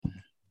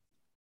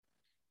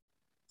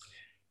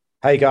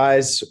Hey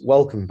guys,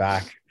 welcome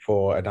back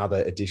for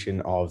another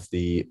edition of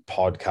the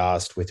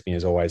podcast. With me,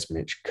 as always,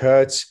 Mitch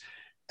Kurtz.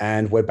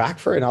 And we're back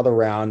for another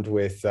round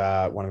with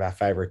one of our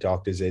favorite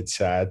doctors. It's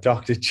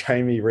Dr.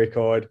 Jamie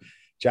Ricord.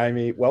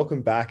 Jamie,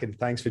 welcome back and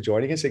thanks for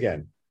joining us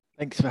again.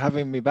 Thanks for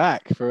having me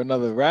back for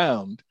another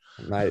round.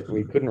 Mate,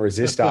 we couldn't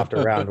resist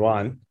after round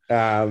one.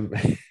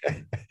 The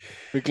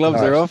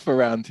gloves No, are off for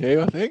round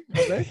two, I think,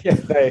 aren't they?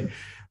 yeah,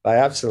 they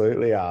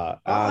absolutely are.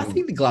 I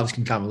think the gloves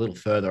can come a little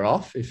further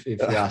off if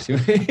you're asking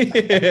me.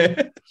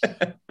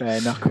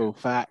 Bare knuckle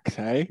facts,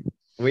 hey?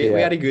 We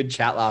had a good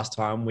chat last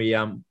time. We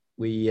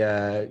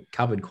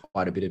covered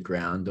quite a bit of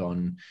ground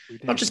on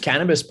not just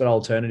cannabis, but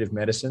alternative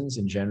medicines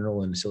in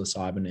general and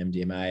psilocybin,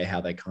 MDMA,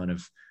 how they kind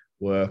of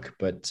work.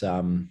 But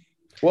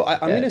Well,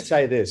 I'm going to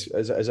say this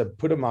as a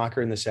put a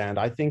marker in the sand.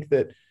 I think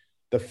that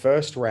the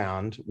first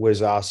round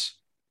was us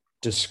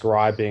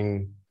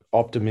describing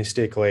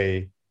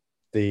optimistically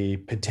the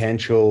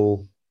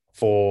potential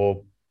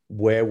for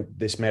where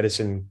this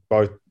medicine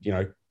both,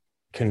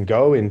 can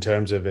go in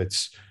terms of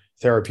its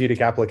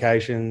therapeutic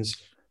applications,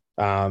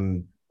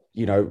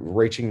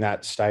 reaching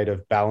that state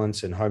of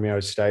balance and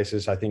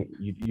homeostasis. I think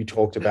you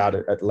talked about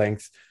it at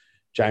length,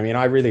 Jamie, and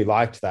I really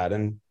liked that.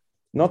 And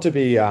not to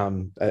be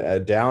a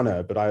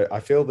downer, but I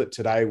feel that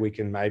today we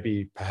can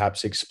maybe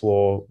perhaps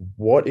explore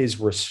what is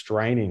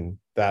restraining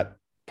that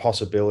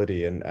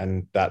possibility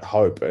and that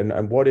hope,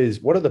 and what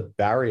are the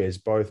barriers,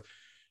 both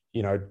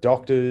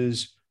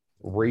doctors,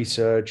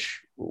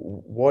 research,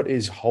 what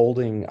is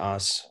holding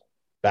us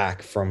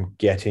back from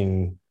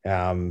getting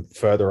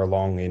further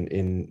along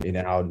in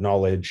our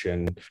knowledge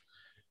and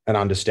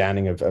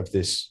understanding of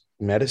this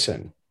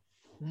medicine.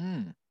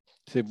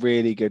 It's a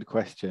really good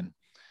question.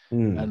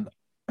 Mm. And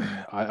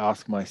I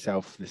ask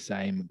myself the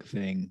same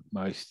thing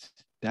most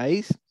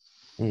days.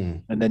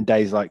 And then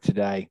days like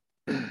today,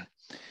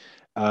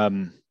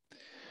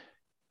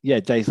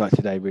 days like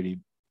today really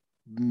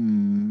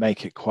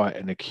make it quite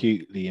an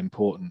acutely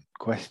important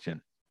question.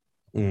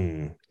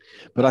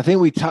 But I think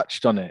we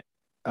touched on it.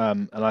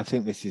 And I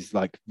think this is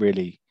like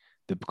really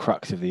the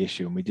crux of the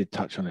issue. And we did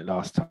touch on it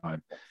last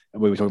time.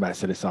 And we were talking about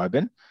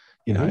psilocybin,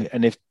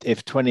 and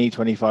if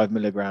 25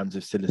 milligrams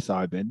of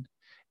psilocybin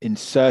in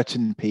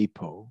certain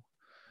people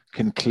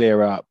can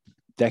clear up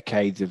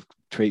decades of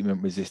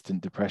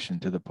treatment-resistant depression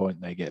to the point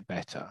they get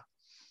better,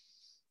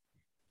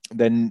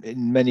 then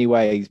in many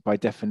ways, by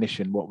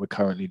definition, what we're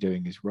currently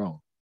doing is wrong.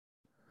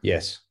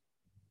 Yes.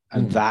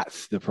 And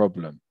that's the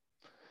problem.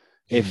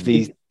 If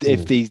these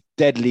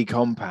deadly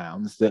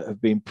compounds that have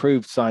been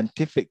proved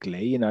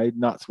scientifically,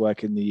 nuts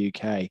work in the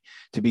UK,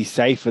 to be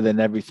safer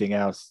than everything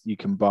else you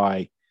can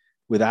buy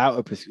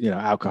without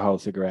alcohol,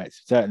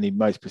 cigarettes, certainly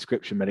most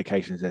prescription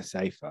medications, they're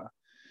safer.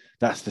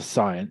 That's the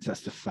science,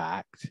 that's the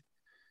fact.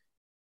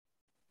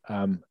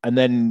 And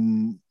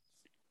then,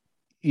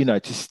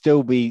 to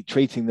still be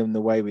treating them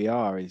the way we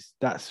are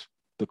that's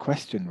the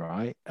question,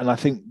 right? And I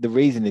think the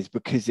reason is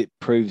because it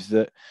proves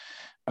that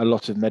a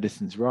lot of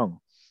medicine's wrong.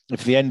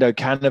 If the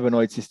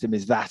endocannabinoid system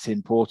is that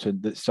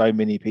important that so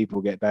many people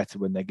get better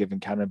when they're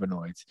given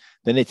cannabinoids,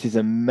 then it is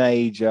a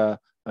major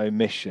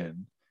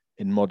omission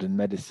in modern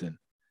medicine.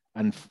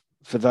 And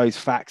for those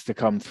facts to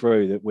come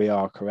through that we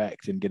are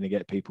correct and going to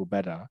get people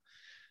better,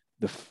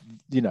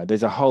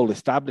 there's a whole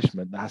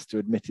establishment that has to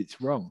admit it's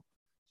wrong.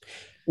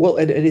 Well,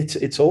 and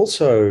it's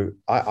also,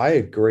 I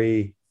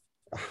agree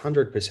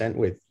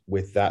 100%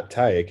 with that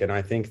take. And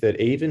I think that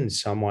even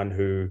someone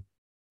who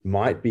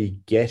might be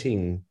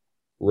getting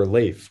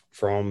relief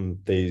from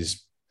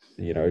these,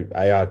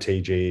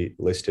 ARTG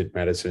listed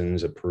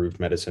medicines, approved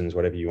medicines,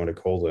 whatever you want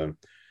to call them,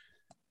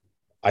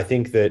 I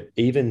think that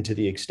even to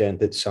the extent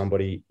that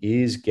somebody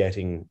is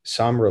getting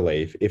some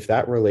relief, if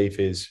that relief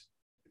is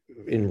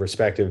in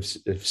respect of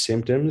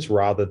symptoms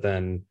rather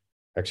than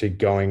actually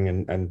going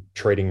and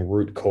treating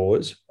root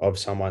cause of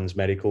someone's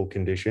medical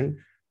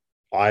condition,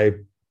 I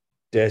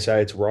dare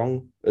say it's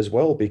wrong as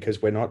well,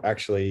 because we're not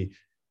actually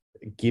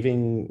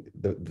giving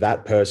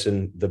that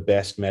person the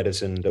best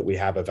medicine that we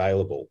have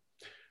available.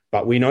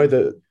 But we know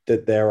that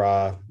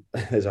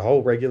there's a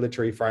whole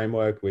regulatory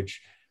framework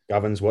which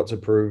governs what's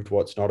approved,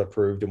 what's not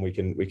approved, and we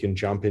can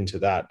jump into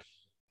that.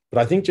 But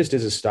I think just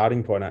as a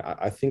starting point,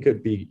 I think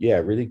it'd be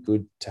really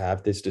good to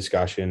have this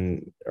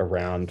discussion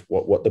around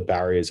what the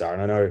barriers are.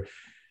 And I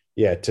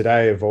know,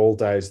 today of all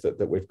days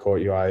that we've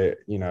caught you, I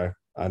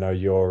know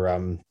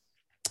you're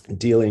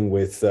dealing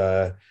with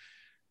the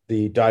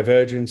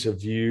divergence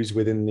of views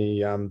within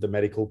the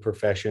medical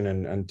profession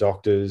and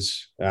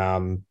doctors.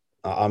 I'm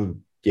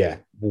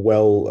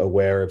well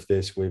aware of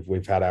this.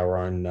 We've had our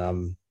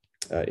own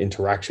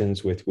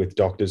interactions with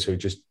doctors who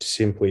just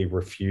simply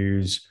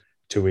refuse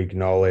to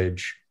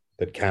acknowledge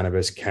that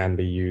cannabis can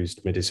be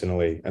used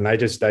medicinally, and they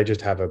just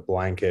have a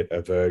blanket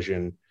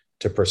aversion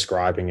to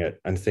prescribing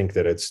it and think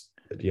that it's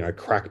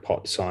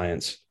crackpot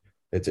science.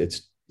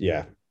 It's.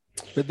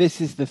 But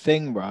this is the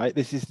thing, right?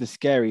 This is the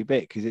scary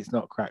bit, because it's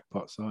not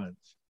crackpot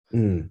science.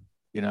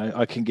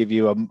 I can give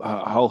you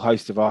a whole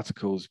host of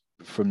articles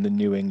from the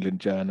New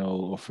England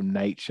Journal or from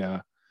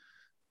Nature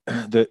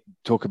that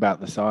talk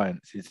about the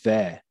science. It's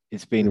there.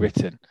 It's been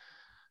written,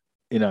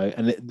 you know,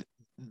 and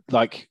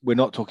like, we're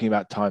not talking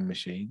about time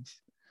machines,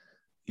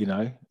 you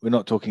know, we're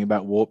not talking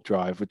about warp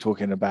drive. We're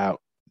talking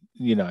about,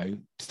 you know,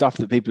 stuff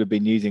that people have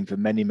been using for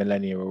many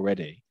millennia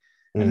already.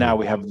 And now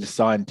we have the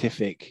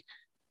scientific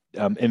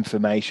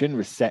information,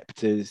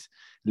 receptors,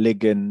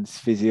 ligands,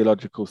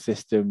 physiological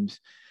systems,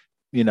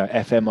 you know,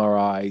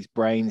 fMRIs,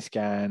 brain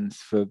scans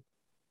for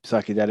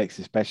psychedelics,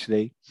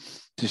 especially,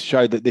 to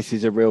show that this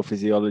is a real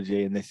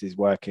physiology and this is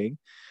working.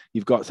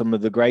 You've got some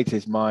of the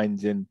greatest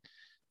minds in,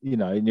 you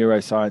know,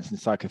 neuroscience and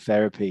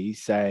psychotherapy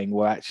saying,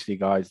 well, actually,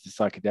 guys, the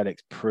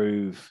psychedelics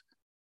prove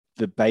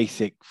the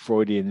basic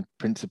Freudian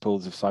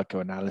principles of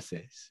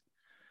psychoanalysis,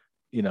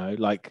 you know,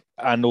 like,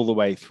 and all the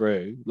way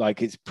through,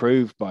 like, it's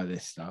proved by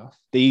this stuff.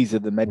 These are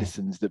the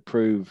medicines that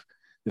prove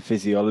the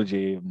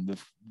physiology and the,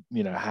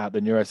 you know, how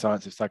the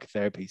neuroscience of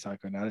psychotherapy,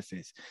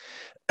 psychoanalysis,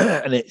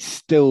 and it's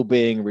still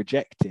being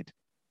rejected.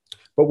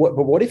 But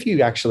what if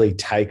you actually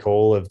take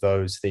all of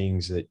those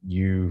things that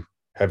you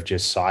have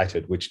just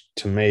cited, which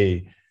to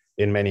me,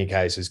 in many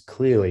cases,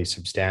 clearly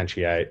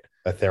substantiate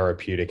a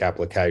therapeutic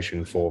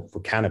application for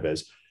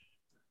cannabis?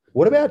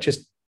 What about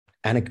just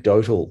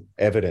anecdotal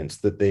evidence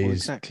that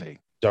these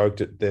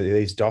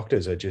these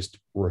doctors are just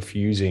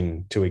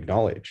refusing to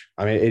acknowledge?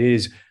 I mean, it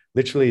is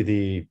literally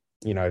the,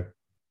 you know,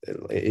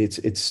 it's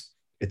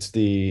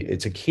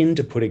akin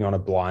to putting on a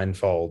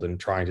blindfold and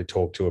trying to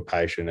talk to a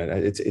patient. And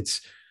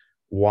it's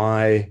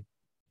why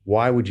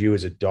would you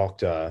as a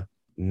doctor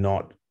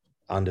not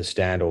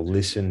understand or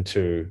listen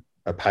to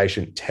a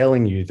patient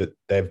telling you that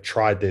they've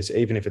tried this,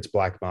 even if it's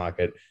black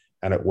market,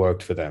 and it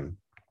worked for them?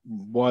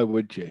 Why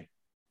would you?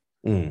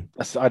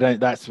 That's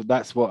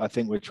what I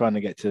think we're trying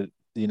to get to.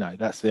 You know,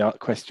 that's the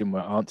question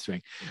we're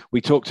answering.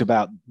 We talked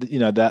about, you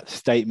know, that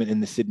statement in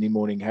the Sydney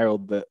Morning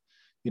Herald that,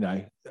 you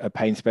know, a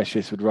pain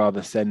specialist would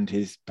rather send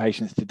his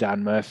patients to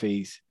Dan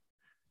Murphy's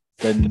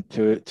than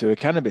to a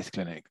cannabis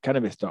clinic,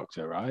 cannabis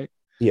doctor, right?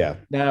 Yeah.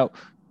 Now,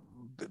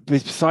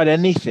 beside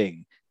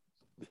anything,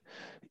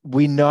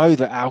 we know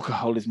that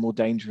alcohol is more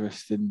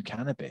dangerous than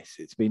cannabis.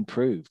 It's been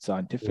proved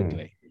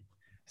scientifically.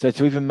 So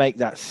to even make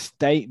that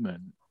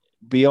statement,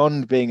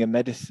 beyond being a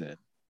medicine,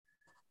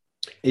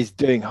 is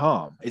doing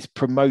harm. It's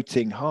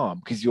promoting harm,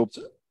 because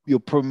you're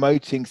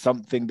promoting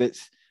something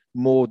that's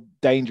more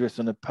dangerous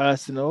on a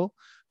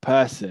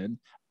person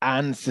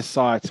and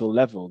societal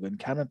level than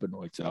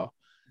cannabinoids are.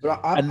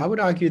 But I would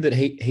argue that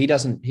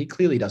he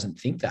clearly doesn't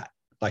think that.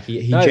 Like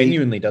he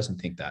genuinely doesn't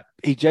think that.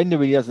 He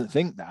genuinely doesn't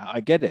think that. I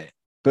get it.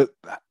 But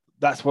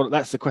that's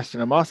the question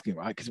I'm asking,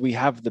 right? Because we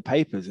have the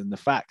papers and the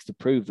facts to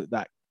prove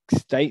that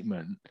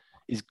statement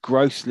is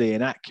grossly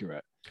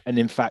inaccurate and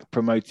in fact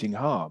promoting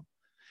harm.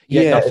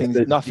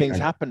 Yet nothing's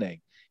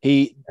happening.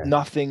 There's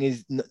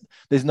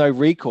no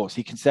recourse.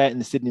 He can say it in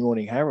the Sydney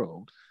Morning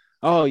Herald.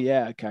 Oh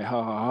yeah, okay,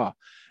 ha ha ha.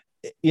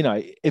 You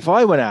know, if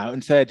I went out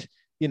and said,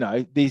 you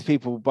know, these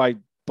people by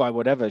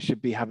whatever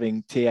should be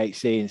having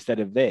THC instead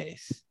of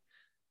this,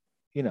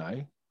 you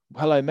know,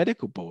 hello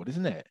medical board,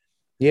 isn't it?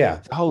 Yeah.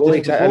 It's a whole different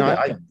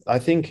exactly. And I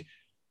think,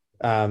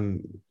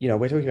 you know,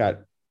 we're talking about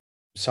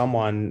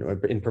someone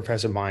in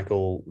Professor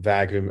Michael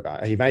Vag, who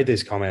he made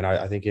this comment,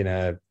 I think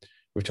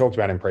we've talked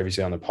about him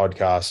previously on the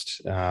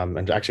podcast,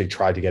 and actually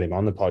tried to get him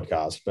on the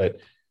podcast. But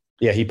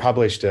yeah, he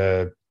published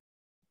an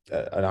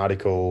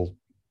article,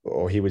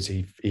 or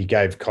he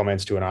gave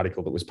comments to an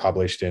article that was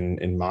published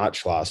in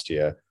March last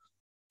year,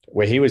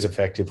 where he was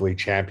effectively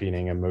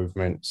championing a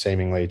movement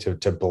seemingly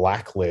to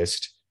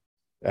blacklist,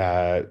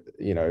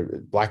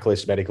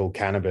 blacklist medical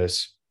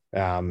cannabis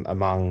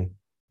among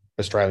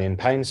Australian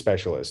pain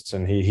specialists.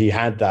 And he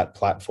had that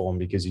platform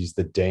because he's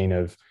the dean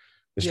of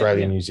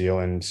Australia, New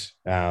Zealand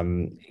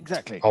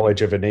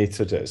College of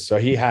Anaesthetists. So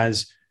he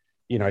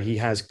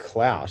has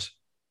clout,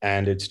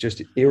 and it's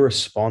just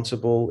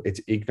irresponsible.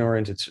 It's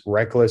ignorant. It's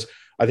reckless.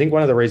 I think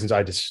one of the reasons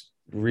I just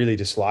really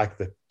dislike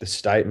the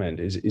statement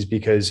is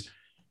because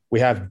we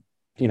have,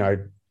 you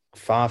know,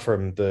 far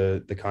from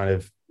the kind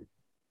of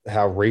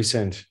how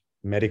recent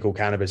medical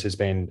cannabis has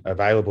been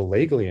available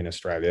legally in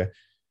Australia,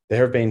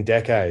 there have been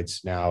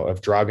decades now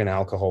of drug and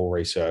alcohol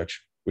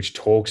research which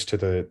talks to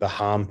the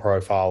harm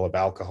profile of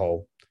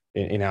alcohol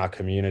in our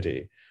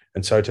community.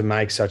 And so to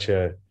make such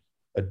a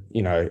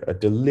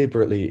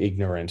deliberately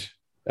ignorant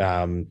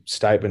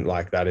statement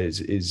like that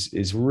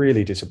is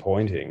really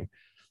disappointing.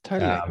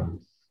 Totally.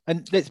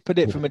 And let's put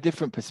it from a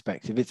different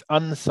perspective. It's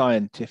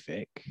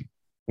unscientific.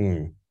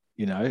 You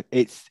know,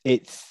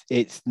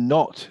 it's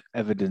not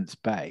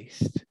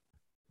evidence-based.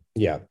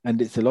 Yeah. And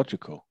it's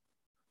illogical.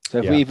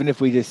 So even if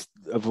we just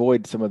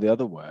avoid some of the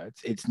other words,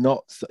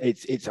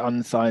 it's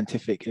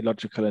unscientific,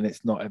 illogical, and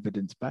it's not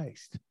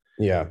evidence-based.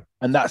 Yeah.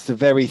 And that's the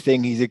very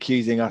thing he's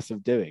accusing us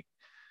of doing.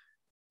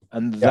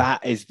 And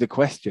that is the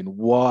question.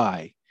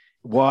 Why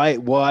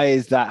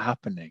is that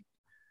happening?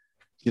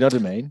 You know what I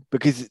mean?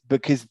 Because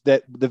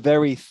the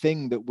very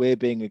thing that we're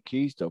being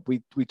accused of,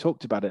 we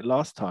talked about it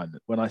last time.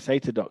 When I say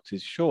to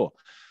doctors, sure,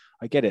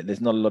 I get it.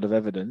 There's not a lot of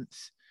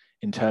evidence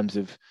in terms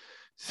of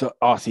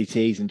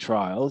RCTs and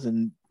trials,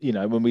 and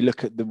when we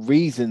look at the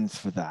reasons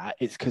for that,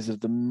 it's because of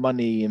the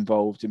money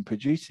involved in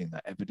producing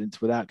that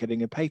evidence without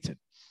getting a patent.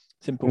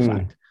 Simple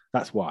fact.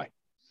 That's why.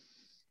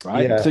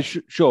 Right. Yeah. So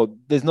sure,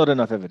 there's not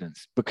enough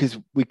evidence because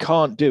we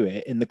can't do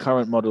it in the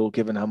current model,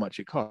 given how much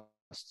it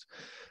costs.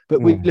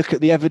 But we look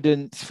at the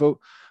evidence for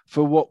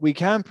what we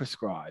can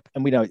prescribe,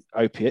 and we know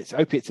opiates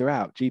are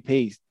out.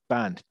 GPs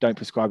banned, don't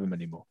prescribe them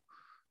anymore.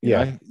 You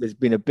know, there's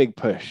been a big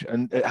push,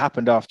 and it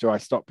happened after I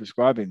stopped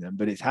prescribing them,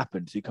 but it's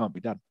happened, so you can't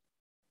be done.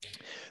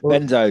 Well,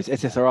 benzos,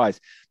 SSRIs,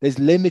 there's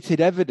limited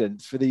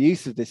evidence for the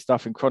use of this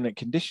stuff in chronic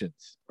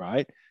conditions,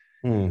 right?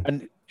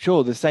 And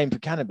sure, the same for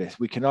cannabis.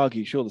 We can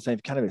argue, sure, the same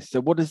for cannabis.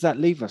 So what does that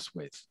leave us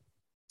with?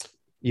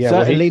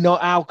 Certainly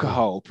not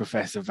alcohol,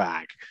 Professor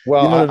Vag.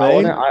 Well, you know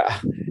what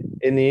I mean?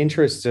 In the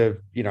interest of,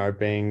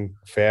 being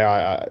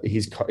fair,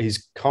 his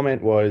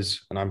comment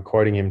was, and I'm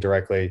quoting him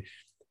directly,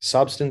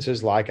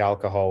 substances like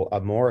alcohol are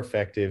more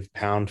effective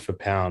pound for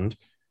pound,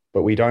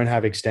 but we don't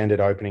have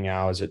extended opening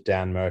hours at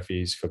Dan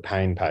Murphy's for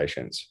pain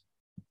patients.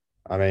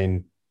 I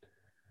mean,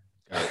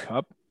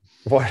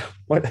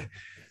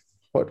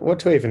 what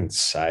to even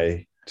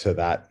say to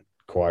that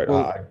quote?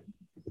 Well,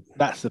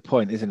 that's the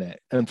point, isn't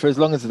it? And for as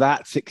long as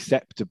that's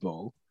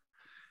acceptable,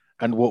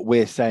 and what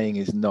we're saying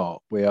is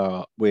not, we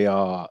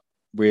are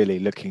really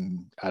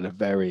looking at a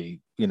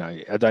very,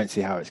 I don't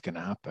see how it's going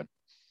to happen.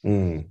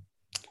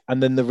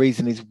 And then the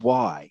reason is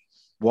why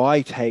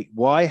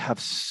have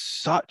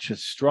such a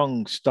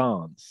strong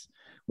stance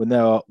when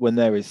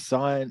there is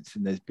science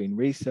and there's been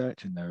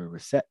research and there are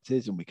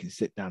receptors and we can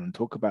sit down and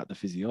talk about the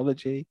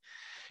physiology,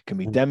 can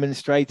be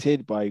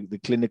demonstrated by the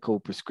clinical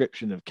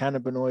prescription of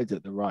cannabinoids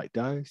at the right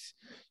dose.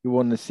 You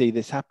want to see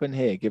this happen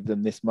here, give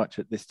them this much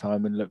at this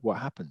time and look what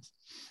happens.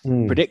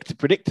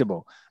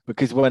 Predictable,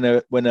 because when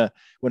a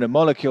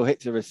molecule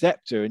hits a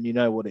receptor and you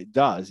know what it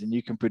does and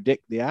you can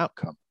predict the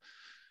outcome,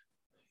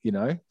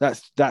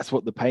 that's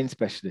what the pain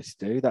specialists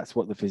do, that's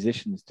what the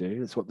physicians do,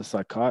 that's what the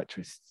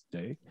psychiatrists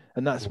do,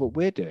 and that's what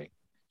we're doing,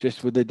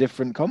 just with a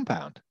different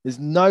compound. There's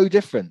no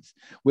difference.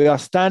 We are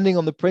standing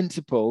on the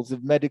principles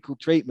of medical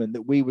treatment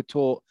that we were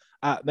taught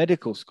at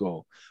medical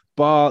school,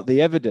 bar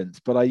the evidence.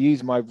 But I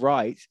use my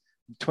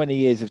 20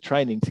 years of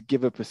training to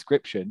give a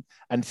prescription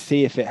and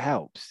see if it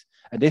helps.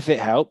 And if it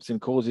helps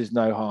and causes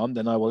no harm,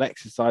 then I will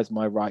exercise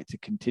my right to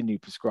continue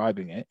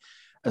prescribing it,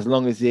 as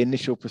long as the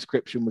initial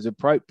prescription was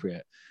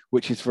appropriate,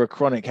 which is for a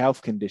chronic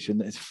health condition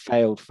that has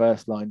failed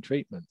first-line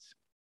treatments.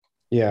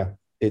 Yeah,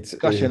 it's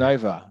discussion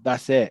over.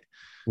 That's it.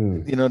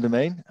 You know what I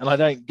mean? And I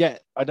don't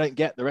get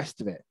the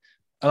rest of it.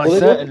 And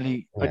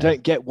I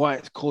don't get why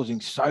it's causing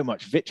so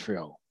much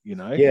vitriol,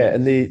 Yeah,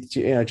 and the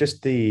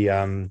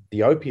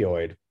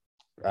opioid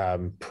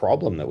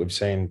problem that we've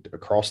seen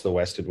across the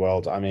Western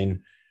world. I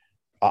mean,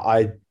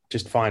 I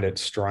just find it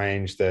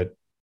strange that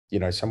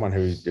someone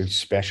who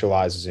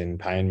specializes in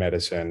pain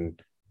medicine,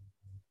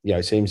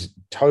 seems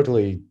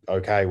totally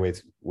okay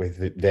with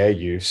their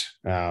use,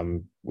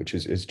 which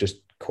is just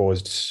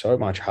caused so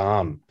much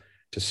harm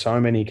to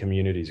so many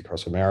communities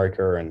across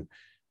America and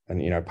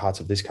parts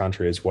of this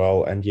country as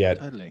well. And yet,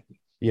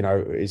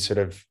 is sort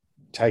of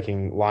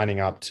lining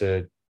up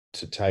to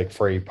take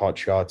free pot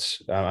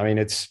shots. I mean,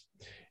 it's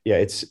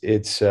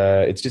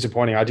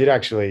disappointing. I did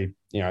actually,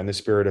 in the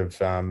spirit of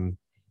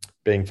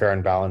being fair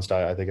and balanced,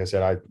 I think I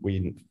said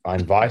I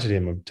invited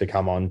him to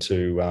come on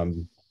to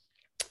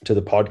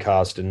the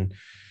podcast, and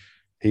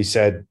he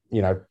said,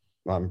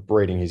 I'm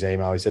reading his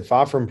email. He said,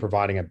 far from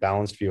providing a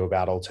balanced view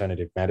about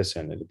alternative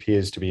medicine, it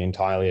appears to be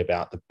entirely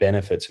about the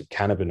benefits of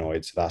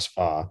cannabinoids thus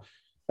far,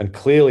 and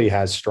clearly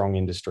has strong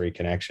industry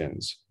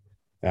connections.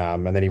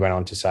 And then he went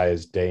on to say,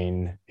 as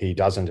dean, he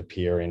doesn't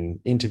appear in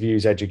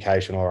interviews,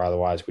 educational or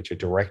otherwise, which are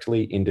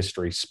directly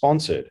industry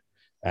sponsored.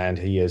 And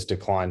he has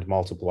declined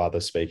multiple other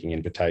speaking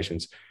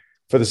invitations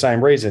for the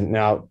same reason.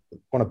 Now, I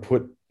want to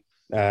put,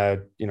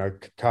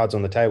 cards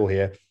on the table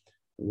here.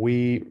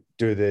 We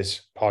do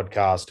this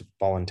podcast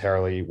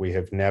voluntarily. We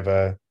have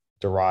never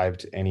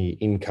derived any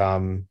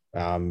income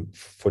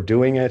for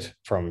doing it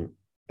from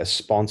a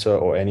sponsor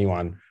or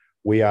anyone.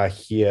 We are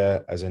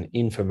here as an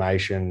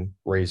information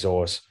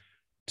resource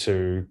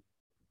to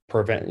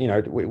prevent,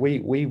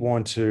 we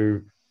want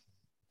to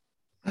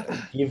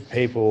give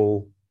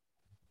people,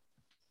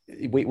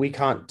 we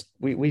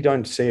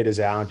don't see it as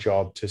our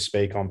job to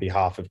speak on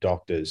behalf of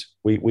doctors.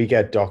 We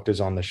get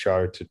doctors on the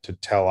show to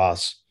tell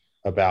us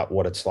about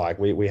what it's like.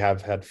 We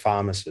have had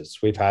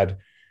pharmacists. We've had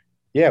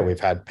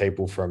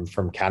people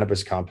from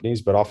cannabis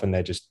companies, but often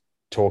they're just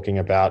talking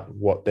about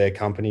what their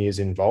company is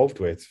involved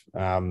with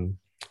on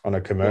a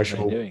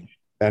commercial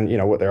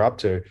and what they're up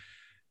to.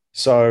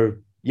 So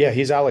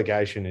his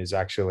allegation is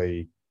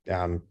actually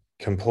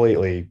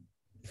completely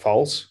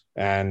false.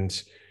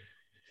 And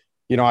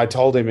I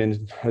told him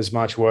in as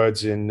much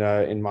words in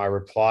my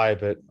reply,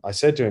 but I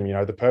said to him,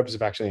 the purpose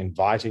of actually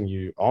inviting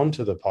you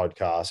onto the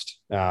podcast,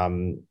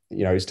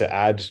 is to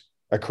add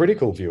a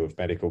critical view of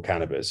medical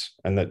cannabis.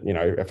 And that,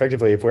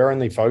 effectively, if we're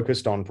only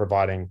focused on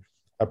providing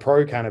a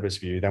pro-cannabis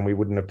view, then we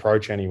wouldn't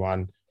approach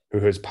anyone who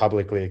has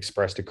publicly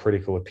expressed a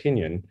critical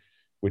opinion,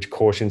 which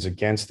cautions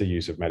against the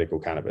use of medical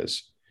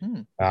cannabis.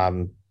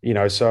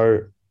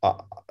 So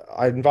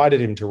I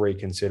invited him to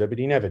reconsider, but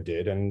he never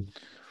did. And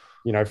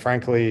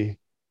frankly,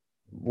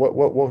 what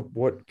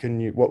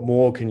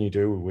more can you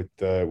do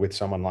with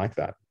someone like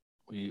that?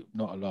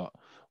 Not a lot.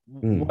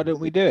 Mm. Why don't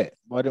we do it?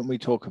 Why don't we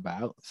talk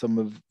about some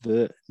of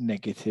the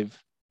negative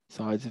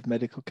sides of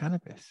medical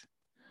cannabis?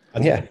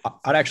 I'd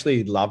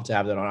actually love to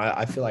have that on.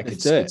 I feel like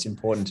it's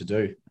important to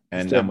do,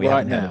 and we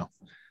right now.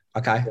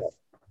 Okay,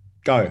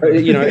 go.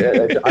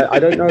 I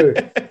don't know.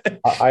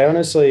 I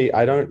honestly,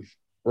 I don't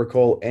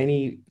recall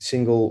any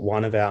single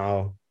one of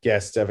our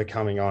guests ever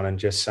coming on and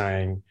just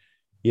saying,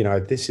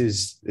 this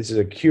is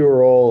a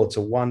cure-all. It's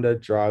a wonder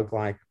drug.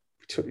 Like,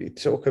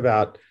 talk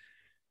about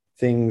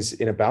things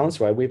in a balanced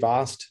way. We've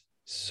asked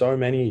so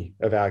many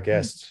of our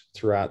guests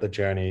throughout the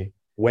journey,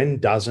 when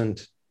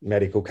doesn't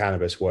medical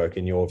cannabis work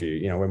in your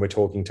view? When we're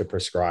talking to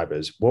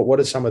prescribers, what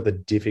are some of the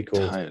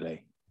difficult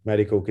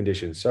medical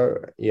conditions? So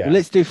well,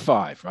 let's do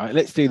 5, right?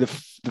 Let's do the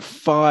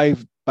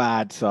 5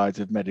 bad sides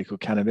of medical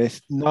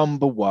cannabis.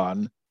 Number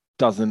 1,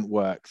 doesn't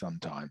work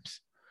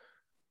sometimes.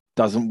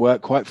 Doesn't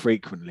work quite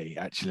frequently,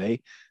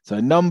 actually. So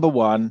number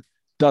 1,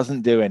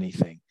 doesn't do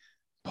anything.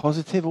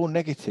 Positive or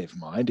negative,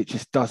 mind, it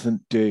just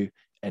doesn't do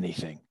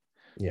anything.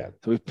 Yeah.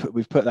 So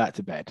we've put that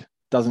to bed.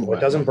 Doesn't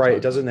work.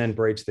 It doesn't then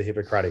breach the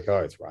Hippocratic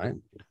Oath, right?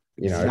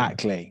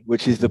 Exactly,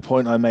 which is the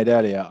point I made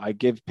earlier. I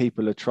give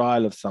people a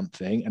trial of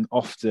something, and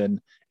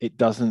often it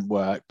doesn't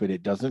work, but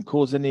it doesn't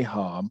cause any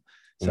harm.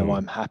 So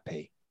I'm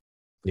happy.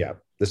 Yeah.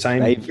 The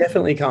same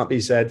definitely can't be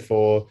said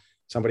for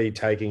somebody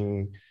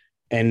taking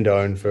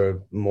endone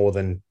for more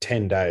than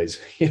 10 days.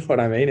 You know what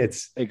I mean?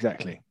 It's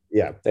exactly.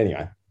 Yeah.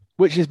 Anyway.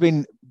 Which has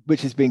been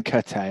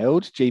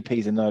curtailed.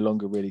 GPs are no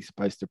longer really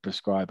supposed to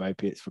prescribe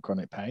opiates for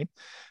chronic pain.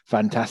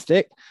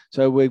 Fantastic.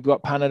 So we've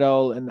got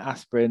Panadol and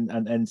aspirin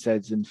and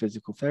NSAIDs and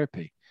physical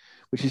therapy,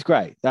 which is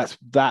great. That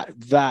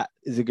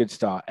is a good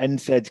start.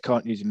 NSAIDs,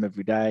 can't use them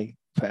every day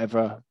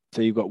forever.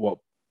 So you've got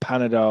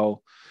Panadol,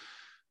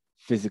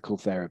 physical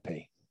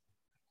therapy.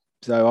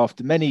 So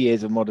after many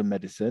years of modern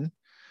medicine,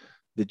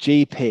 the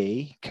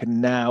GP can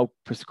now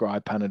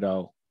prescribe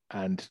Panadol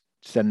and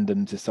send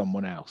them to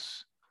someone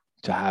else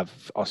to have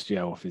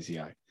osteo or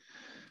physio,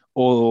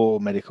 or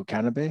medical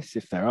cannabis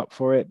if they're up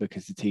for it,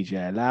 because the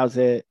TGA allows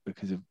it,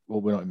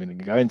 we're not even going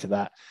to go into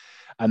that.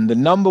 And the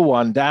number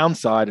 1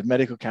 downside of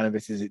medical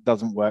cannabis is it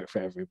doesn't work for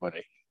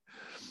everybody.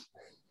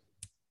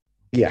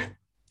 Yeah.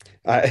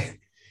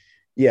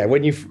 Yeah.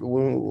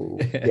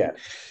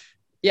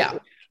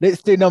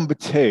 Let's do number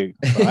 2,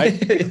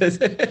 right?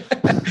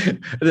 Number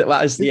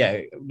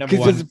 1.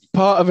 Because as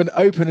part of an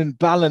open and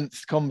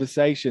balanced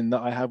conversation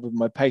that I have with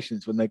my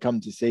patients when they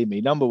come to see me,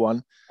 number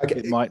 1,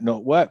 it might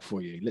not work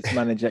for you. Let's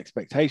manage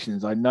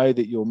expectations. I know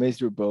that you're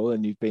miserable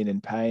and you've been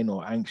in pain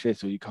or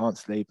anxious or you can't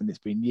sleep, and it's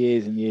been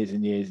years and years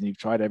and years, and you've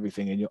tried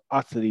everything and you're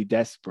utterly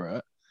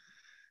desperate.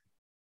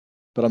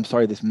 But I'm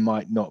sorry, this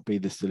might not be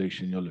the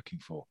solution you're looking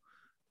for.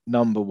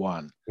 Number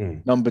 1.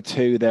 Number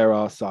 2, there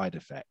are side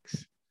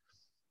effects.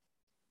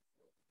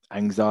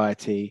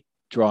 Anxiety,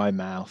 dry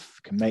mouth,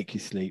 can make you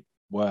sleep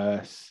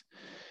worse,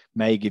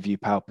 may give you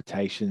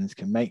palpitations,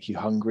 can make you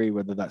hungry,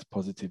 whether that's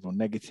positive or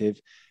negative.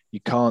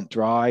 You can't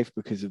drive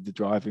because of the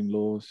driving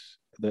laws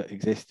that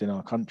exist in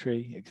our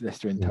country,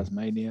 exist in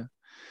Tasmania.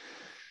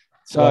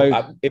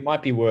 So it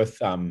might be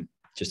worth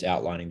just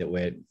outlining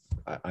that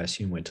I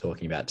assume we're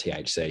talking about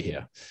THC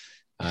here.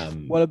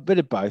 Well, a bit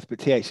of both, but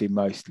THC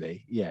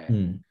mostly, yeah. I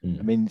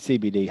mean,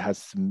 CBD has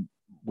some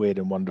weird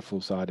and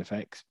wonderful side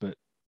effects, but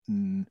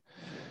I'm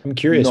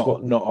curious,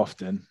 not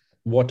often.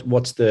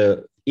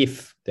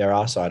 If there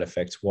are side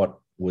effects, what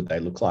would they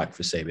look like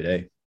for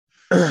CBD?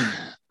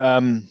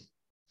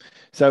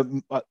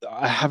 So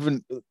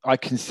I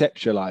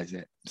conceptualize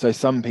it. So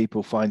some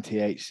people find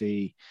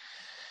THC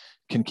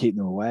can keep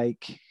them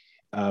awake.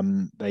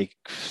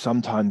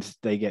 Sometimes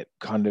they get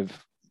kind of,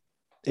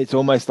 it's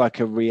almost like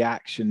a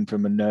reaction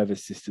from a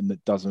nervous system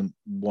that doesn't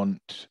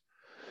want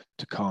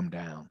to calm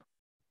down.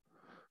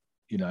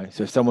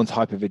 So if someone's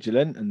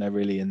hypervigilant and they're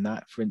really in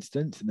that, for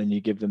instance, and then you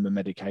give them a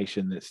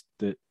medication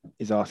that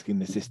is asking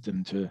the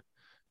system to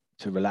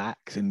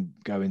relax and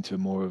go into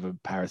more of a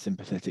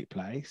parasympathetic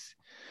place.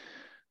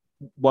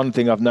 One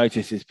thing I've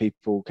noticed is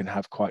people can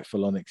have quite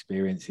full-on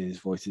experiences,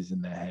 voices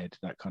in their head,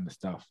 that kind of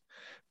stuff.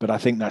 But I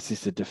think that's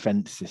just a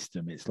defense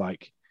system. It's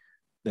like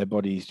their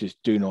bodies just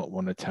do not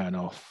want to turn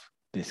off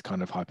this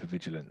kind of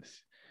hypervigilance,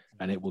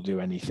 and it will do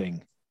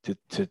anything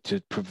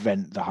to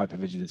prevent the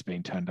hypervigilance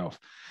being turned off.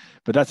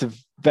 But that's a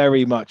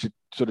very much a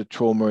sort of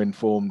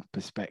trauma-informed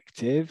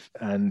perspective,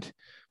 and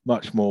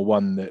much more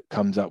one that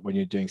comes up when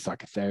you're doing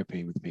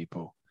psychotherapy with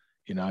people.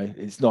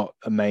 It's not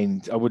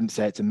I wouldn't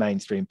say it's a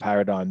mainstream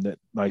paradigm that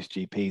most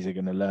GPs are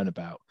going to learn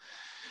about,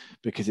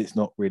 because it's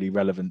not really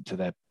relevant to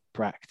their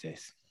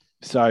practice.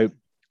 So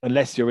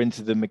unless you're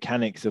into the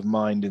mechanics of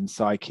mind and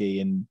psyche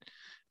and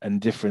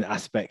different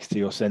aspects to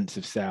your sense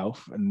of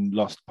self and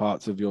lost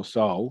parts of your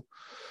soul,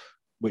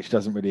 which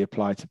doesn't really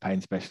apply to pain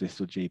specialists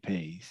or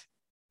GPs,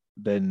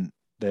 then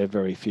there are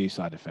very few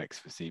side effects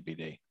for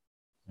CBD.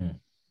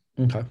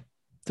 Okay.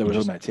 So we're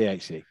talking about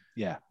THC.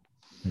 Yeah.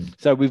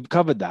 So we've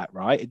covered that,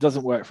 right? It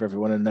doesn't work for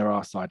everyone, and there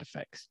are side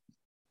effects.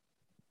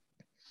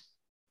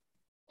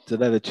 So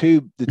they're the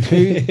two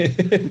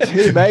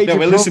major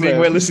we're problems.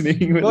 We're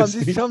listening.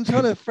 I'm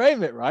trying to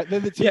frame it, right? They're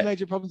the two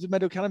major problems of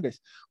medical cannabis.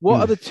 What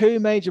are the two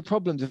major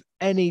problems of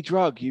any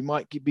drug you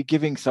might be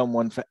giving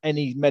someone for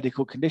any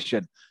medical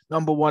condition?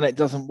 Number one, it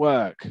doesn't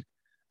work.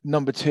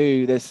 Number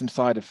two, there's some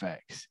side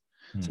effects.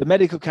 So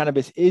medical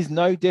cannabis is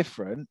no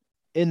different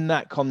in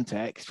that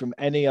context from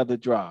any other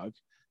drug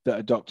that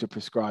a doctor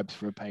prescribes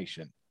for a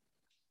patient.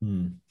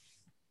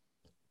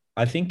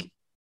 I think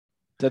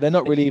so. They're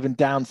not really even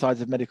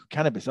downsides of medical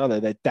cannabis, are they?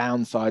 They're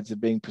downsides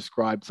of being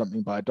prescribed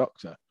something by a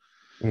doctor.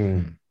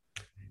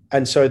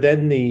 And so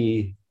then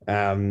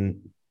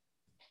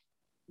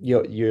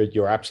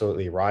you're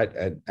absolutely right,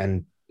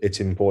 and it's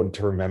important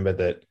to remember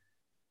that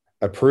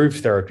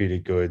approved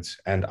therapeutic goods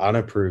and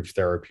unapproved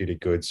therapeutic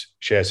goods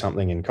share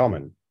something in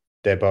common.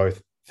 They're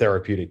both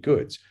therapeutic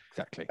goods.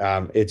 Exactly.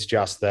 It's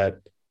just that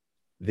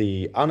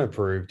the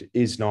unapproved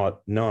is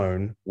not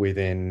known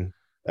within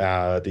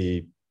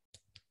the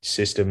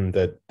system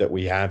that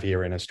we have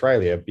here in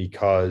Australia,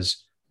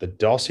 because the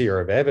dossier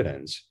of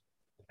evidence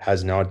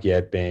has not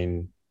yet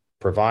been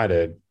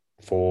provided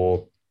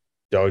for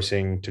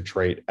dosing to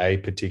treat a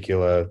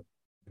particular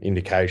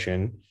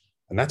indication.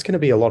 And that's going to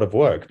be a lot of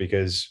work,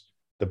 because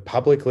the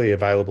publicly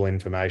available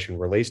information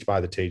released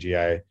by the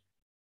TGA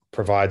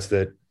provides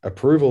that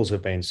approvals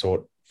have been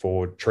sought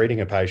for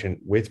treating a patient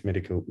with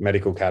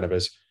medical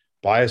cannabis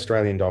by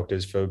Australian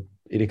doctors for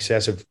in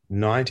excess of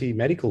 90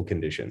 medical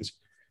conditions.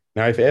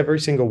 Now, if every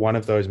single one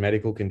of those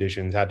medical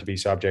conditions had to be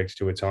subject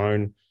to its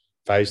own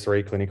phase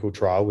 3 clinical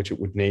trial, which it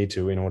would need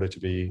to in order to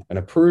be an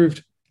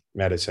approved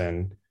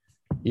medicine,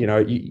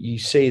 you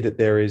see that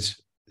there is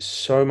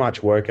so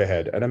much work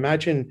ahead. And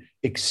imagine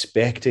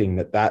expecting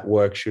that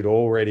work should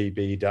already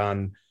be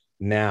done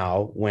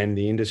now, when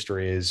the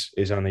industry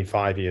is only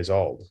 5 years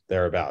old,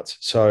 thereabouts.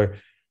 So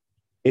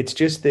it's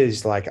just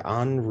these like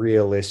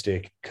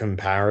unrealistic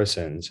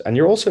comparisons. And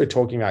you're also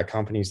talking about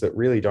companies that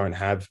really don't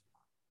have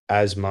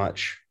as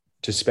much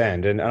to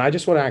spend. And I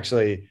just want to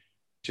actually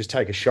just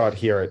take a shot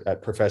here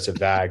at Professor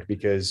Vag,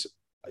 because,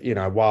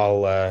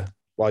 while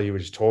you were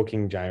just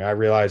talking, Jamie, I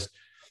realized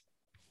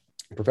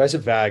Professor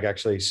Vag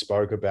actually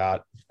spoke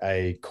about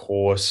a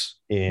course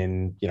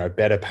in,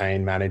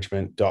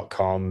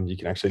 betterpainmanagement.com. You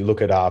can actually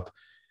look it up.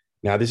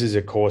 Now, this is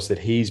a course that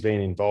he's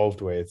been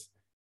involved with.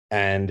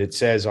 And it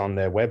says on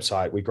their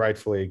website, we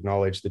gratefully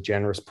acknowledge the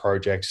generous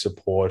project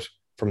support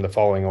from the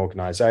following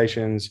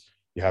organizations.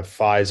 You have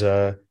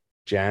Pfizer,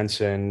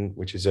 Janssen,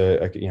 which is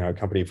a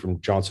company from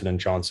Johnson &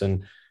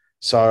 Johnson.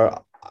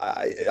 So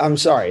I'm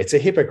sorry, it's a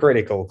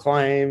hypocritical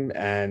claim,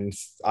 and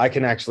I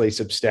can actually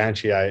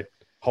substantiate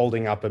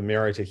holding up a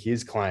mirror to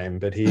his claim,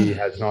 but he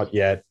has not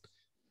yet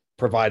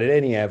provided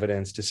any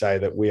evidence to say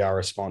that we are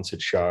a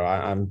sponsored show.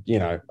 I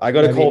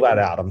got to call that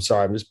out. I'm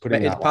sorry. I'm just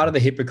putting it's part of the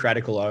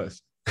Hippocratical Oath.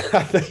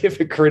 The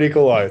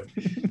hypocritical oath.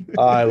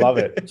 I love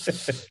it.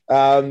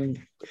 But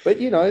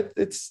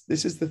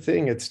this is the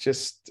thing. It's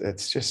just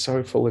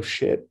so full of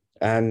shit,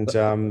 and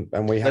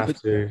we have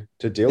to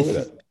deal with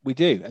it. We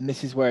do, and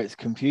this is where it's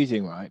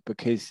confusing, right?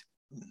 Because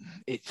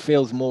it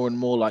feels more and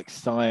more like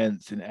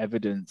science and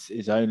evidence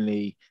is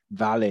only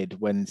valid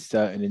when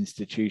certain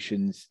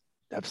institutions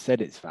have said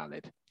it's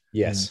valid.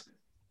 Yes.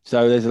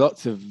 So there's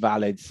lots of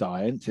valid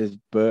science. There's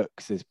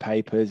books, there's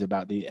papers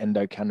about the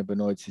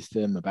endocannabinoid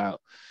system, about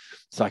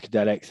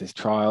psychedelics, there's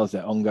trials,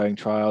 there are ongoing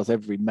trials.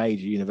 Every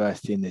major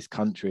university in this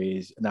country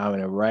is now in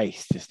a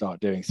race to start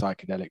doing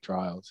psychedelic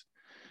trials.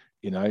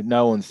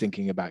 No one's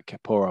thinking about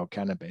poor old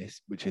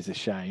cannabis, which is a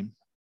shame.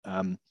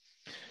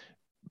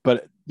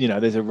 But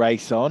there's a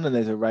race on, and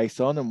there's a race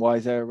on. And why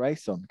is there a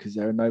race on? Because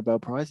there are Nobel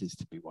Prizes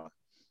to be won.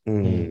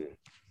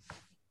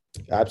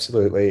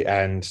 Absolutely.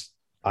 And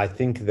I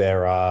think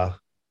that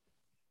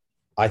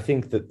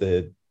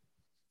the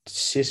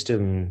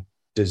system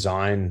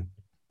design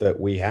that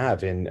we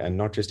have and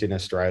not just in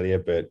Australia,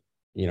 but,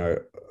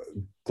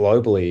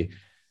 globally,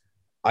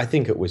 I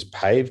think it was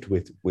paved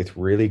with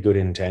really good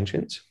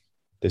intentions.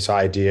 This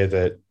idea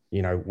that,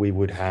 we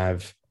would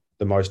have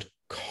the most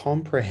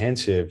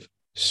comprehensive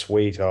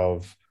suite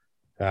of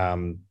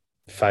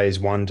phase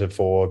 1 to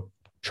 4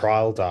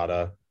 trial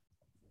data,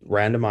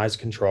 randomized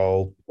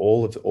control,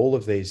 all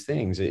of these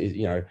things,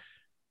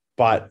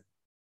 but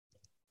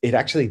it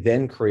actually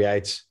then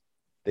creates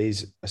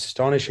these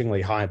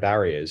astonishingly high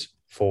barriers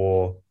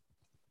for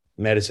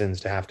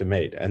medicines to have to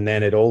meet. And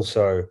then it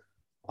also,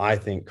 I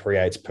think,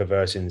 creates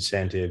perverse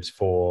incentives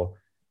for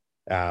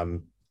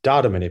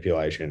data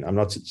manipulation. I'm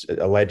not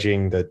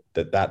alleging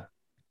that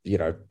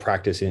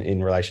practice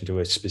in relation to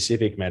a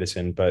specific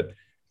medicine, but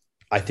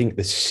I think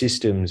the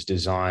system's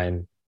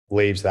design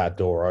leaves that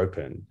door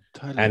open.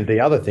 Totally. And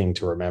the other thing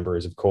to remember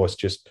is, of course,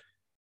 just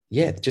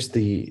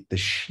the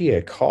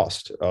sheer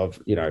cost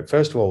of,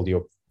 first of all,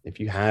 if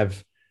you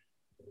have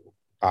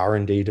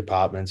R&D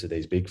departments of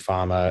these big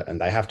pharma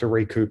and they have to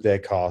recoup their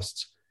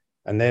costs,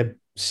 and they're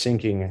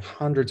sinking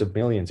hundreds of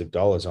millions of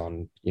dollars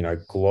on,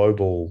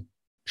 global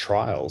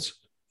trials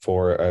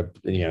for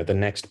the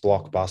next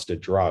blockbuster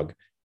drug,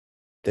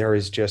 there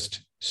is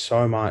just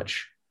so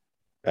much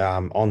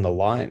on the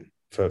line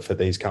for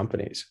these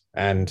companies.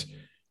 And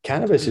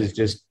cannabis is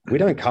just, we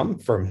don't come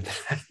from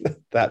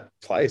that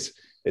place.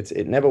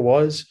 It never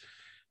was.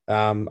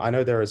 I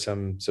know there are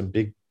some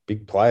big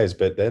players,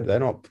 but they're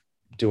not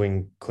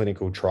doing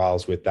clinical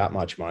trials with that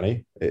much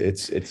money.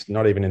 It's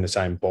not even in the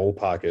same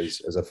ballpark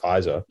as a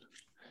Pfizer.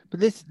 But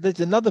there's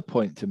another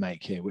point to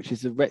make here, which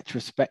is a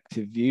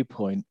retrospective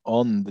viewpoint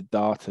on the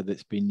data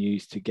that's been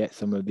used to get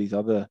some of these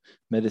other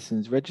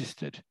medicines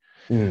registered.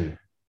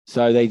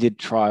 So they did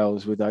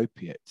trials with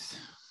opiates.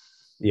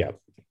 Yeah.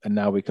 And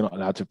now we're not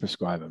allowed to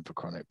prescribe them for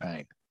chronic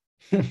pain.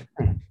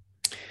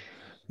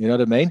 You know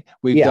what I mean?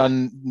 We've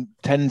done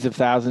tens of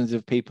thousands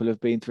of people have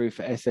been through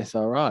for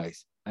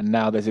SSRIs. And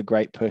now there's a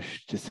great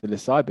push to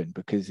psilocybin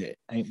because it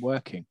ain't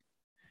working.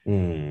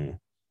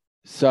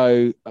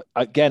 So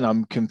again,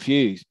 I'm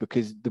confused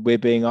because we're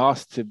being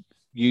asked to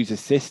use a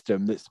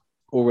system that's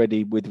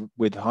already,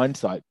 with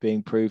hindsight,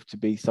 being proved to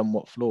be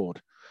somewhat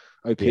flawed.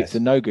 Opiates are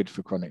no good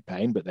for chronic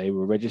pain, but they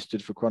were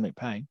registered for chronic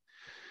pain.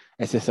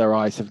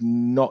 SSRIs have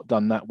not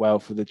done that well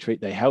for the treat.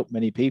 They help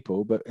many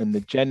people, but in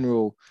the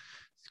general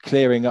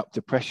clearing up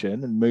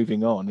depression and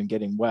moving on and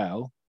getting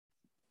well,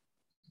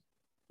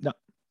 no.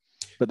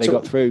 But they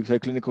got through. So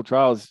clinical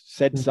trials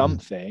said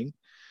something.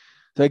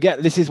 So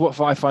again, this is what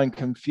I find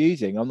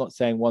confusing. I'm not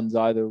saying one's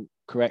either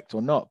correct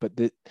or not, but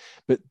it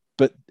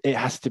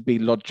has to be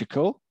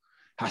logical,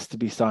 has to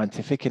be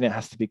scientific, and it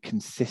has to be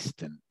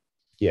consistent.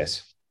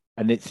 Yes.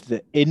 And it's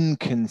the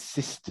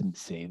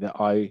inconsistency that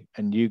I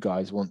and you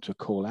guys want to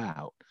call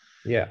out.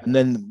 Yeah. And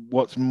then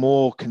what's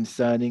more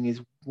concerning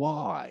is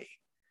why?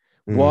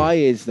 Why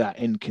is that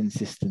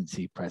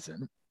inconsistency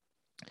present?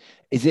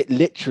 Is it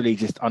literally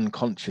just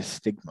unconscious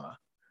stigma?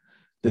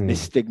 That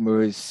this stigma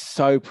is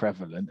so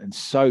prevalent and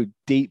so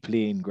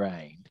deeply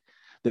ingrained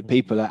that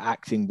people are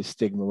acting with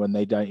stigma when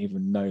they don't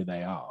even know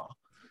they are.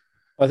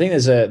 I think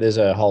there's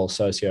a whole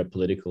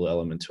socio-political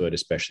element to it,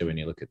 especially when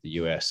you look at the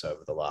US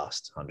over the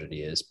last 100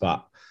 years.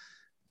 But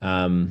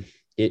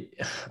it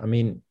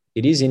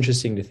is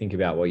interesting to think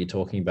about what you're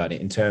talking about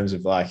in terms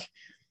of, like,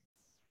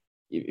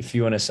 if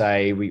you want to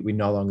say we're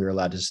no longer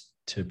allowed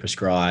to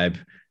prescribe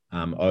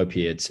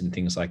opiates and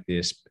things like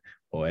this,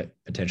 or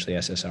potentially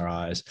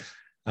SSRIs.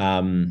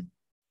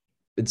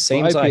 It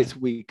seems opiates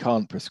like we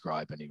can't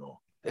prescribe anymore.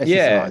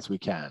 SSRIs we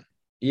can.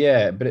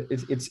 Yeah, but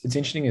it's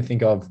interesting to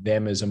think of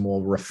them as a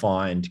more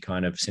refined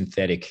kind of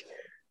synthetic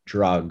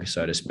drug,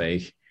 so to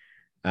speak.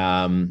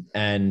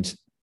 And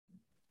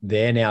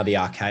they're now the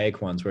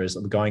archaic ones, whereas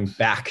going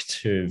back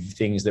to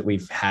things that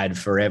we've had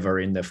forever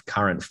in the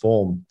current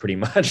form, pretty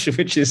much,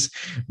 which is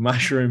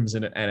mushrooms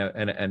and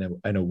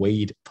a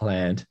weed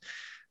plant.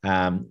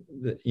 That's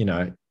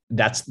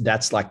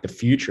like the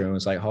future. And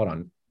it's like, hold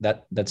on,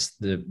 that's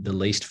the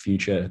least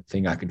future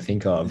thing I could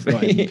think of. It's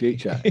not in the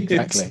future,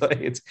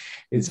 exactly.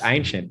 It's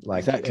ancient,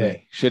 like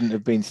exactly. Shouldn't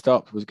have been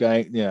stopped. Was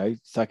going,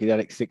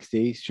 psychedelic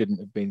 60s shouldn't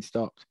have been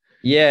stopped.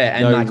 Yeah,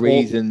 and no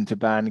reason to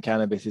ban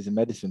cannabis as a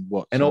medicine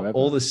whatsoever. And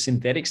all the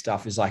synthetic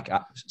stuff is like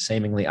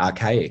seemingly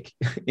archaic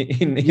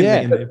in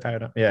their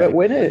paradigm. Yeah, but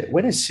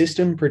when a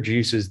system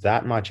produces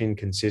that much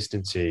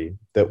inconsistency,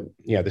 that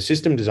the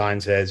system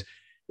design says,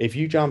 if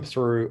you jump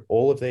through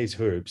all of these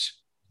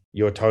hoops,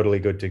 you're totally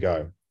good to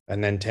go.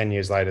 And then 10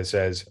 years later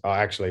says, oh,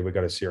 actually, we've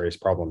got a serious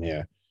problem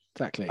here.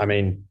 Exactly. I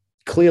mean,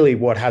 clearly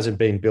what hasn't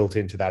been built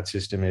into that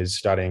system is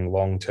studying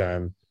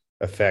long-term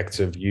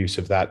effects of use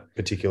of that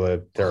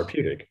particular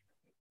therapeutic.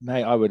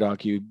 Mate, I would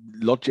argue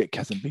logic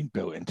hasn't been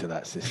built into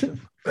that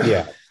system.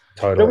 Yeah,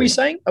 totally. But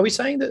are we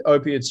saying that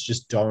opiates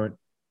just don't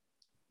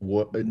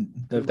work?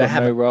 They've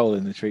got no role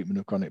in the treatment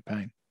of chronic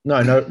pain.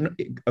 No,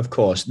 of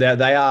course.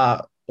 They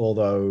are,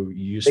 although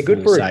useful. They're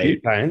good for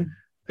acute pain.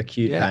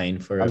 Acute pain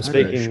for. I'm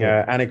speaking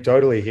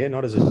anecdotally here,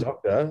 not as a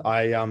doctor.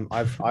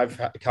 I've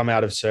come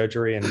out of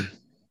surgery and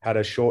had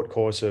a short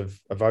course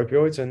of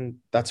opioids, and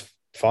that's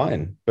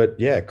fine. But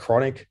yeah,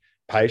 chronic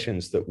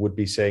patients that would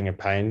be seeing a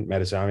pain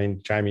medicine. I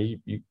mean, Jamie,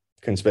 you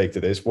can speak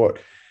to this.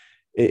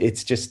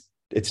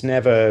 It's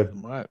never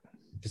right.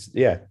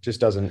 Just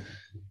doesn't.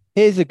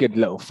 Here's a good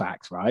little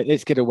fact, right?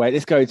 Let's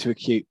go to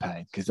acute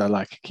pain, because I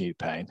like acute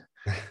pain.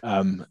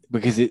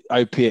 Because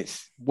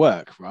opiates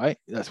work, right?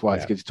 That's why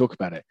it's good to talk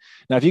about it.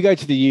 Now, if you go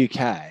to the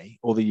UK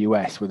or the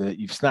US, whether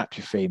you've snapped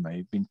your femur,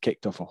 you've been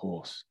kicked off a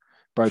horse,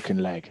 broken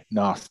leg,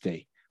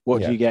 nasty,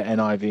 what do you get an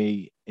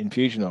IV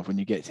infusion of when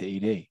you get to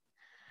ED?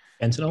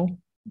 Fentanyl?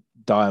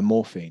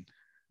 Diamorphine.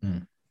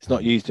 It's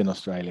not used in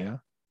Australia,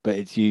 but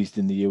it's used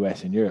in the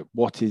US and Europe.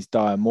 What is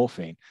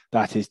diamorphine?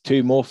 That is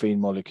two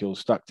morphine molecules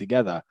stuck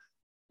together.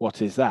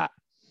 What is that?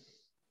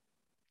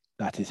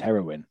 That is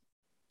heroin.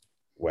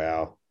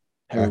 Wow.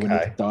 Heroin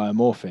is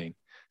diamorphine.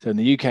 So in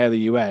the UK or the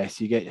US,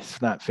 you get your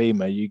snap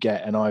femur, you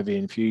get an IV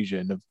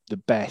infusion of the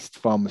best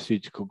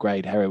pharmaceutical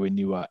grade heroin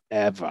you are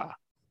ever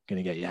going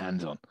to get your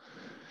hands on.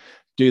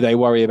 Do they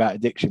worry about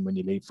addiction when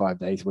you leave 5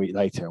 days, a week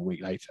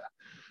later?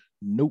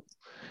 Nope.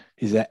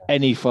 Is there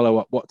any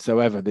follow-up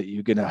whatsoever that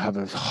you're going to have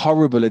a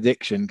horrible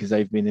addiction because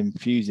they've been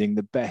infusing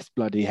the best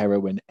bloody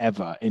heroin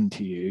ever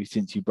into you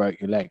since you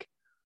broke your leg?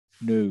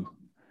 No,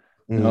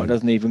 it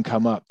doesn't even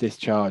come up.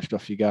 Discharged,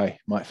 off you go.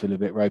 Might feel a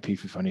bit ropey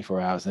for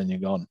 24 hours, then you're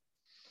gone.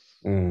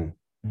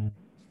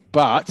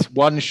 But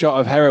one shot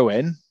of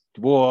heroin,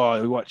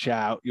 whoa, watch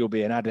out. You'll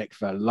be an addict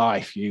for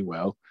life, you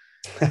will.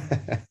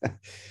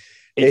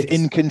 It's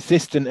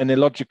inconsistent and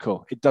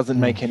illogical. It doesn't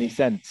make any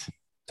sense.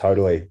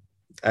 Totally.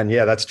 And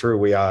yeah, that's true.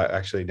 We are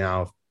actually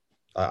now,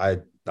 I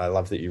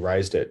love that you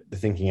raised it,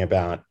 thinking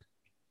about,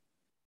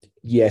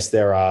 yes,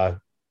 there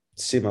are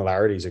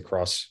similarities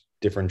across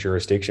different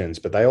jurisdictions,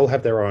 but they all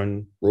have their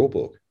own rule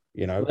book,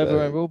 you know. They have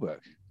their own rule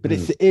book. But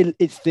it's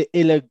the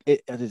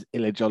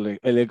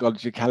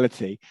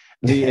illogicality,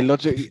 the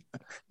illogic.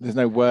 There's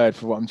no word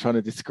for what I'm trying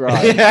to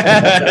describe.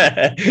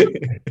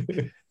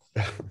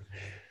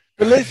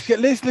 But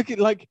let's look at,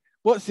 like,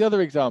 what's the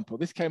other example?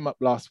 This came up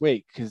last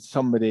week because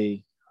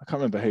somebody, I can't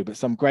remember who, but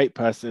some great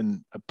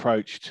person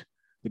approached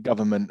the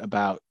government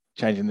about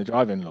changing the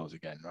driving laws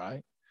again,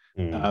 right?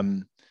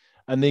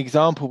 And the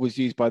example was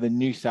used by the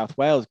New South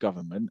Wales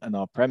government and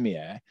our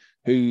premier,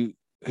 who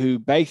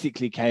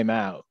basically came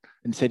out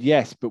and said,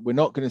 yes, but we're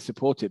not going to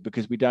support it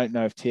because we don't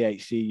know if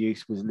THC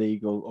use was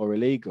legal or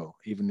illegal,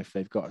 even if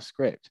they've got a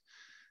script.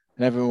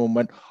 And everyone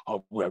went,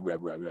 oh,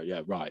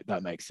 yeah, right,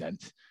 that makes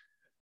sense.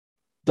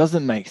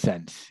 Doesn't make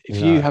sense. If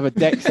you have a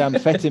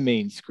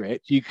dexamphetamine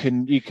script, you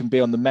can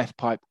be on the meth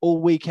pipe all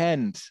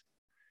weekend.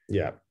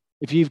 Yeah.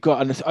 If you've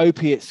got an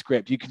opiate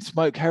script, you can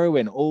smoke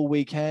heroin all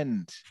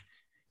weekend.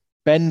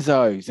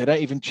 Benzos, they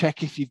don't even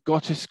check if you've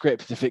got a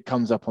script if it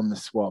comes up on the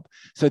swab.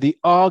 So the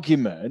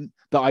argument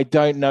that I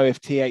don't know if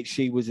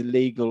THC was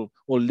illegal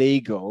or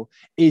legal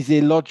is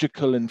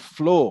illogical and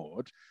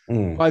flawed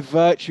by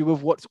virtue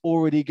of what's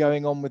already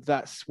going on with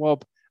that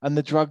swab and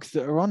the drugs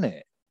that are on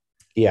it.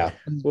 Yeah.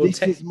 Well,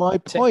 this is my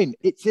point.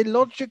 It's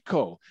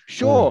illogical.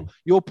 Sure,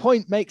 your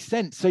point makes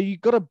sense. So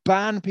you've got to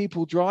ban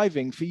people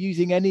driving for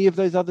using any of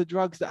those other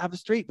drugs that have a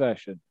street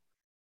version.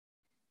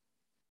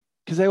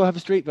 Because they all have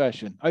a street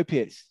version.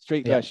 Opiates,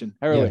 street version.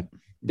 Heroin,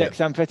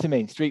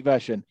 dexamphetamine, street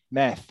version.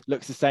 Meth,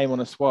 looks the same on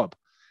a swab.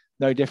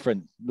 No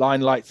different.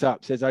 Line lights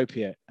up, says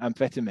opiate,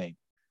 amphetamine.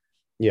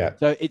 Yeah.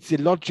 So it's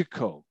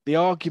illogical. The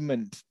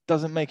argument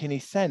doesn't make any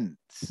sense.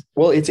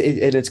 Well, it's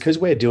because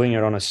we're doing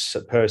it on a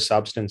per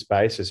substance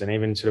basis, and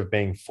even sort of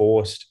being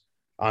forced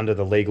under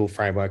the legal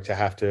framework to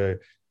have to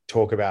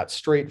talk about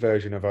street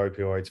version of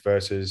opioids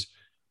versus,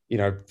 you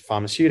know,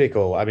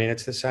 pharmaceutical. I mean,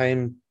 it's the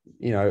same,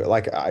 you know,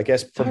 like, I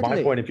guess from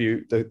my point of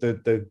view,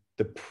 the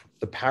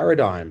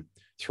paradigm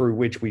through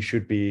which we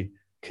should be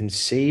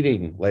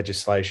conceding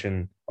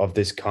legislation of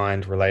this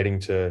kind relating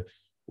to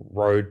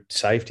road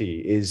safety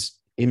is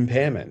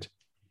impairment.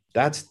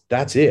 That's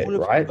it,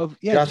 right?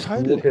 Just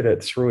look at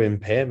it through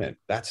impairment.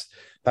 That's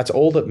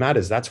all that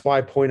matters. That's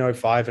why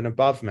 0.05 and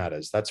above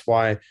matters. That's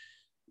why,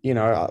 you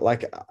know,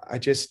 like,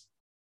 this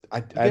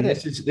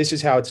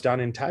is how it's done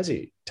in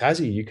Tassie.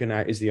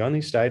 Tassie, is the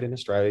only state in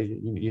Australia,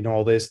 you know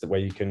all this, where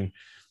you can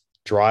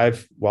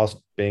drive whilst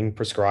being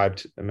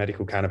prescribed a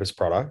medical cannabis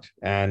product,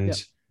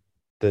 and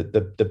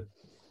the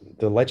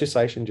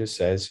legislation just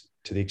says,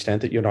 to the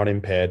extent that you're not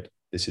impaired,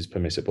 this is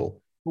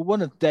permissible. Well,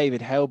 one of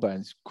David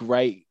Halburn's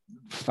great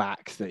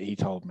facts that he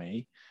told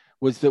me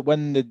was that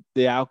when the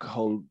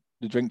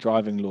drink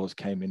driving laws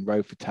came in,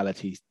 road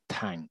fatalities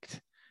tanked.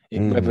 It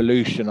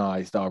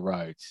revolutionized our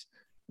roads.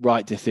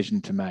 Right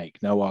decision to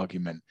make, no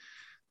argument.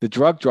 The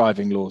drug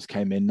driving laws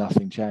came in,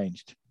 nothing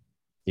changed.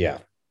 Yeah.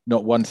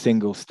 Not one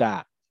single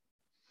stat.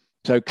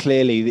 So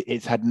clearly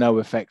it's had no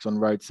effect on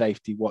road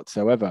safety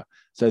whatsoever.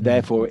 So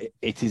therefore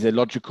it is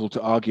illogical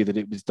to argue that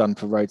it was done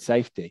for road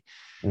safety.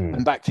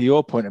 And back to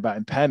your point about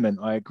impairment,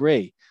 I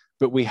agree.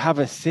 But we have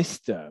a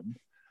system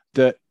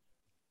that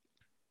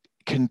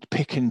can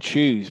pick and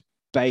choose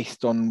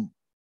based on,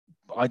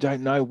 I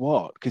don't know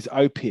what, because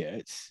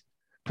opiates,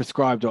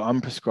 prescribed or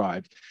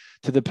unprescribed,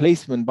 to the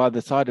policeman by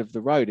the side of the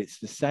road, it's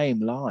the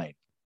same line,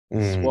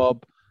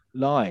 swab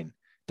line,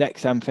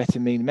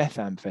 dexamphetamine,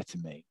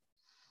 methamphetamine,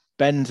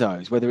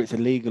 benzos, whether it's a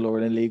legal or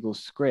an illegal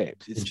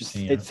script. It's just,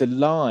 it's a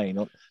line.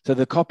 So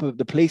the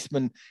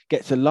policeman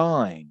gets a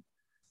line.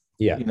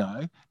 Yeah. You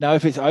know, now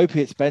if it's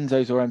opiates,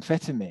 benzos, or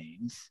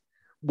amphetamines,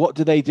 what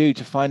do they do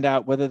to find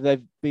out whether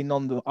they've been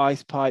on the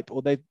ice pipe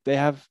or they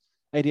have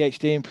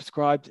ADHD and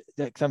prescribed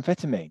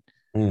dexamphetamine?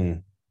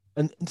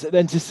 And so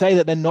then to say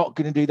that they're not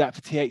going to do that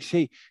for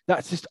THC,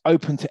 that's just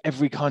open to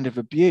every kind of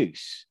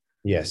abuse.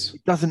 Yes.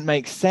 It doesn't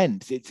make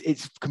sense.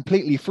 It's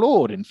completely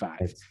flawed, in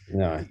fact.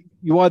 No.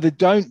 You either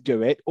don't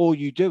do it or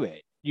you do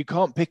it. You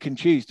can't pick and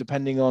choose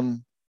depending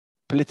on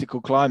political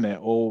climate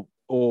or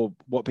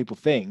what people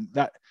think.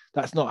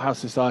 That's not how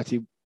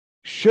society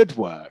should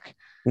work.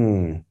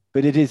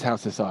 But it is how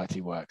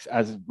society works,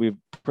 as we're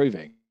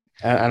proving.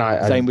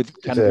 And same with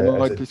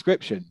cannabinoid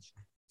prescriptions.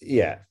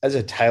 Yeah, as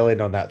a tail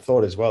end on that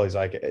thought as well, is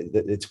like,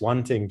 it's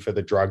one thing for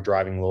the drug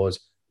driving laws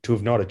to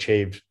have not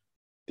achieved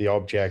the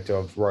object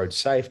of road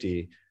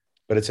safety,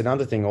 but it's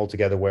another thing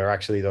altogether where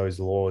actually those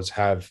laws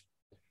have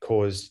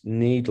caused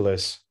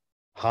needless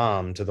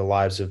harm to the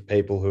lives of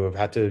people who have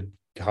had to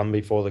come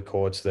before the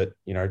courts that,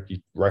 you know, you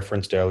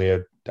referenced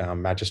earlier,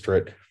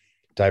 Magistrate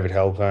David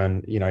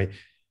Halpern, you know,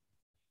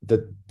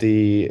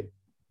 the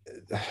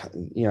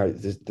you know,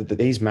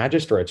 these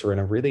magistrates are in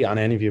a really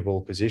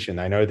unenviable position.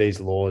 They know these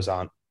laws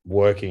aren't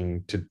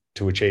working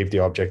to achieve the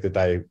object that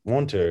they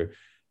want to,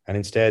 and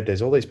instead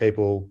there's all these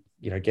people,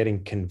 you know,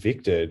 getting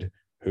convicted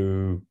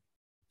who,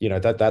 you know,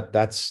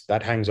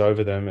 that hangs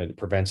over them and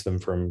prevents them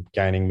from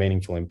gaining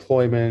meaningful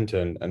employment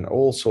and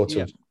all sorts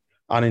of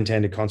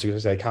unintended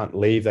consequences. They can't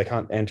leave. They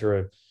can't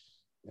enter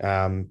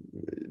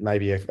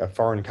maybe a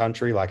foreign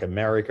country like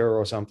America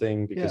or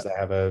something because they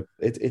have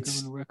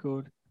it's criminal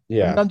record.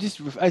 Yeah. And I'm just,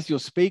 as you're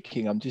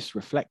speaking, I'm just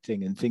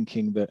reflecting and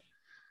thinking that,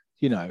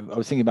 you know, I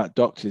was thinking about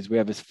doctors. We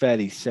have this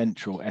fairly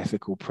central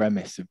ethical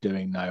premise of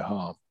doing no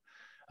harm.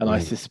 And I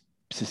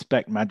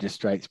suspect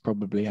magistrates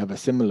probably have a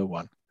similar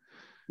one.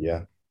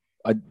 Yeah.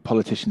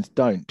 Politicians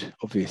don't,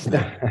 obviously.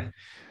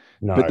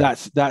 No. But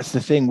that's the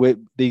thing with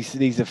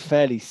these are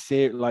fairly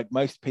serious. Like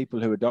most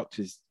people who are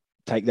doctors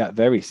take that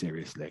very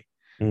seriously.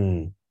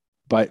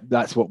 But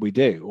that's what we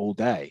do all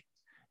day.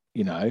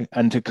 You know,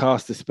 and to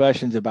cast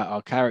aspersions about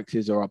our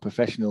characters or our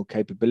professional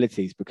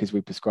capabilities because we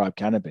prescribe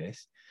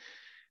cannabis.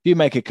 If you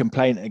make a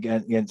complaint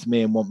against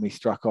me and want me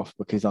struck off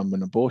because I'm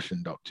an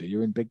abortion doctor,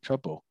 you're in big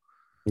trouble.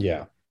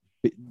 Yeah.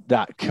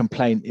 That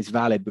complaint is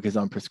valid because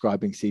I'm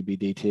prescribing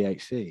CBD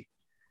THC.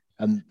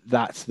 And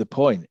that's the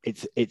point.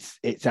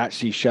 It's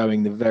actually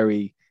showing the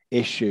very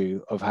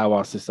issue of how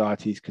our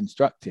society is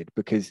constructed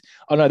because,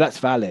 oh no, that's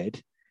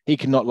valid. He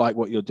cannot like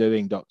what you're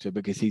doing, doctor,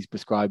 because you're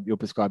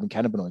prescribing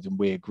cannabinoids and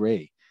we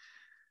agree.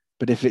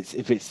 But if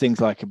it's things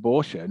like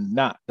abortion,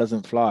 that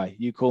doesn't fly.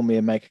 You call me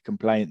and make a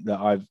complaint that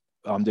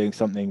I'm doing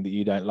something that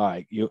you don't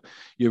like.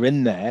 You're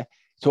in there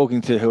talking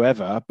to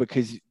whoever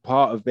because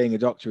part of being a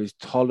doctor is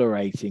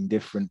tolerating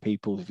different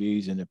people's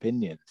views and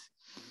opinions,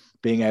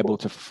 being able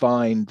to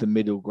find the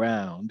middle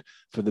ground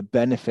for the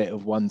benefit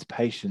of one's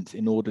patients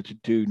in order to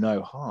do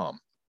no harm.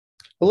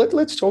 Well,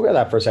 let's talk about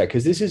that for a sec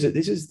because this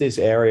is this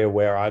area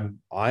where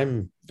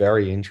I'm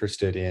very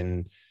interested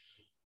in.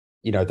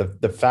 You know,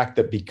 the fact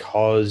that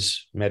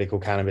because medical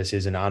cannabis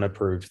is an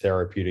unapproved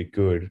therapeutic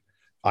good,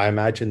 I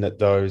imagine that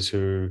those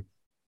who,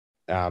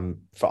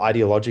 for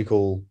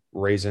ideological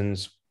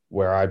reasons,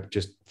 where I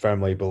just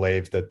firmly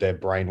believe that they're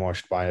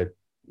brainwashed by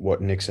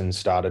what Nixon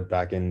started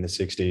back in the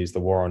 60s, the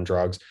war on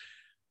drugs,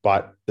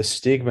 but the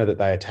stigma that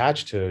they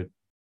attach to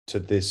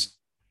this,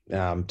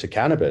 to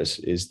cannabis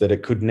is that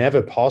it could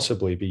never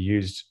possibly be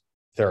used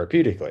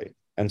therapeutically.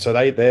 And so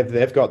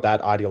they've got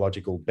that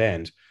ideological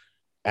bent.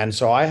 And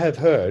so I have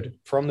heard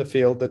from the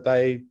field that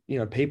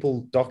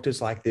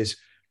doctors like this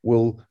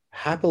will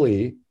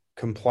happily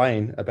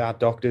complain about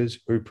doctors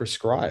who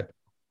prescribe.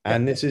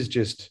 And this is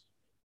just,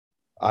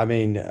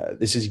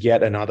 this is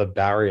yet another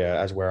barrier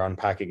as we're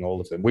unpacking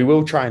all of them. We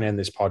will try and end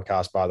this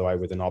podcast, by the way,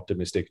 with an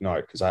optimistic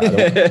note because I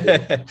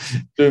don't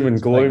doom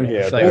and gloom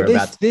here. Well,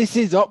 this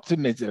is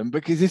optimism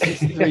because this is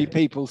three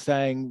people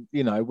saying,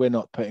 you know, we're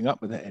not putting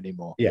up with it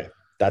anymore. Yeah.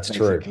 That's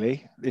basically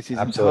true. This is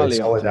absolutely entirely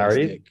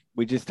solidarity. Optimistic.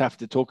 We just have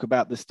to talk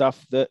about the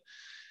stuff that,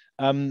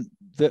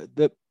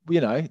 that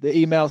you know, the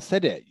email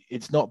said it.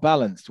 It's not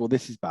balanced. Well,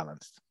 this is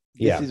balanced.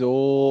 This is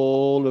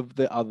all of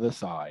the other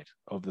side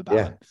of the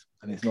balance,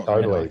 and it's not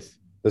totally nice.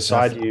 The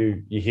side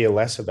you hear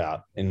less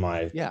about in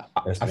my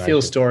I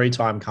feel story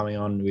time coming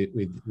on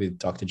with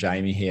Dr.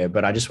 Jamie here,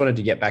 but I just wanted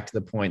to get back to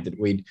the point that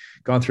we'd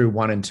gone through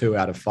 1 and 2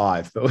 out of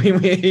 5, but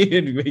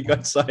we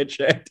got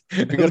sidetracked.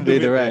 We got to do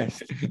the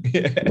rest.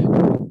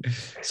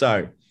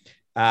 So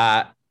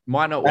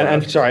might not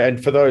work.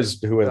 And for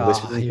those who are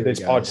listening to this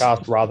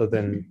podcast rather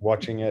than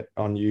watching it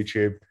on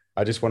YouTube,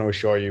 I just want to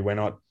assure you we're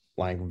not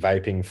like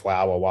vaping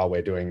flower while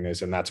we're doing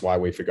this, and that's why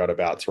we forgot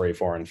about 3,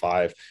 4, and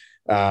 5.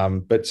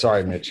 But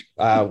sorry, Mitch,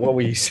 what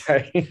were you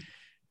saying?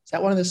 Is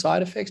that one of the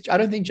side effects? I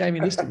don't think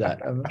Jamie listed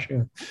that. I'm not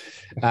sure.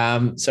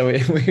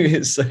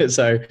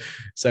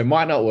 So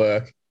might not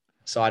work.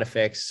 Side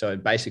effects. So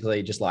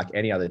basically, just like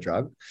any other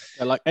drug.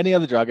 So like any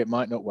other drug, it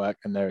might not work,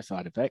 and there are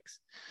side effects.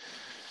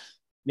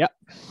 Yep.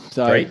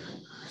 So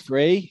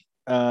 3.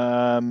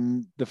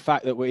 The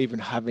fact that we're even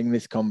having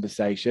this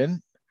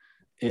conversation,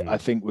 I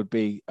think would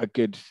be a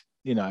good.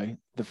 You know,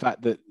 the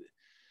fact that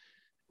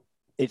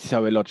it's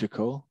so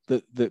illogical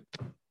that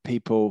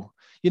people,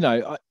 you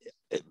know,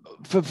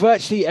 for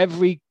virtually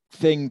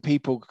everything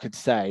people could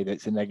say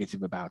that's a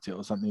negative about it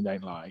or something they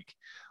don't like,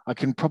 I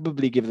can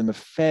probably give them a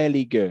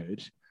fairly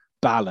good,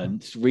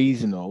 balanced,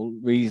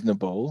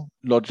 reasonable,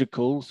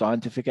 logical,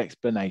 scientific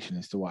explanation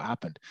as to what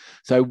happened.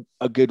 So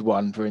a good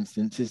one, for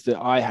instance, is that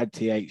I had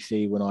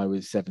THC when I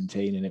was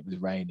 17 and it was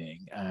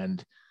raining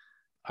and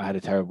I had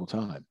a terrible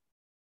time.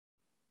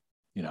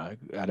 You know,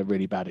 I had a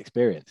really bad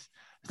experience.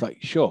 It's like,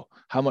 sure,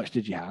 how much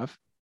did you have?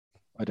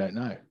 I don't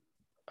know.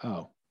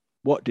 Oh,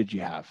 what did you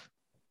have?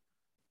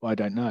 Well, I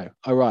don't know.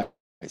 Oh, right.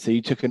 So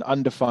you took an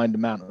undefined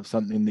amount of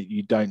something that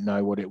you don't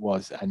know what it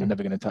was and you're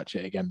never going to touch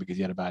it again because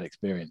you had a bad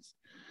experience.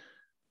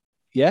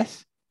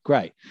 Yes,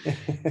 Great.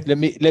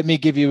 Let me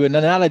give you an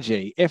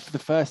analogy. If the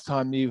first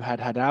time you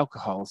had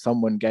alcohol,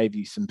 someone gave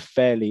you some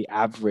fairly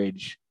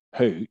average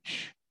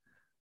hooch,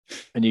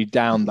 and you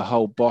downed the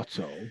whole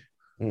bottle,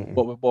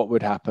 what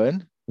would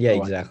happen? Yeah,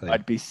 exactly.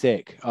 I'd be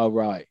sick. Oh,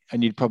 right.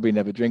 And you'd probably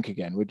never drink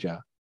again, would you?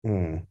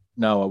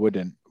 No, I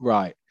wouldn't.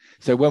 Right.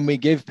 So when we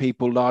give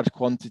people large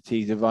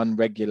quantities of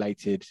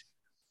unregulated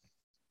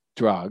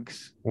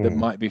drugs that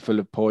might be full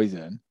of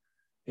poison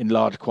in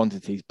large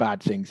quantities,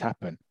 bad things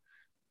happen.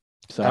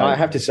 So and I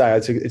have to say,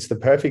 it's the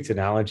perfect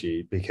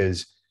analogy,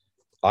 because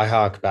I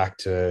hark back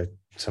to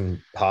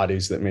some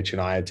parties that Mitch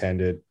and I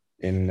attended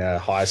in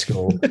high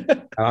school.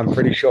 And I'm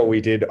pretty sure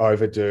we did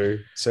overdo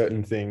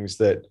certain things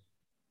that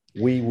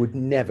we would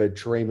never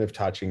dream of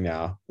touching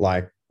now,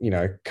 like,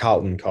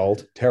 Carlton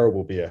Cold,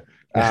 terrible beer.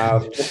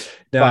 No,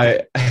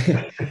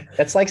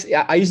 that's like,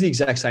 I use the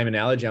exact same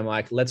analogy. I'm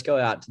like, let's go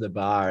out to the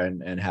bar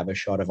and have a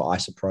shot of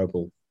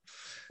isopropyl.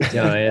 You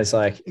know, it's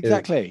like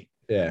exactly.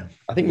 Yeah,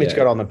 I think Mitch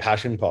got on the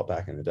passion pot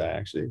back in the day,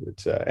 actually.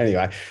 But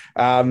anyway,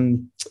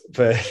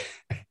 but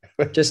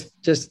just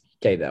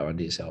keep that one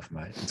to yourself,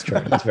 mate. It's true.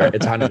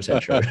 It's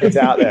 100% true. It's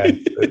out there.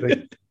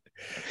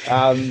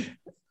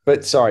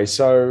 But sorry.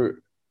 So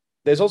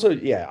there's also,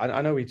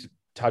 I know we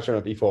touched on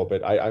it before,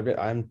 but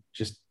I'm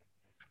just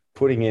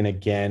putting in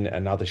again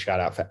another shout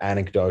out for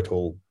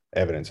anecdotal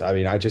evidence. I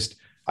mean, I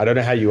don't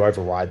know how you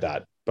override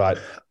that, but.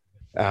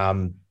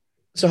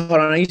 So hold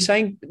on, are you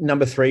saying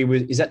number 3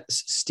 is that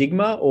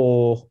stigma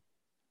or?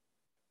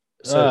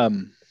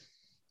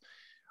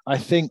 I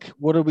think,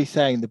 what are we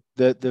saying?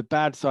 The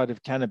bad side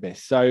of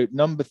cannabis. So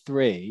number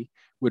 3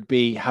 would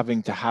be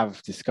having to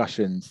have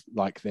discussions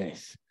like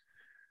this.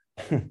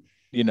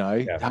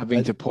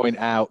 Having to point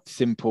out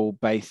simple,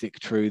 basic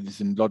truths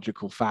and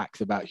logical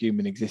facts about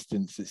human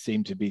existence that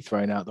seem to be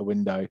thrown out the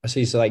window. I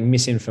see. So like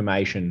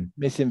misinformation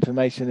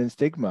and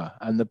stigma,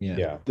 and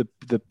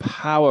the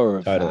power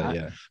of that.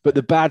 Yeah. But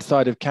the bad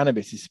side of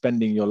cannabis is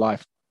spending your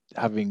life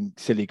having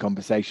silly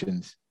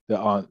conversations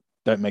that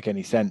don't make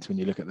any sense when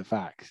you look at the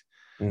facts.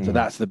 So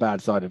that's the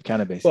bad side of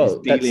cannabis. Well,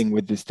 is dealing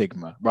with the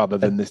stigma rather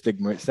than the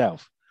stigma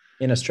itself.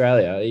 In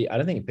Australia, I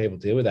don't think people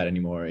deal with that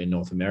anymore. In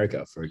North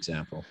America, for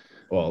example.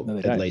 Well, no,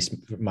 at least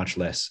much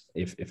less,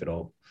 if at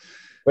all.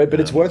 But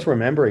it's worth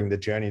remembering the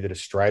journey that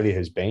Australia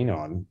has been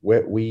on,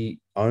 where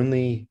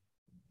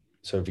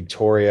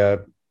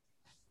Victoria,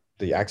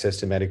 the Access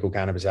to Medical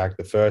Cannabis Act,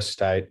 the first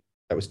state,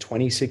 that was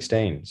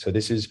 2016. So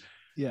this is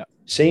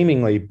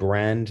seemingly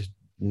brand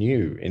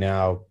new in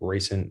our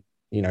recent,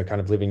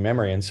 kind of living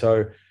memory. And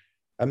so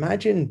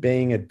imagine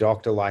being a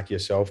doctor like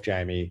yourself,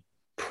 Jamie,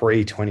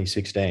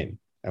 pre-2016.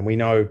 And we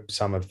know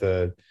some of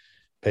the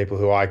people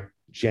who I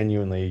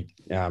genuinely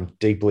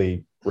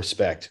deeply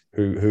respect,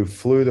 who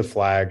flew the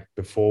flag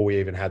before we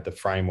even had the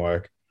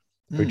framework,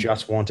 who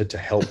just wanted to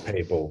help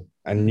people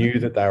and knew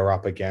that they were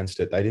up against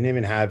it. They didn't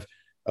even have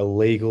a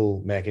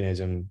legal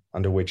mechanism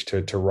under which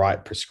to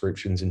write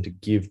prescriptions and to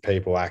give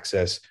people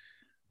access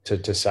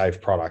to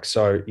safe products.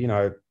 So,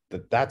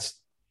 that's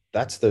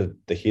the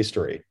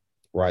history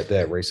right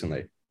there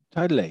recently.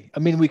 Totally. I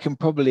mean, we can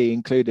probably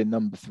include in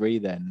number 3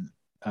 then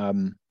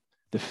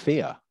the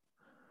fear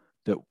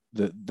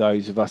that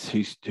those of us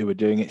who are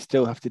doing it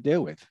still have to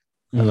deal with,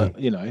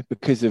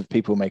 because of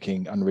people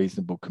making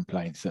unreasonable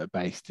complaints that are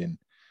based in,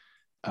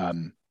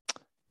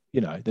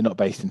 they're not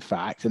based in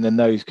fact. And then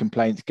those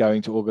complaints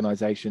going to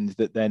organizations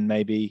that then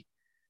maybe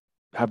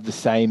have the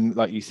same,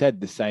 like you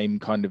said, the same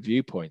kind of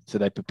viewpoint. So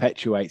they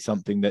perpetuate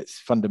something that's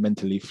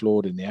fundamentally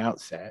flawed in the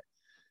outset.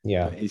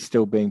 Yeah. But is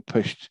still being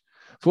pushed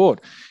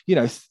forward.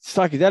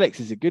 Psychedelics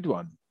is a good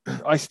one.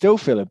 I still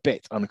feel a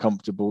bit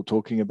uncomfortable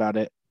talking about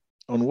it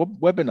on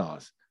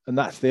webinars. And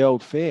that's the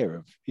old fear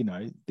of,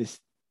 but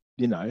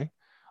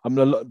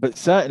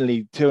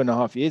certainly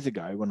 2.5 years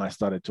ago when I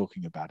started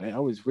talking about it, I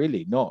was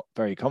really not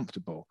very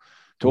comfortable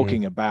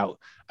talking about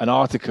an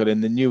article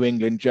in the New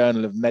England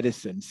Journal of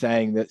Medicine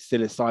saying that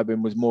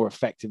psilocybin was more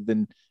effective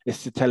than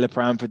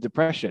escitalopram for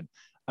depression.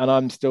 And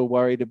I'm still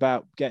worried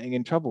about getting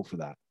in trouble for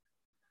that.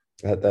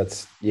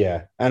 That's.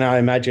 And I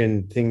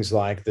imagine things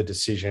like the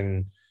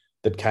decision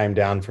that came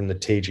down from the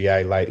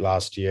TGA late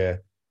last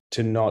year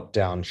to not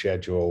down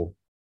schedule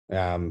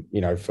to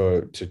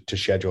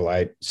Schedule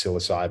 8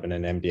 psilocybin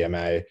and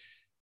MDMA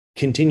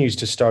continues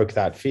to stoke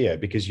that fear,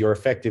 because you're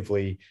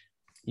effectively,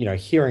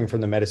 hearing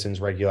from the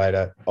medicines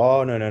regulator,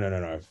 oh,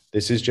 no.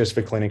 This is just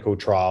for clinical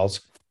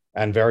trials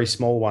and very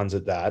small ones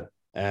at that.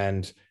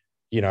 And,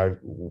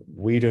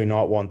 we do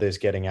not want this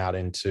getting out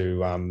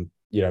into,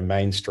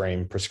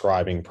 mainstream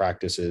prescribing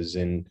practices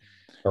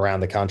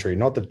around the country.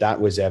 Not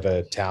that was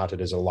ever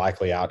touted as a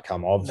likely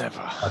outcome of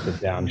the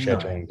down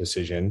scheduling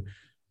decision,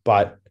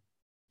 but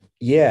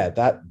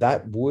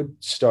that would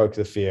stoke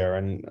the fear.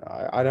 And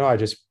I know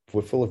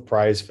we're full of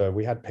praise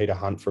we had Peter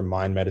Hunt from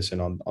Mind Medicine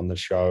on the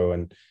show,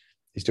 and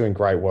he's doing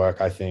great work,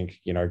 I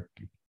think,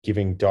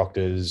 giving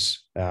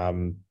doctors a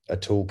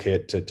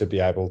toolkit to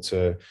be able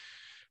to,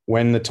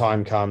 when the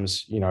time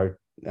comes,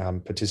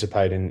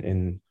 participate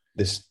in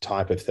this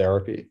type of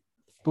therapy.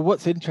 But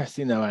what's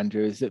interesting though,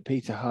 Andrew, is that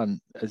Peter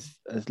Hunt, as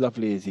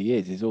lovely as he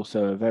is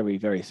also a very,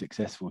 very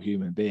successful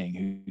human being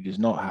who does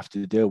not have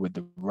to deal with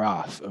the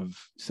wrath of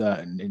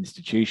certain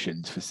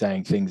institutions for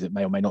saying things that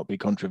may or may not be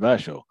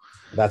controversial.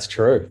 That's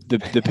true.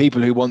 The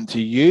people who want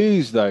to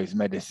use those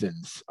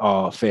medicines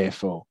are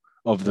fearful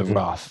of the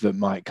wrath that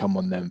might come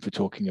on them for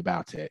talking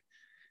about it.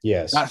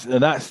 Yes.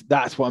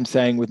 That's what I'm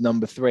saying with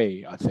number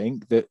 3. I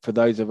think that for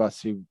those of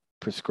us who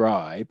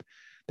prescribe,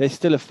 there's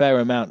still a fair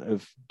amount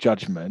of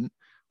judgment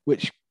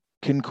which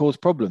can cause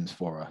problems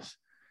for us.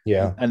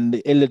 Yeah. And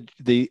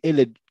the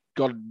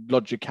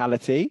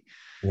illogicality,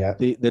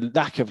 the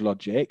lack of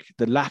logic,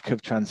 the lack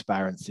of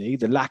transparency,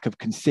 the lack of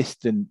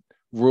consistent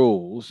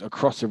rules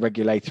across a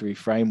regulatory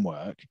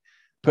framework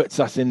puts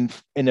us in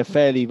a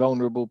fairly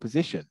vulnerable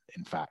position,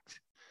 in fact.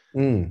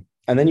 And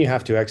then you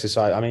have to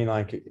exercise. I mean,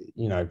 like,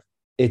 you know,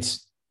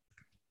 it's,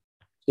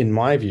 in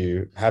my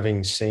view,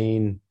 having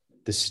seen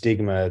the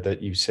stigma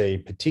that you see,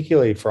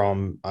 particularly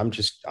from, I've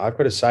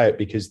got to say it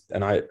because,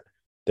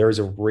 there is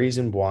a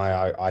reason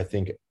why I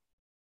think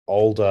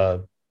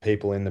older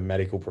people in the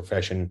medical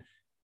profession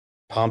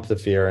pump the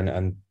fear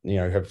and you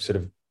know, have sort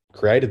of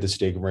created the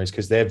stigma, is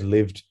because they've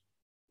lived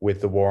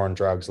with the war on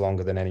drugs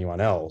longer than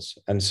anyone else.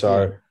 And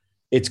so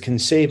it's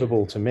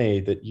conceivable to me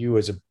that you,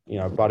 as a, you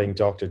know, budding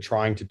doctor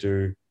trying to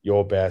do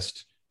your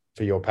best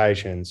for your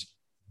patients,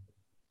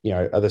 you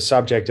know, are the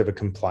subject of a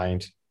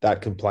complaint.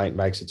 That complaint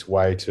makes its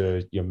way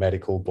to your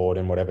medical board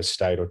in whatever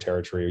state or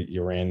territory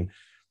you're in.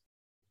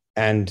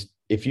 And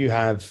if you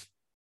have,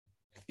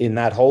 in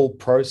that whole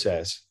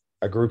process,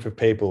 a group of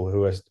people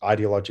who are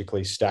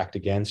ideologically stacked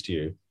against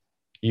you,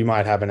 you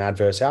might have an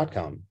adverse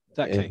outcome.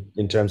 Exactly.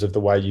 In terms of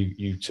the way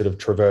you sort of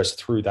traverse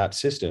through that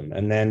system.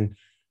 And then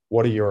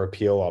what are your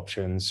appeal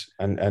options?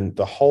 And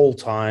the whole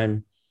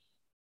time,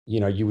 you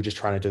know, you were just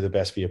trying to do the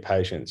best for your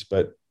patients.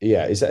 But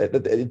yeah,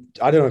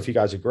 I don't know if you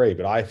guys agree,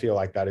 but I feel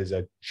like that is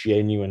a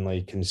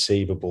genuinely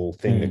conceivable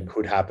thing that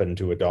could happen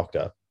to a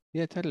doctor.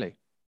 Yeah, totally.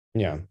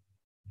 Yeah.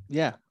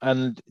 Yeah.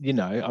 And, you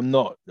know,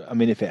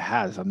 if it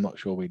has, I'm not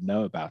sure we'd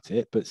know about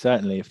it, but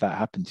certainly if that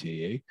happened to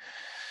you, you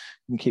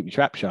can keep your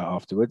trap shut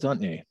afterwards,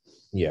 aren't you?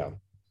 Yeah.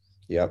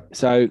 Yep.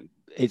 So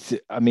it's,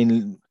 I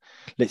mean,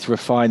 let's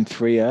refine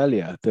 3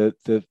 earlier.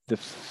 The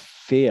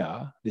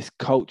fear, this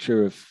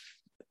culture of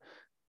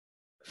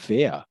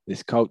fear,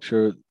 this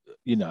culture,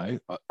 you know,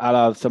 a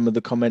la some of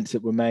the comments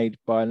that were made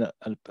by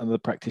another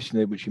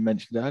practitioner, which you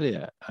mentioned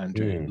earlier,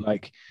 Andrew.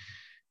 Like,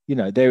 you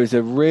know, there is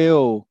a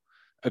real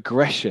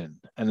aggression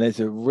and there's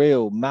a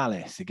real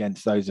malice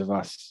against those of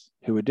us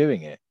who are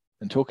doing it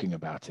and talking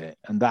about it.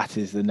 And that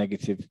is the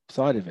negative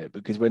side of it,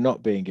 because we're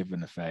not being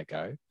given a fair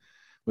go.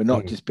 We're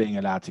not just being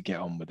allowed to get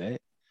on with it.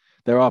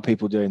 There are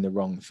people doing the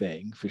wrong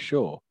thing for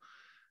sure.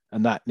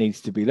 And that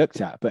needs to be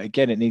looked at. But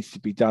again, it needs to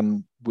be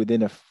done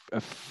within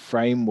a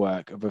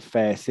framework of a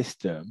fair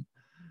system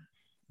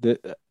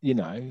that, you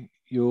know,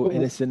 you're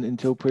innocent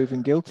until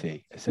proven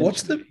guilty.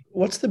 What's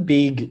the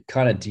big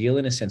kind of deal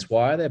in a sense?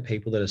 Why are there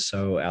people that are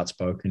so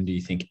outspoken, do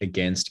you think,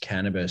 against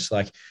cannabis?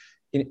 Like,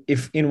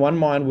 if in one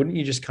mind, wouldn't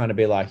you just kind of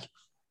be like,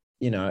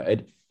 you know,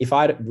 if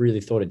I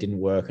really thought it didn't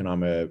work and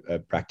I'm a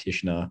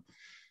practitioner,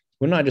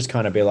 wouldn't I just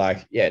kind of be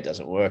like, yeah, it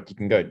doesn't work. You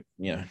can go,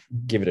 you know,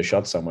 give it a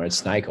shot somewhere. It's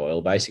snake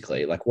oil,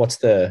 basically. Like, what's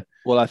the...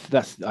 Well, I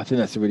think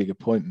that's a really good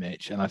point,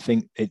 Mitch. And I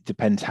think it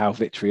depends how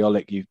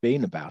vitriolic you've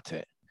been about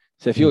it.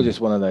 So if you're just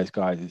one of those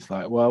guys, it's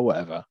like, well,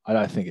 whatever.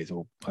 I think it's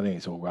all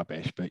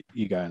rubbish, but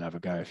you go and have a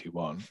go if you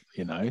want,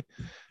 you know.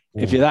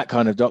 If you're that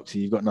kind of doctor,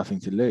 you've got nothing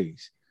to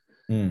lose.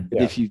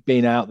 But if you've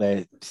been out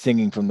there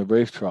singing from the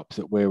rooftops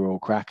that we're all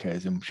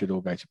crackers and should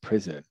all go to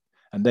prison,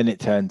 and then it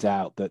turns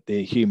out that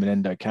the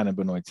human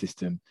endocannabinoid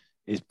system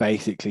is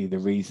basically the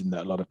reason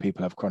that a lot of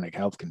people have chronic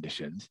health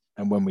conditions,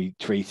 and when we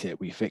treat it,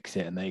 we fix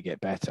it and they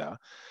get better.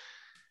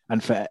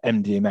 And for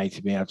MDMA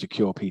to be able to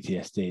cure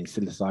PTSD and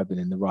psilocybin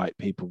in the right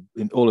people,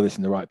 in all of this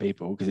in the right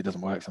people, because it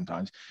doesn't work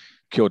sometimes,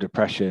 cure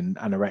depression,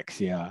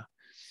 anorexia,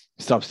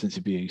 substance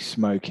abuse,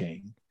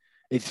 smoking,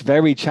 it's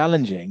very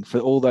challenging for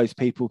all those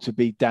people to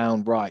be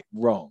downright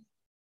wrong,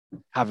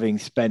 having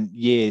spent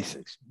years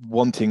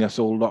wanting us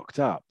all locked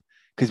up,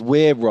 because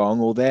we're wrong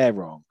or they're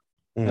wrong.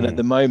 And at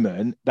the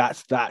moment,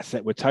 that's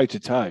it. We're toe to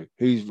toe.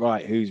 Who's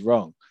right? Who's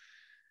wrong?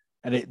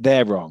 And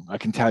they're wrong. I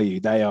can tell you,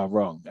 they are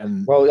wrong.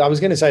 And well, I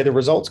was going to say the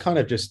results kind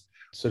of just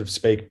sort of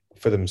speak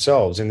for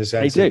themselves in the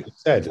sense that you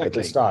said at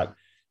the start,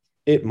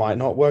 it might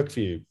not work for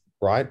you,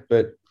 right?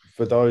 But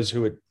for those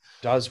who it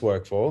does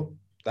work for,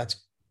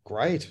 that's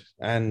great.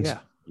 And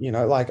you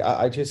know, like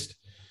I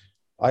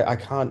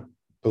can't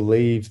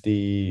believe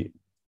the,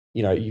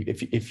 you know,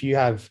 if you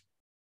have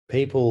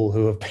people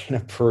who have been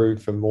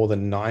approved for more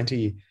than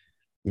 90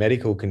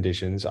 medical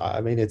conditions, I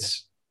mean, it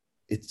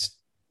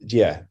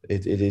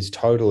is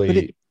totally. But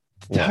it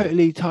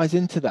totally ties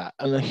into that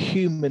on a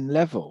human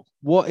level.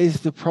 What is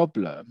the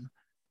problem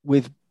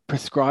with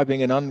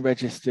prescribing an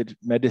unregistered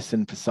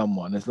medicine for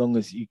someone, as long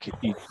as you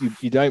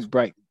don't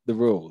break the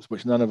rules,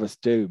 which none of us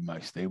do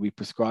mostly. We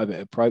prescribe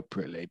it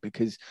appropriately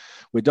because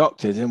we're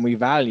doctors and we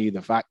value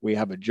the fact we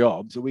have a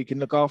job so we can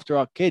look after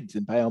our kids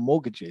and pay our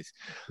mortgages.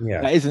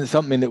 Yeah. That isn't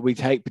something that we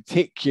take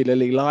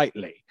particularly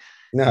lightly.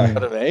 No. You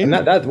know what I mean?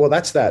 And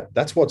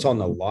that's what's on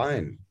the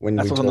line when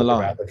That's we what's talk on the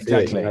line. about the fear.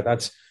 Exactly. You know,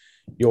 that's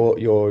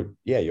your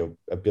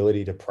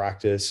ability to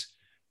practice.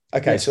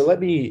 Okay, Yes. so let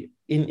me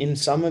in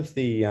some of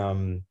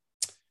the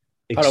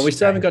Hold on, we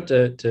still haven't got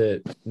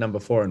to number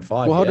 4 and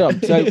 5. Well, hold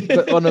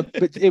yet. on.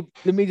 So,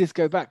 let me just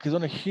go back, because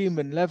on a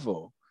human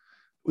level,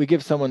 we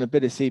give someone a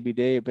bit of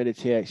CBD, a bit of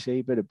THC,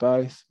 a bit of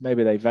both.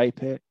 Maybe they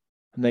vape it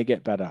and they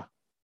get better.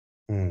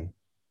 Mm.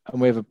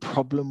 And we have a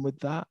problem with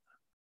that.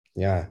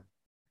 Yeah.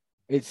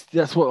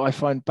 That's what I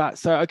find bad.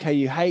 So, okay,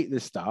 you hate the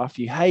stuff,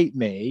 you hate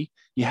me,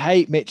 you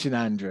hate Mitch and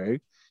Andrew,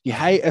 you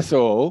hate us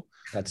all.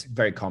 That's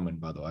very common,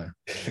 by the way.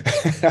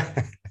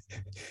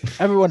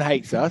 Everyone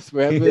hates us.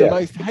 We're the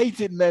most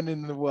hated men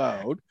in the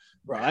world,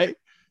 right?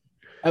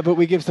 But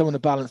we give someone a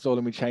balanced oil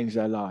and we change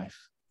their life.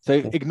 So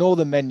ignore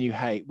the men you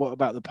hate. What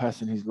about the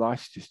person whose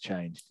life's just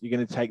changed? You're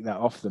going to take that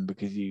off them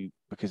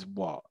because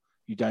what?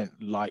 You don't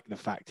like the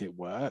fact it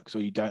works, or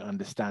you don't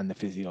understand the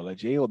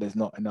physiology, or there's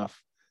not enough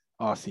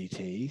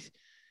RCTs.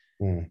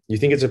 You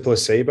think it's a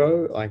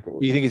placebo? Like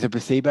you think it's a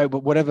placebo,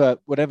 but whatever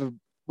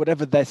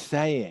they're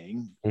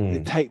saying,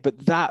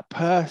 but that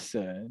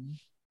person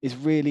is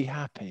really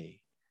happy.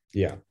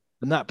 Yeah.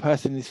 And that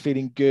person is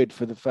feeling good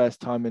for the first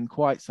time in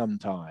quite some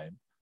time.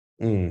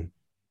 And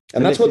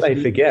that's what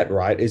they forget,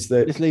 right? Is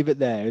that just leave it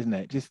there, isn't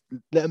it? Just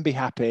let them be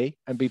happy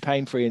and be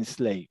pain-free and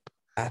sleep.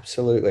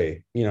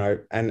 Absolutely. You know,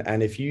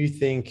 and if you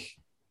think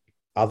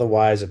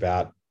otherwise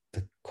about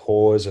the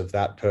cause of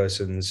that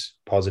person's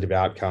positive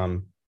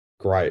outcome,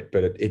 great.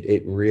 But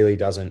it really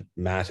doesn't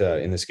matter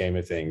in the scheme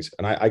of things.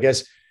 And I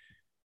guess,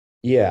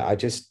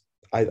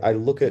 I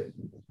look at,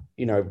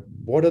 you know,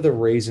 what are the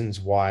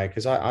reasons why?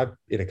 Because I'm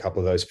in a couple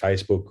of those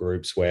Facebook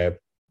groups where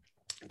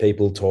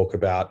people talk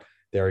about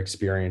their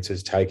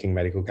experiences taking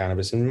medical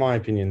cannabis. And in my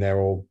opinion,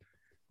 they're all,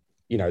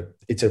 you know,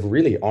 it's a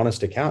really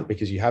honest account,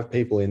 because you have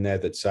people in there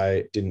that say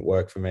it didn't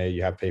work for me.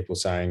 You have people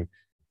saying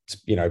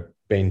it's, you know,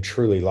 been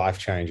truly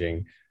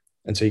life-changing.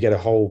 And so you get a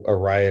whole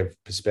array of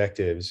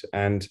perspectives.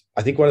 And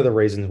I think one of the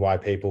reasons why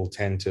people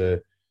tend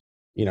to,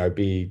 you know,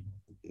 be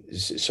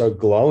so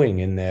glowing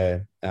in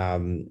their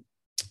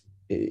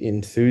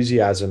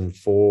enthusiasm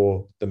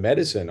for the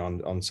medicine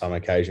on some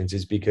occasions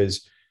is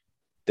because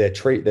they're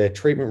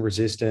treatment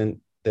resistant.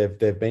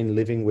 They've been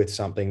living with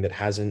something that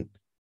hasn't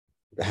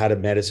had a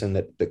medicine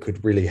that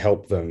could really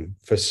help them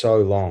for so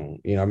long.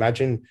 You know,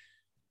 imagine,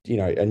 you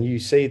know, and you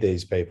see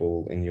these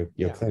people in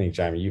your clinic,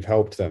 Jamie, you've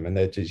helped them, and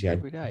they're just, you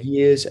know,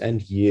 years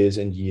and years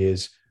and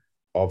years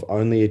of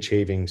only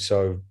achieving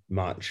so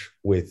much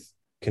with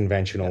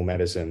conventional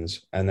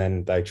medicines. And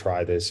then they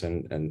try this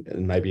and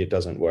maybe it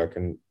doesn't work.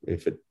 And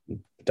if it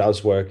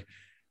does work,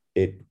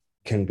 it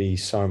can be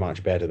so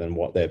much better than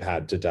what they've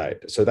had to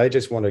date. So they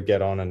just want to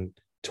get on and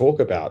talk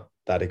about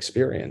that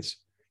experience.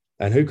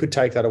 And who could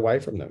take that away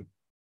from them?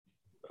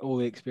 All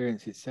the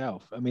experience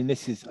itself. I mean,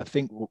 this is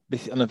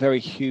on a very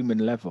human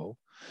level.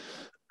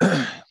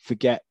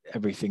 Forget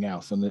everything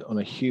else on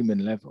a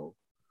human level.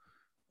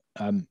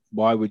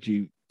 Why would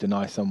you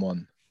deny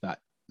someone that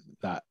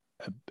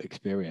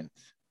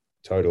experience?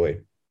 Totally.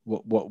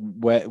 What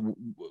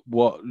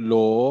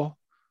law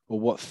or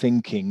what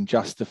thinking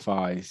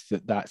justifies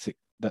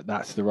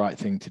that's the right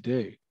thing to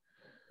do?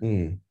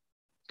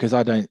 Because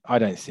I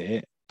don't see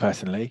it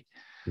personally.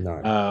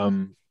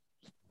 No.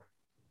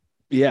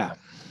 Yeah.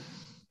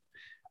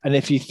 And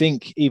if you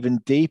think even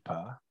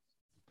deeper,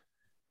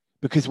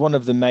 because one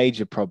of the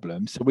major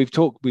problems, so we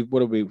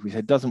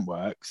said doesn't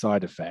work,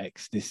 side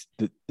effects, this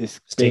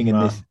being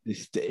in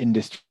this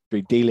industry,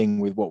 dealing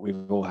with what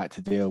we've all had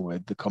to deal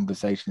with, the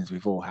conversations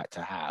we've all had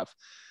to have,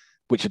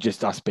 which are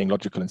just us being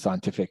logical and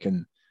scientific,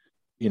 and,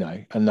 you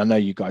know, and I know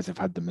you guys have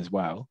had them as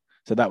well.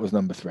 So that was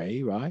number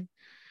 3, right?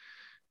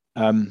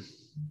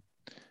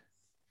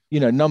 You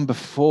know, number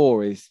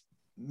 4 is,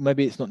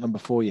 maybe it's not number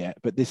 4 yet,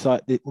 but this,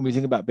 when we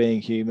think about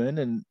being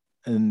human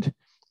and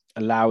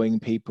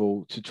allowing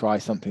people to try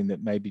something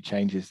that maybe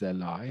changes their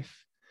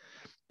life,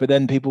 but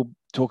then people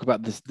talk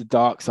about this, the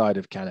dark side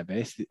of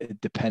cannabis,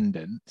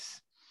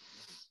 dependence,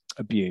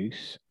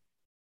 abuse.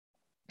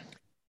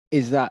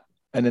 Is that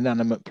an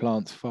inanimate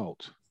plant's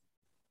fault?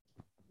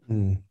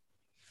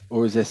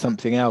 Or is there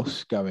something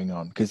else going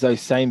on? Because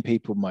those same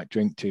people might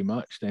drink too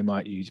much, they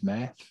might use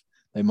meth,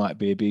 they might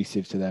be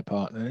abusive to their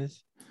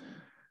partners,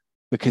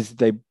 because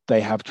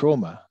they have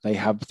trauma, they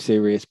have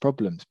serious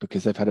problems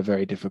because they've had a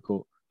very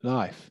difficult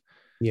life.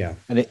 Yeah.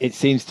 And it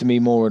seems to me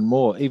more and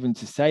more, even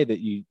to say that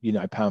you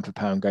know, pound for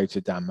pound, go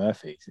to Dan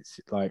Murphy's. It's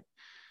like,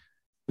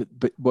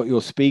 but what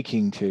you're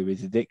speaking to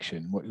is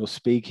addiction. What you're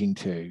speaking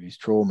to is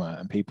trauma,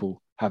 and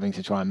people having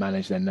to try and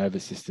manage their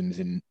nervous systems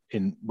in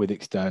with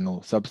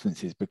external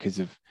substances because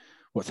of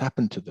what's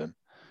happened to them.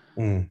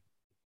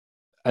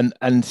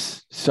 And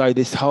so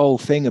this whole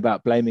thing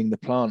about blaming the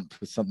plant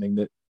for something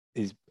that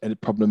is a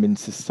problem in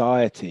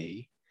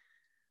society,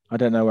 I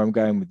don't know where I'm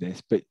going with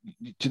this, but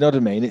do you know what I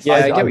mean? It's Yeah,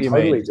 like I get what you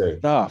totally mean. do.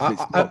 stuff.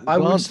 It's not the I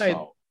would plant's say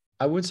fault.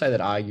 I would say that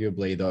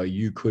arguably though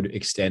you could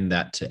extend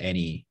that to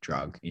any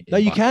drug. No,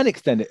 you But- can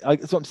extend it.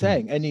 That's what I'm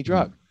saying. Any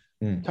drug,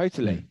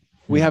 totally. Mm.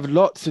 We have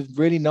lots of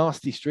really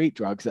nasty street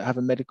drugs that have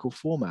a medical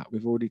format.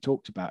 We've already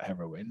talked about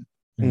heroin,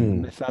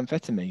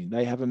 methamphetamine.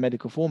 They have a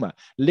medical format.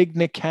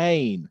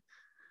 Lignocaine,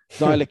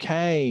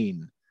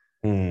 xylocaine.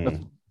 A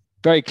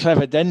very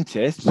clever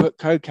dentist put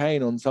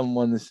cocaine on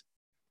someone's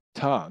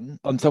tongue,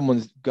 on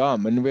someone's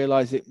gum, and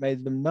realized it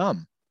made them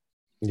numb.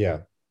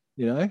 Yeah.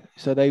 You know,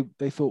 so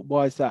they thought,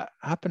 why is that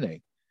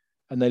happening?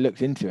 And they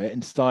looked into it,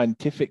 and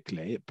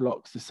scientifically, it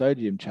blocks the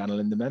sodium channel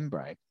in the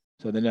membrane,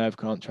 so the nerve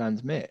can't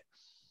transmit.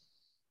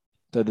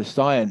 So the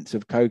science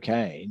of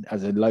cocaine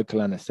as a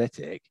local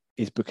anesthetic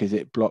is because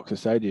it blocks a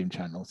sodium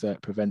channel, so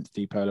it prevents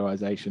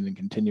depolarization and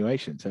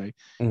continuation. So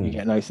you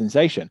get no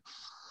sensation.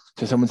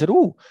 So someone said,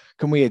 oh,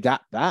 can we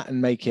adapt that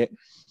and make it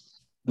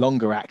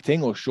longer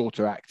acting or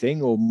shorter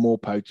acting or more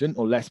potent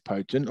or less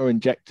potent or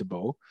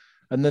injectable?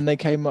 And then they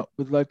came up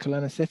with local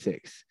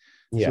anesthetics.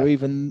 Yeah. So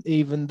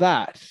even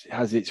that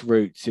has its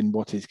roots in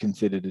what is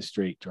considered a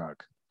street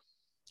drug.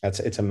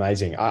 It's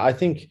amazing. I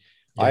think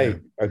I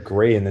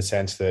agree in the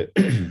sense that,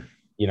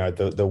 you know,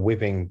 the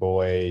whipping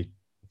boy,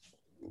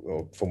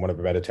 or for want of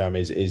a better term,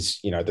 is,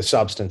 you know, the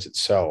substance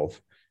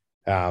itself.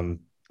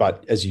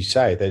 But as you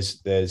say,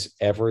 there's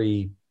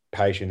every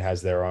patient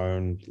has their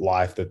own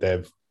life that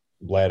they've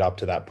led up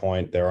to that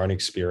point, their own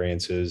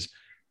experiences,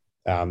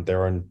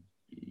 their own,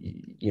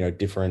 you know,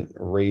 different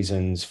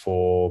reasons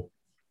for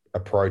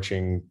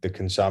approaching the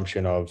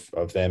consumption of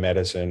their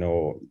medicine,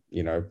 or,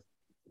 you know,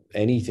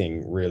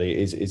 anything really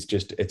is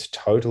just, it's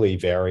totally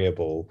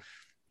variable.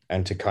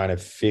 And to kind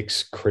of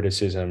fix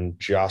criticism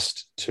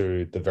just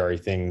to the very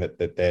thing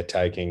that they're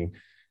taking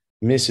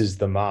misses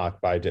the mark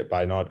by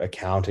not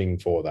accounting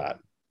for that.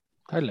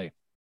 Totally.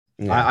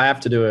 Yeah. I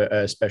have to do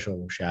a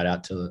special shout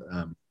out to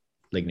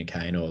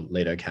lignocaine or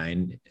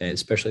lidocaine,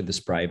 especially the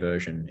spray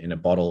version in a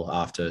bottle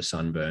after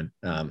sunburn,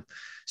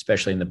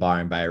 especially in the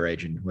Byron Bay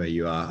region where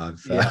you are.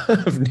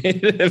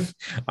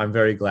 I'm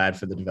very glad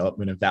for the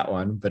development of that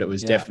one, but it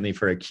was definitely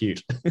for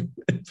acute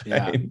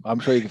pain. I'm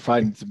sure you can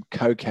find some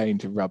cocaine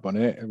to rub on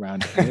it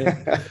around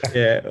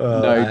here.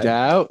 Well, no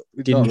doubt.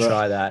 Didn't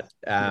try that.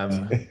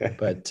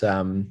 But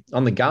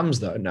on the gums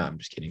though, no, I'm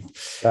just kidding.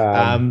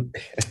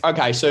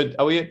 Okay, so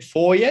are we at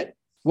 4 yet?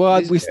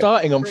 Well, we're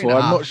starting on 4.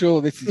 I'm not sure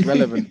this is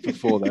relevant for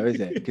 4 though, is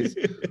it? Because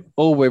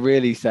all we're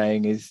really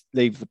saying is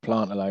leave the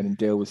plant alone and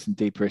deal with some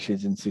deeper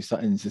issues in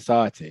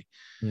society.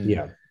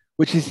 Yeah.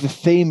 Which is the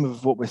theme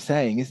of what we're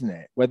saying, isn't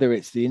it? Whether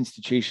it's the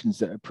institutions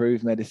that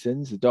approve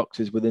medicines, the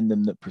doctors within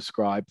them that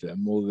prescribe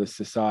them, or the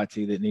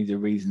society that needs a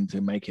reason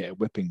to make it a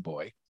whipping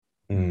boy.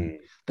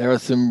 There are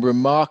some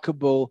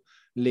remarkably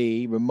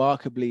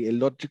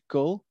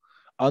illogical,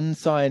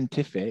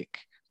 unscientific,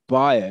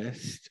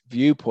 biased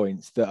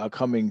viewpoints that are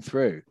coming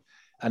through,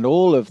 and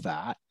all of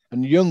that.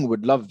 And Jung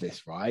would love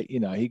this, right? You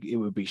know, it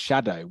would be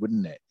shadow,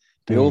 wouldn't it?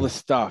 Be all the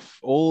stuff,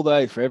 all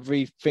those, for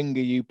every finger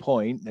you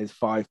point, there's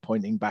 5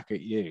 pointing back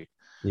at you.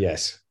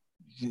 Yes.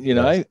 You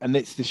know, and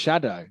it's the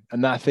shadow.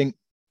 And I think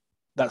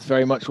that's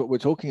very much what we're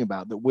talking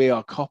about, that we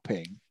are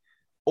copying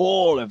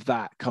all of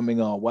that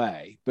coming our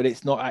way, but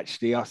it's not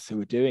actually us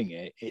who are doing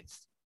it.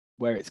 It's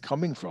where it's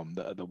coming from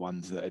that are the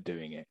ones that are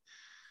doing it.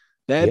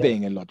 They're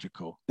being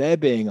illogical. They're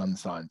being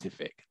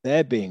unscientific.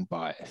 They're being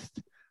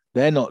biased.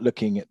 They're not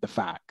looking at the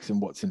facts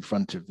and what's in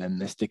front of them.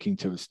 They're sticking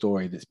to a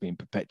story that's been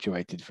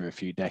perpetuated for a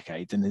few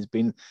decades and has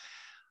been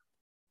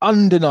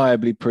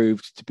undeniably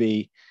proved to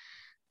be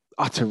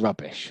utter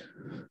rubbish.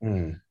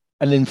 And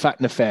in fact,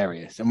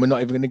 nefarious. And we're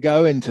not even going to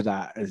go into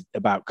that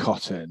about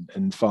cotton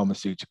and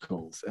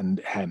pharmaceuticals and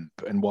hemp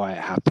and why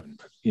it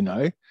happened. You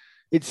know,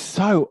 it's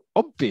so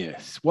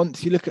obvious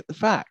once you look at the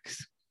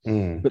facts.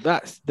 But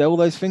all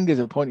those fingers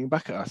are pointing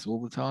back at us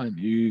all the time.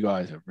 You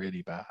guys are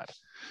really bad.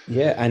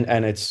 Yeah,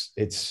 and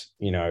it's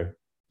you know,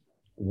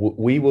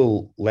 we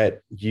will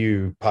let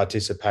you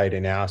participate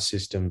in our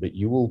system, but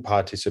you will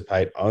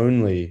participate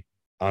only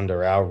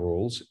under our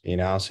rules in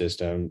our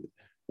system.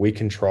 We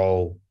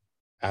control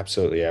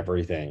absolutely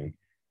everything,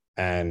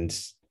 and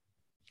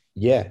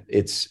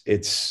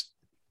it's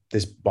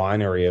this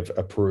binary of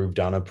approved,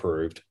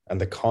 unapproved, and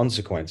the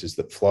consequences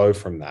that flow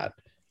from that.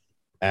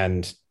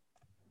 And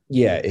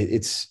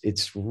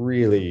it's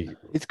really,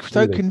 it's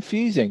so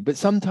confusing. But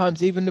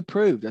sometimes even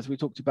approved, as we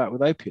talked about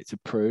with opiates,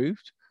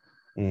 approved,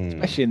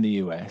 especially in the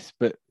US.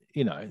 But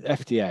you know,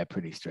 FDA are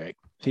pretty strict.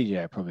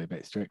 TGA are probably a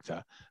bit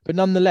stricter, but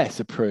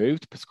nonetheless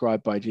approved,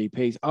 prescribed by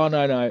GPs. Oh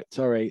no,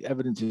 sorry,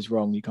 evidence is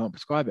wrong. You can't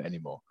prescribe it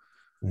anymore.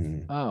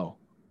 Oh,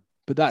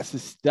 but that's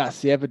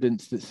the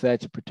evidence that's there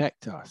to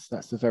protect us.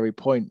 That's the very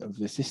point of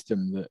the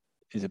system that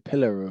is a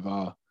pillar of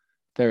our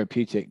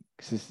therapeutic,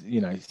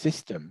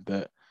 system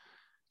that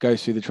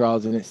goes through the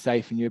trials and it's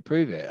safe and you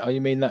approve it. Oh,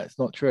 you mean that's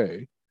not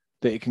true?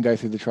 That it can go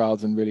through the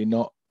trials and really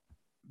not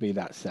be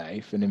that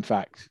safe and in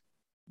fact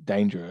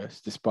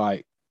dangerous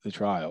despite the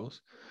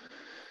trials?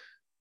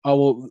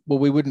 Oh, well,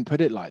 we wouldn't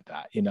put it like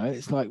that. You know,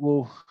 it's like,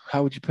 well,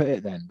 how would you put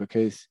it then?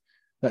 Because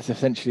That's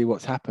essentially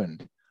what's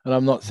happened. And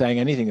I'm not saying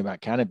anything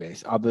about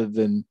cannabis other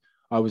than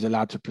I was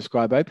allowed to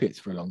prescribe opiates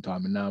for a long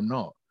time, and now I'm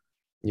not.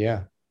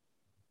 Yeah.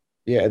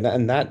 Yeah.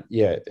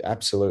 Yeah,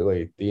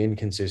 absolutely. The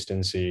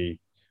inconsistency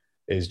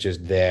is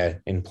just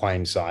there in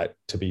plain sight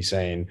to be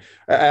seen.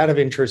 Out of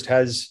interest,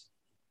 as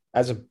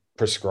a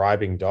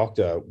prescribing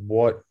doctor,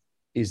 what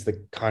is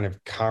the kind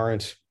of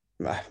current,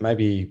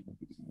 maybe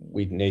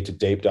we need to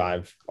deep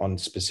dive on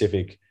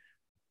specific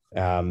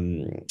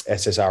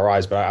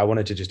SSRIs, but I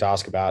wanted to just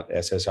ask about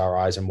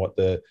SSRIs and what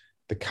the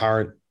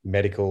current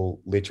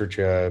medical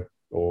literature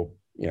or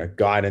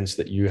guidance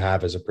that you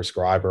have as a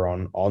prescriber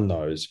on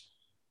those.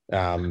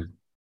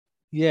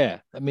 Yeah,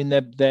 I mean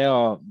they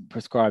are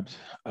prescribed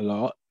a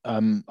lot.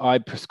 I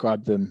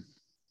prescribe them.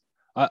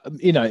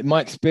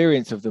 My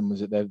experience of them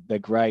was that they're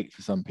great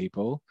for some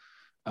people,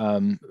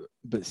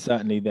 but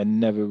certainly they're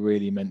never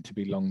really meant to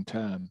be long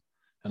term,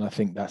 and I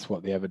think that's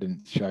what the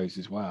evidence shows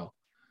as well.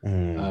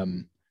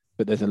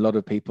 But there's a lot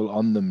of people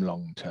on them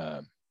long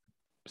term.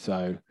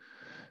 So,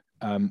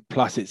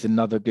 plus it's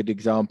another good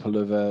example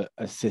of a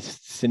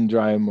cyst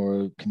syndrome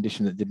or a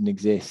condition that didn't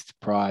exist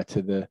prior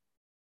to the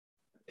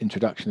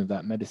introduction of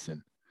that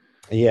medicine.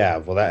 Yeah,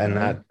 well,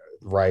 that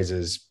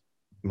raises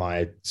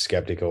my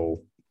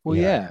skeptical. Well,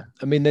 yeah.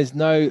 I mean, let's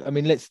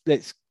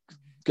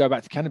go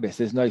back to cannabis.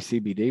 There's no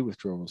CBD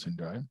withdrawal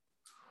syndrome.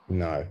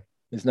 No.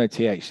 There's no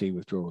THC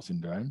withdrawal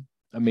syndrome.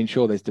 I mean,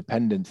 sure, there's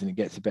dependence and it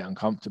gets a bit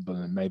uncomfortable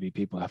and maybe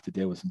people have to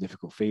deal with some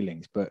difficult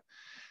feelings, but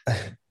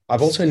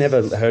I've also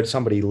never heard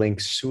somebody link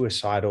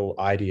suicidal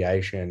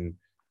ideation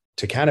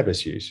to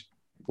cannabis use,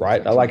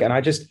 right? Exactly. And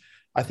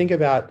I think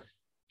about,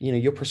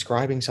 you're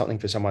prescribing something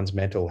for someone's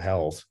mental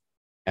health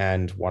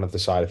and one of the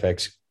side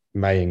effects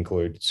may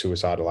include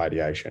suicidal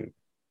ideation.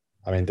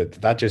 I mean,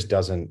 that just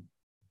doesn't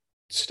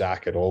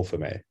stack at all for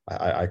me.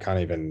 I can't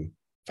even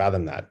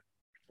fathom that.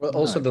 Well,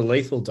 also the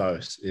lethal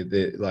dose,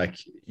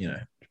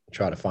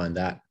 try to find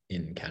that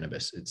in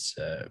cannabis. It's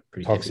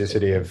pretty toxicity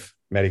difficult. Of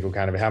medical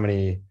cannabis. How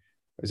many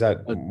is that?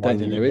 I don't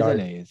think there is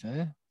any, is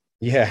there?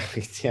 Yeah,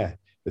 yeah.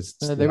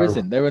 No, there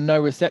isn't. There are no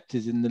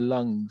receptors in the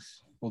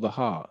lungs or the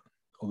heart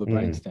or the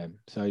brainstem,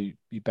 so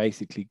you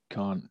basically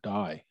can't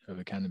die of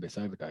a cannabis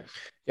overdose.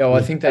 Yeah, well,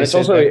 I think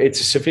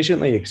it's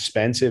sufficiently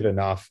expensive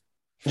enough.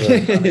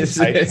 It's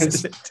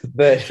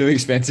too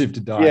expensive to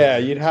die. Yeah,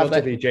 you'd have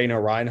to be Gina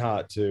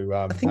Reinhardt to.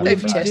 I think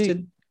they've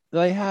tested.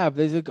 They have.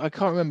 I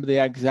can't remember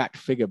the exact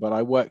figure, but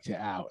I worked it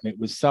out, and it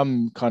was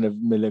some kind of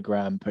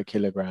milligram per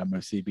kilogram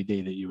of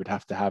CBD that you would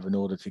have to have in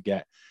order to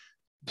get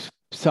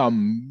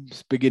some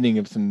beginning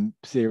of some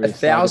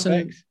serious.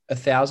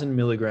 1,000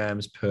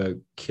 milligrams per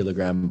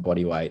kilogram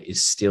body weight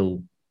is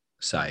still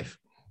safe.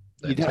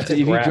 You'd have to, if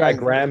you drank a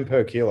gram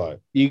per kilo,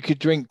 you could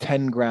drink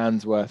 10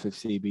 grams worth of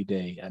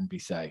CBD and be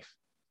safe.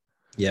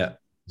 Yeah.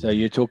 So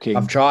you're talking.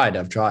 I've tried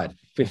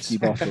 50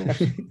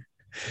 bottles.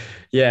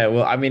 Yeah,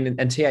 well, I mean, and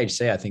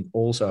THC, I think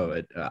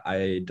also,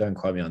 I don't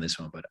quote me on this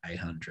one, but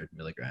 800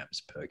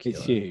 milligrams per kilo.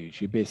 It's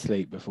huge. You'd be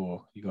asleep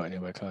before you got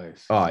anywhere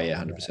close. Oh yeah,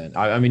 100%.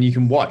 I mean, you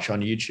can watch on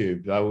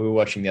YouTube. We were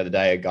watching the other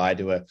day a guy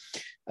do I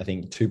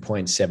think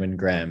 2.7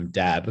 gram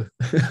dab of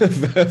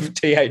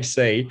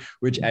THC,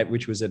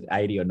 which was at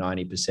 80 or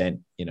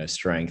 90%,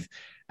 strength.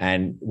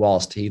 And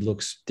whilst he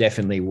looks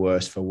definitely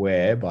worse for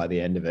wear by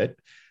the end of it,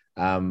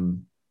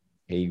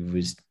 he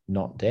was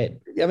not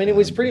dead. I mean, it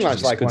was pretty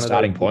much like one of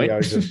those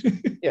videos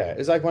of, yeah,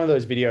 it's like one of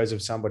those videos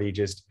of somebody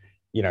just,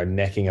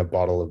 necking a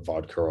bottle of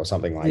vodka or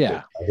something like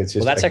that. Like it's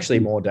just that's actually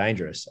more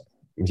dangerous.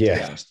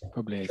 Yeah,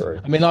 probably is.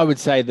 True. I mean, I would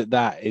say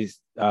that is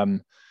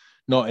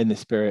not in the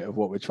spirit of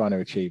what we're trying to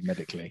achieve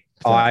medically.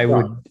 So I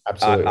would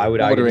absolutely. I would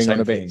argue bordering on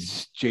a bit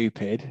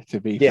stupid, to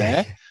be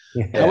fair.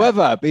 Yeah.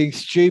 However, being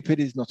stupid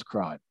is not a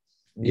crime.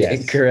 Yeah,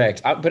 yes.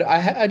 Correct. But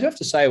I do have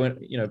to say, when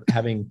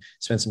having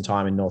spent some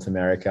time in North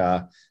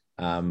America,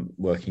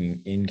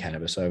 working in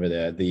cannabis over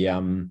there, the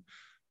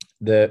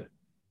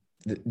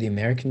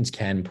Americans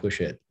can push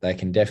it. They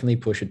can definitely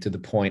push it to the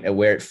point at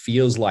where it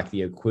feels like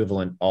the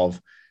equivalent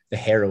of the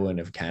heroin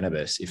of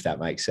cannabis, if that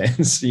makes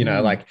sense.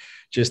 Like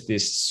just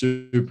this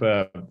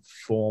super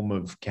form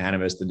of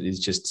cannabis that is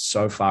just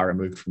so far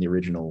removed from the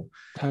original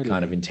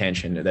kind of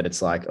intention that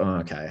it's like, oh,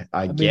 okay,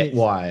 I get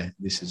why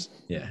this is,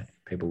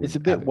 people. It's a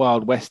bit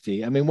Wild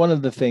Westy. I mean, one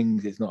of the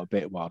things, it's not a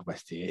bit Wild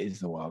Westy, it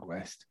is the Wild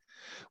West.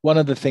 One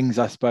of the things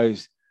I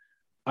suppose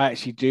I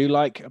actually do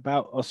like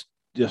about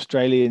the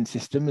Australian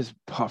system is,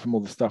 apart from all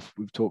the stuff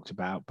we've talked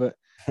about, but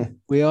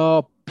we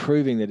are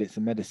proving that it's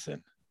a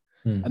medicine.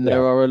 And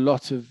there are a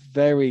lot of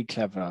very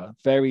clever,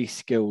 very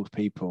skilled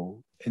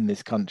people in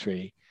this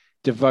country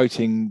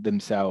devoting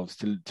themselves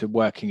to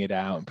working it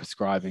out and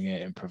prescribing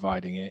it and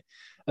providing it.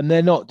 And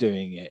they're not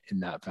doing it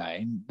in that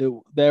vein.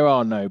 There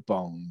are no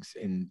bongs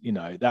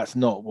that's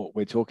not what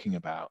we're talking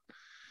about.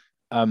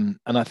 And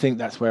I think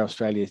that's where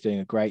Australia is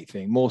doing a great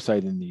thing, more so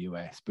than the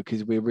US,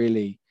 because we're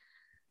really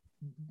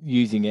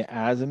using it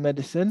as a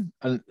medicine.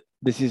 And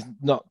this is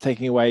not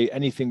taking away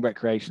anything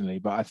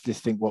recreationally, but I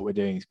just think what we're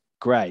doing is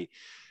great.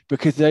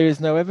 Because there is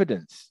no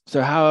evidence.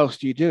 So how else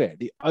do you do it?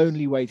 The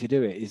only way to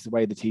do it is the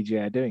way the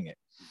TGA are doing it.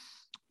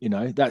 You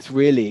know,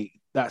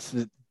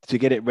 to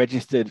get it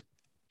registered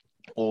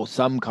or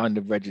some kind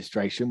of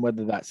registration,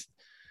 whether that's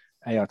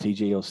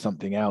ARTG or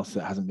something else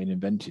that hasn't been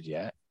invented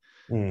yet.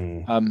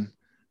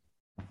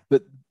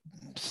 But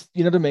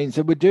you know what I mean?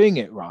 So we're doing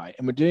it right,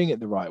 and we're doing it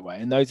the right way.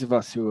 And those of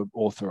us who are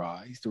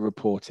authorized, are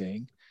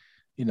reporting,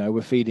 you know,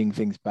 we're feeding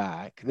things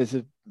back. There's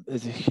an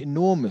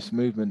enormous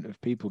movement of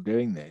people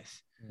doing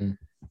this.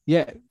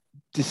 Yet,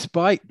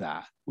 despite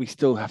that, we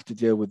still have to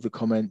deal with the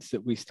comments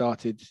that we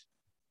started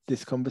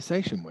this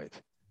conversation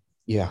with.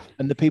 Yeah.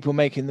 And the people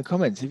making the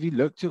comments. Have you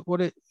looked at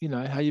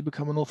how you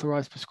become an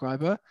authorized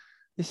prescriber?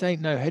 This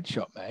ain't no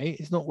headshot, mate.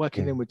 It's not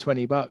working in with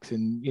 $20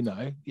 and, you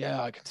know,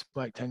 yeah, I can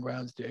smoke 10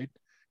 grams, dude.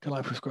 Can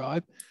I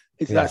prescribe?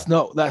 That's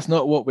not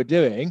what we're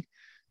doing.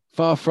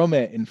 Far from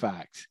it, in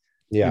fact.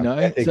 Yeah. You know,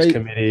 ethics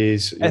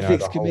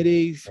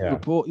committees.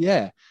 Report.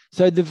 Yeah.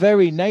 So the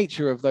very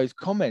nature of those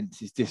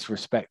comments is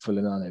disrespectful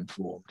and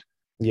uninformed.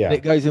 Yeah. And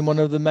it goes in one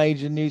of the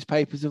major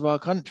newspapers of our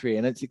country,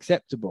 and it's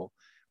acceptable,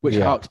 which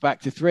harks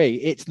back to 3.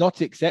 It's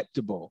not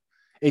acceptable.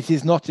 It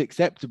is not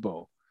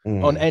acceptable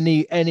on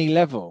any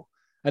level.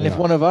 And if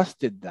one of us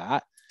did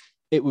that,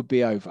 it would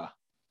be over.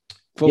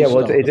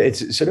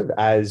 It's sort of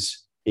as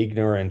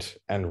ignorant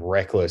and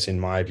reckless, in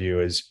my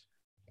view, as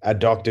a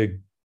doctor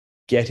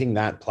getting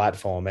that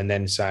platform and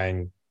then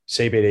saying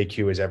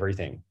CBDQ is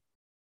everything.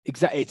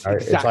 Exactly.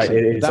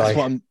 That's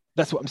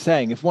what I'm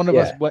saying. If one of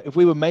us, if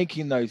we were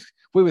making those,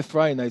 we were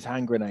throwing those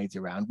hand grenades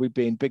around, we'd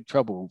be in big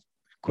trouble,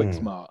 quick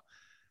smart.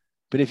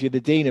 But if you're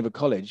the dean of a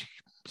college,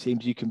 it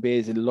seems you can be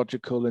as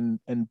illogical and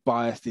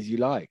biased as you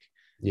like.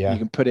 Yeah. You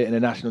can put it in a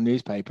national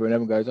newspaper and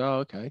everyone goes, oh,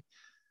 okay,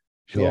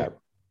 sure. Yeah.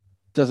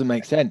 Doesn't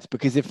make sense,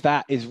 because if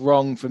that is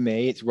wrong for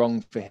me, it's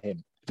wrong for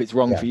him. If it's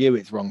wrong for you,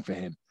 it's wrong for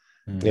him.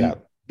 Yeah.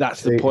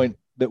 That's the point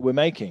that we're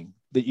making,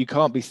 that you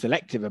can't be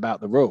selective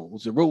about the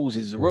rules. The rules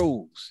is the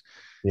rules.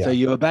 Yeah. So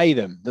you obey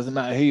them. Doesn't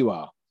matter who you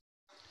are.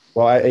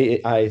 Well,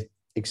 I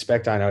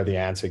expect I know the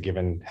answer,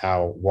 given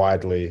how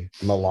widely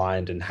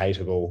maligned and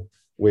hateable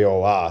we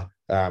all are.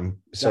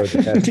 So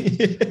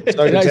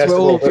we're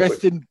all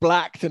dressed in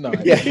black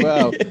tonight as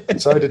well.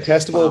 So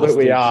detestable that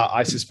we are.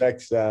 I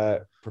suspect. I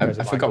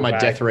forgot my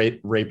Death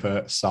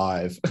Reaper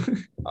scythe.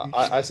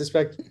 I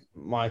suspect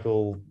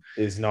Michael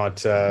is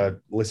not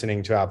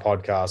listening to our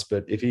podcast,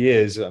 but if he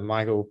is,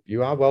 Michael,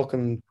 you are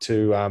welcome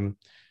to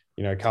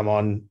come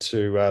on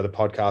to the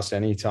podcast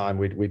anytime.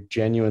 We'd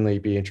genuinely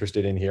be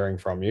interested in hearing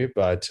from you,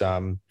 but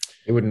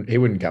he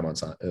wouldn't come on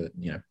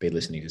be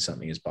listening to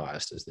something as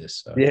biased as this.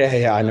 So.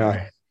 Yeah, I know.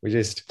 We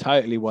just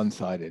totally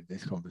one-sided,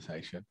 this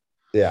conversation.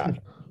 Yeah,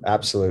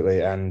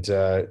 absolutely. And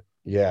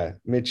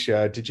Mitch,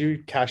 did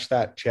you cash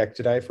that check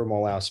today from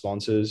all our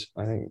sponsors?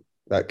 I think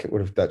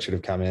that should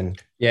have come in.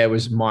 Yeah, it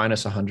was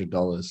minus $100.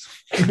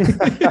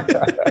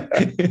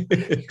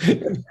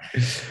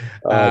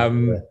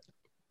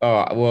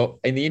 Well,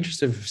 in the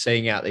interest of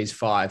seeing out these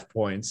 5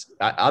 points,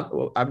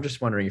 I'm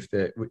just wondering if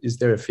is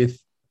there a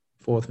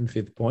fourth and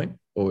fifth point,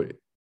 or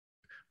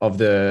of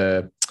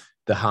the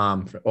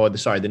harm, or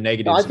the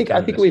negative? I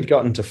think we'd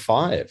gotten to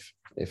 5,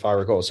 if I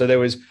recall. So there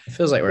was. It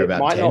feels like we're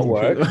about might 10. Not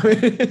work.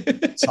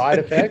 Side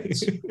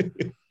effects.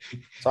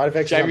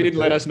 Jamie didn't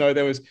let us know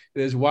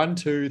there's 1,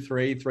 2,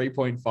 3,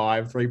 3.5,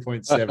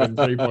 3.7,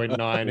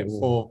 3.9, and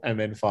 4, and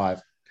then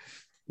 5.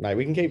 Mate,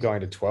 we can keep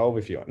going to 12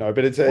 if you want. No,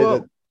 but it's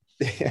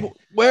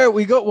where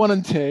we got 1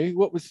 and 2.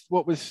 What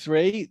was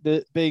 3?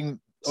 The being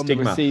on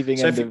stigma. The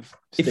receiving end of.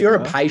 If you're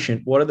a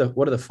patient, what are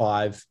the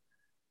 5?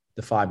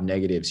 The 5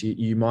 negatives.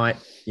 You might,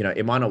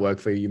 it might not work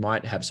for you. You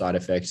might have side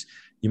effects.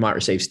 You might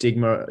receive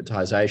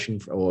stigmatization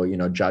or,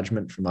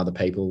 judgment from other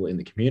people in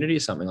the community,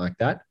 something like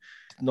that.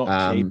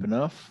 Not cheap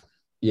enough.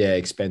 Yeah,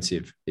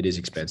 expensive. It is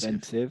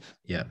expensive.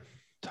 Yeah.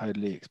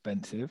 Totally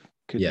expensive.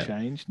 Could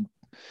change.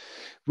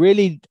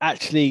 Really,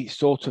 actually,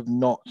 sort of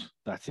not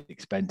that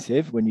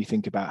expensive when you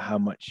think about how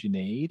much you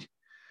need.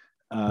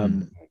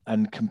 And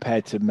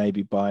compared to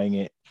maybe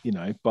buying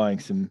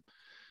some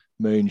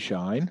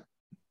moonshine.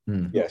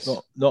 Yes,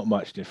 not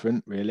much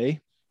different really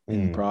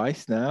in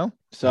price now.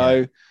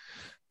 So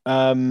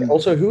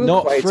also, who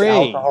not free?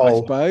 Alcohol? I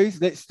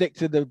suppose. Let's stick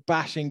to the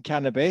bashing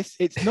cannabis.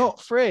 It's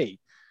not free.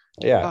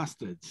 Yeah,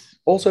 bastards.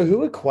 Also,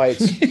 who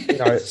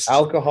equates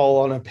alcohol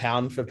on a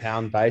pound for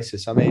pound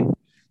basis? I mean,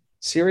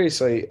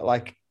 seriously,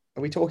 like,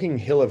 are we talking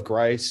Hill of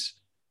Grace?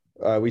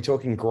 Are we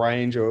talking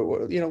Grange, or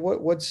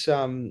what's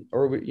or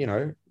are we,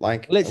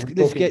 like? Let's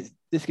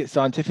get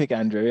scientific,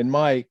 Andrew. In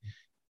my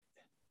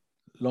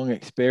long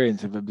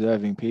experience of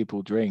observing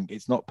people drink,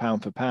 it's not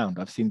pound for pound.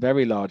 I've seen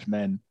very large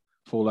men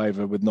fall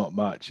over with not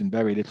much, and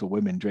very little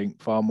women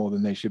drink far more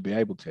than they should be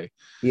able to.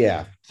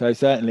 Yeah. So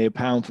certainly a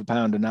pound for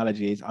pound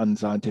analogy is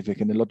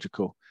unscientific and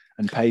illogical,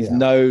 and pays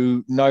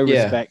no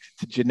respect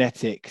to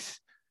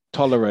genetics,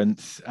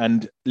 tolerance,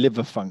 and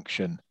liver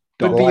function.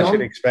 But I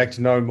should expect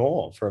no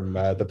more from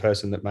the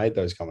person that made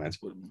those comments.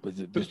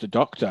 It was the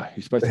doctor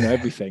who's supposed to know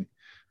everything.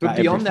 But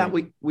beyond that,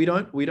 we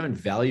don't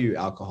value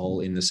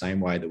alcohol in the same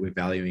way that we're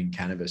valuing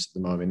cannabis at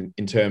the moment,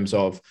 in terms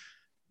of,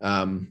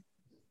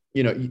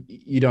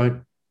 you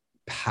don't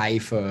pay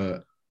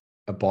for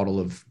a bottle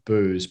of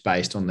booze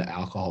based on the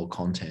alcohol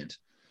content.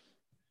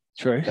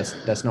 True.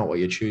 That's not what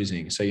you're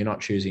choosing. So you're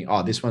not choosing,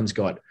 oh, this one's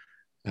got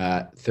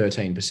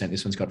 13%,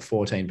 this one's got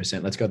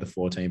 14%. Let's go the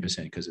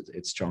 14% because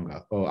it's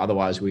stronger. Or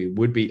otherwise we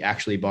would be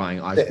actually buying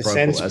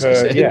isopropyl, as I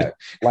said. Yeah,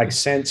 like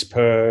cents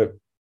per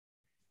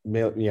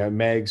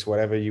megs,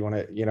 whatever you want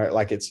to,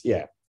 like it's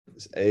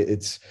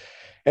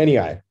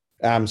anyway.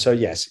 So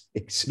yes,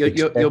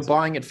 you're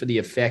buying it for the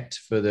effect,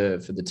 for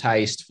the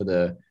taste, for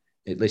the,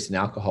 at least in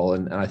alcohol.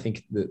 And I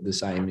think the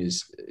same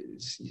is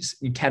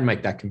you can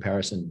make that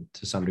comparison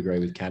to some degree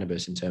with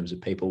cannabis in terms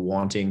of people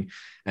wanting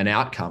an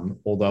outcome,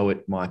 although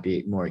it might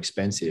be more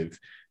expensive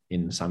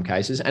in some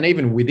cases. And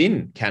even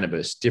within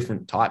cannabis,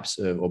 different types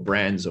or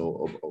brands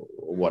or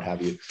what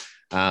have you,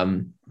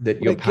 that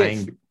you're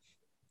paying.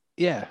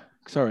 Yeah.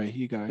 Sorry,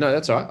 you go. No,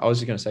 that's all right. I was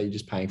just going to say you're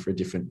just paying for a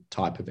different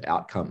type of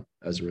outcome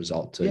as a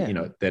result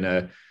to, than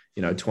a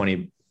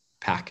 20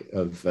 pack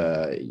of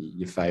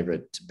your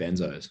favorite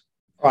benzos.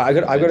 All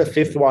right, I got a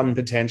fifth one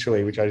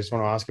potentially, which I just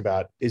want to ask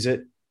about. Is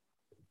it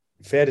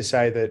fair to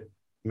say that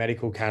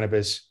medical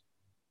cannabis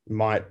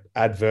might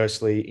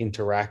adversely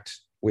interact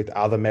with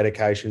other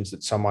medications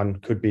that someone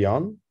could be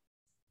on?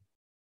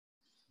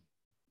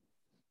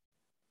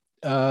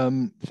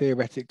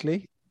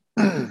 Theoretically.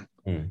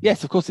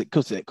 Yes, of course it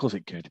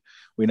could.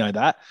 We know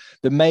that.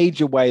 The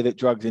major way that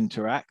drugs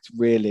interact,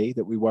 really,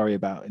 that we worry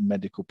about in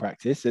medical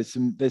practice,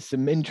 there's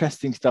some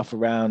interesting stuff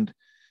around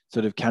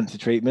sort of cancer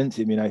treatments,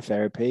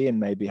 immunotherapy, and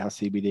maybe how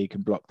CBD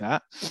can block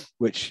that,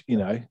 which,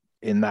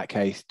 in that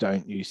case,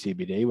 don't use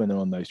CBD when they're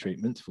on those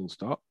treatments, full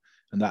stop.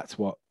 And that's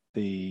what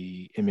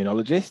the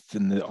immunologists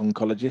and the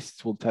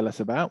oncologists will tell us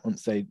about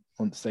once they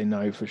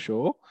know for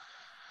sure.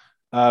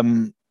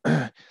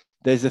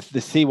 There's the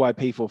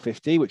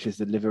CYP450, which is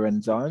the liver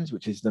enzymes,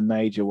 which is the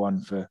major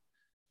one for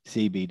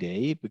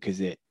CBD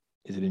because it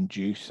is an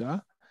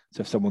inducer.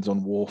 So if someone's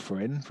on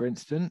warfarin, for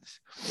instance,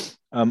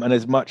 and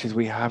as much as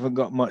we haven't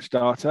got much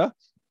data,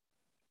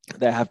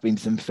 there have been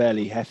some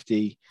fairly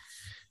hefty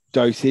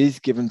doses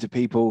given to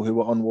people who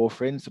were on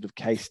warfarin, sort of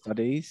case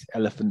studies,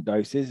 elephant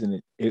doses,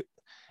 and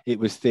it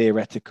was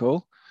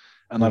theoretical.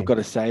 And I've got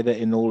to say that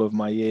in all of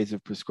my years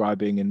of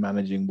prescribing and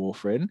managing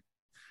warfarin,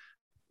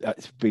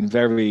 it's been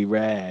very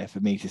rare for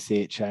me to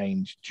see it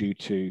change due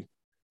to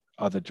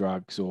other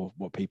drugs or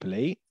what people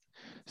eat.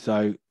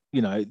 So,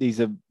 these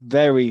are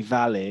very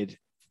valid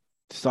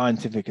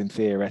scientific and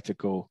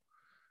theoretical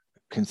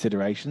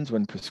considerations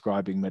when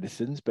prescribing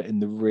medicines, but in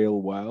the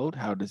real world,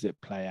 how does it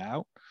play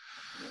out?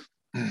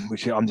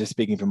 Which I'm just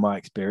speaking from my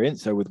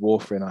experience. So with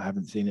warfarin, I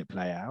haven't seen it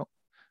play out.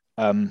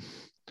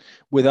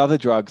 With other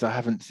drugs, I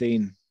haven't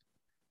seen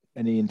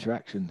any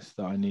interactions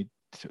that I need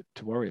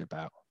to worry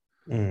about.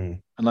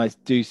 And I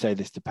do say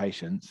this to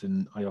patients,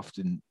 and I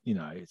often,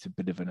 it's a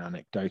bit of an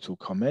anecdotal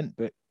comment,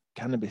 but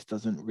cannabis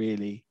doesn't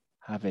really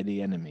have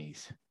any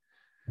enemies.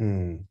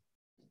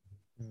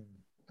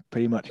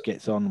 Pretty much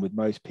gets on with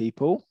most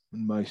people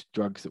and most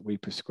drugs that we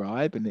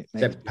prescribe, and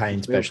except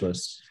pain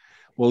specialists.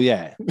 Well,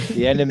 yeah,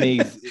 the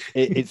enemies.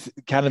 it's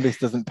cannabis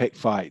doesn't pick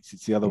fights;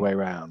 it's the other way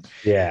around.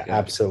 Yeah,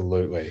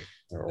 absolutely.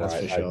 That's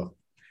for sure.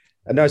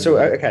 No, so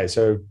okay,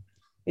 so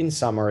in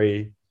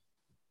summary,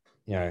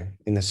 in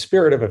the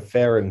spirit of a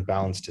fair and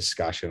balanced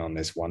discussion on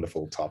this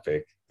wonderful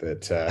topic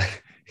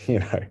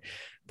that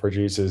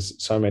produces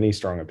so many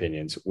strong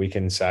opinions, we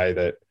can say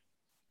that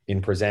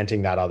in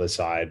presenting that other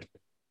side,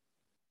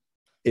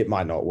 it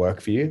might not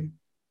work for you.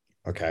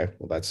 Okay,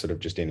 well, that's sort of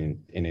just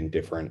an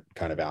indifferent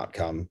kind of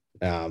outcome,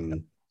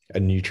 a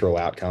neutral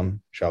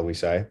outcome, shall we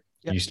say.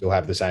 Yep. You still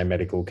have the same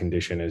medical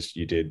condition as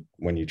you did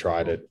when you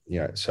tried it.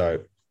 So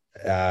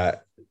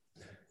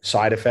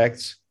side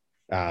effects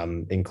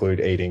include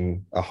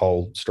eating a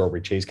whole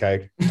strawberry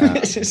cheesecake. No,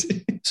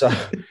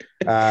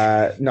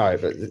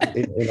 but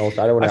in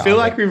all, I feel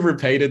like we've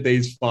repeated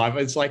these 5.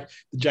 It's like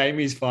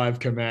Jamie's 5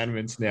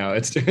 commandments now.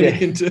 It's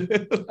turning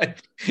into like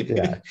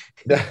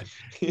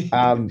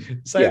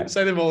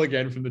say them all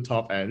again from the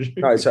top, Andrew.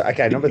 No, so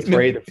okay, number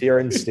 3, the fear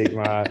and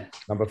stigma.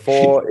 Number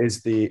 4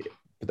 is the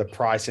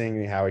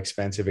pricing, how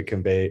expensive it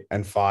can be,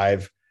 and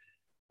 5,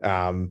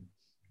 a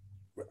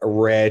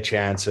rare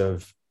chance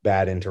of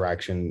bad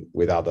interaction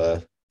with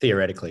other,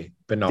 theoretically,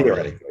 but not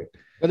really.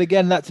 But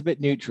again, that's a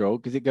bit neutral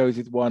because it goes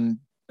with 1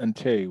 and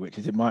 2, which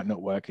is it might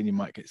not work and you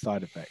might get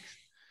side effects.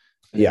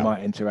 It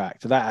might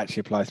interact. So that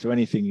actually applies to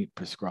anything you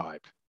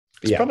prescribe.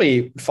 It's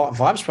probably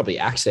 5's probably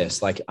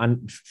access, like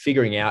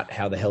figuring out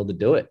how the hell to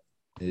do it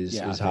is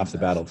half the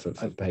battle for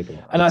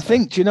people. And I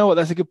think, do you know what?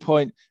 That's a good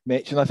point,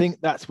 Mitch. And I think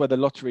that's where the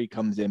lottery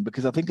comes in,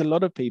 because I think a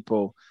lot of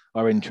people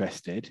are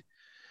interested.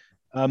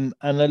 And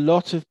a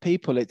lot of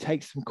people, it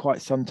takes them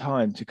quite some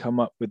time to come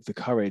up with the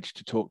courage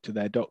to talk to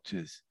their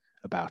doctors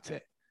about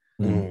it.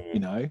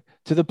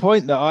 To the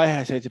point that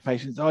I say to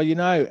patients,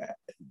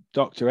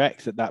 Dr.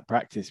 X at that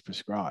practice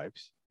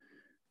prescribes,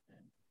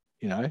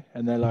 and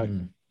they're like,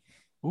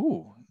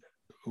 oh,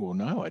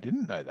 no, I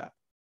didn't know that,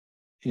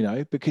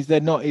 because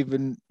they're not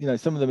even,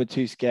 some of them are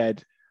too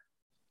scared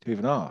to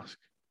even ask.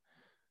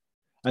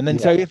 And then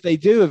so if they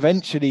do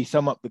eventually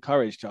sum up the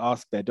courage to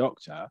ask their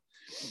doctor,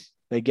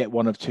 they get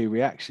one of two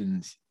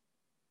reactions,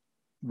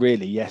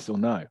 really, yes or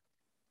no.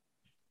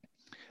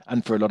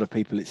 And for a lot of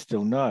people, it's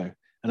still no.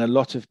 And a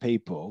lot of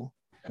people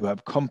who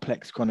have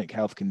complex chronic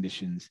health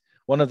conditions,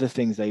 one of the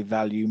things they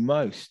value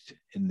most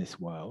in this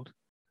world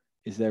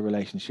is their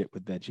relationship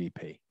with their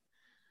GP.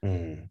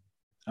 Mm.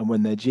 And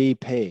when their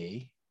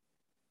GP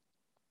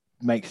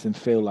makes them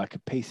feel like a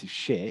piece of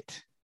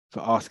shit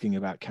for asking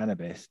about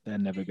cannabis, they're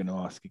never going to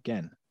ask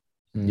again.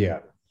 Yeah.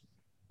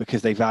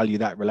 Because they value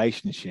that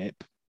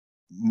relationship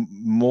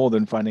more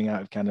than finding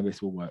out if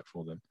cannabis will work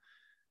for them.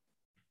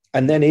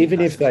 And then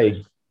even if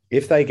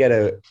they get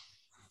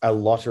a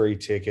lottery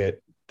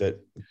ticket that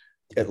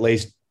at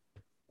least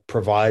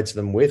provides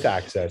them with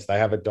access, they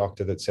have a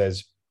doctor that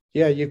says,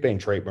 yeah, you've been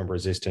treatment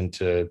resistant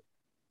to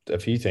a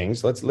few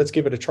things. Let's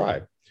give it a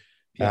try.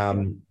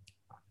 Yeah.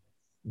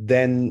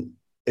 Then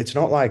it's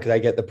not like they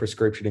get the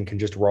prescription and can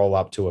just roll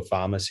up to a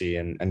pharmacy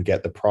and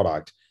get the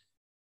product.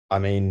 I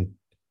mean,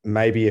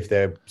 maybe if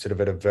they're sort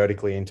of at a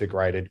vertically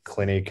integrated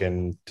clinic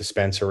and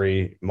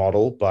dispensary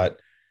model, but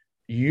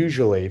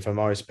usually for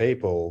most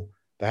people,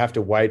 they have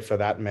to wait for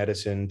that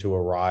medicine to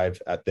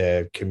arrive at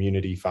their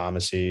community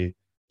pharmacy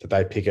that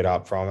they pick it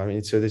up from. I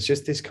mean, so there's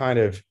just this kind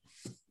of,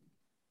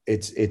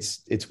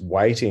 it's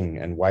waiting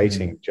and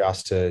waiting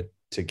just to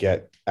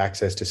get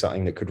access to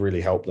something that could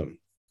really help them.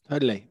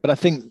 Totally. But I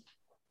think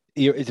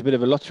it's a bit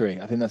of a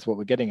lottery. I think that's what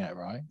we're getting at,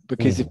 right?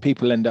 Because if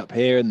people end up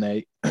here and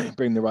they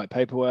bring the right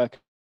paperwork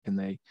and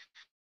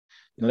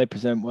they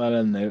present well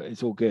and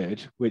it's all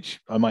good,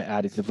 which I might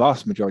add is the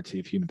vast majority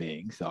of human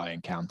beings that I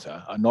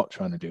encounter are not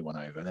trying to do one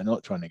over. They're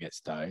not trying to get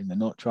stoned. They're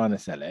not trying to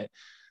sell it.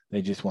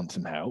 They just want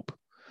some help.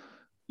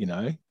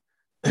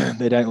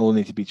 They don't all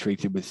need to be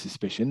treated with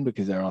suspicion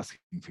because they're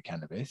asking for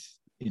cannabis,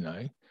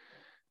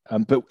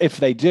 But if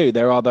they do,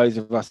 there are those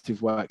of us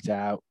who've worked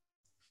out.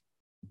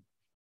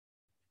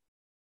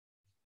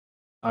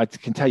 I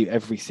can tell you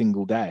every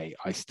single day,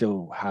 I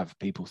still have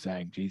people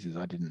saying, Jesus,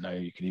 I didn't know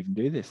you could even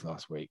do this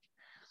last week.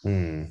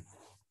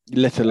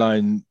 Let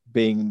alone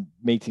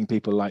meeting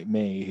people like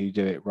me who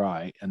do it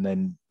right and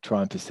then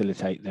try and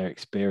facilitate their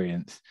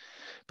experience.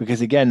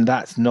 Because again,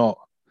 that's not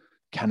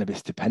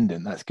cannabis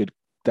dependent. That's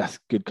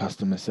good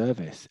customer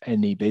service.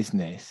 Any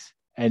business,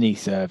 any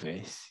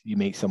service, you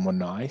meet someone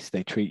nice,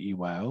 they treat you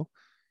well.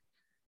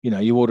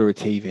 You order a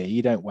TV,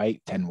 you don't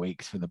wait 10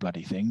 weeks for the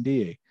bloody thing, do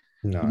you?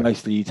 No.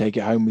 Mostly you take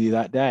it home with you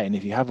that day. And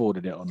if you have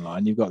ordered it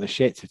online, you've got the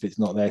shits if it's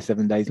not there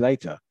 7 days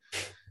later.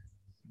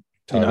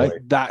 Totally.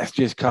 That's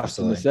just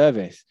customer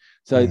service.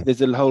 So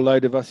there's a whole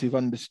load of us who've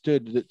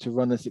understood that to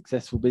run a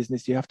successful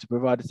business, you have to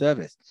provide a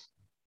service.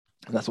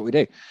 And that's what we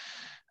do.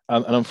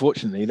 And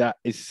unfortunately, that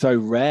is so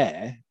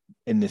rare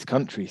in this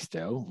country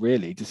still,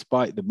 really,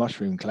 despite the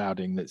mushroom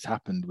clouding that's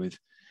happened with,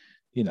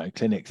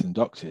 clinics and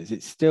doctors.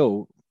 It's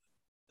still,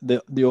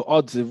 your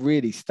odds are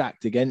really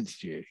stacked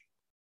against you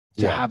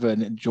to have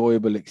an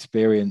enjoyable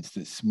experience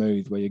that's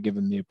smooth, where you're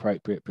given the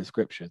appropriate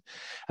prescription.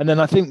 And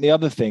then I think the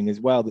other thing as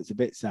well that's a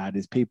bit sad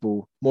is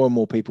more and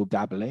more people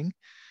dabbling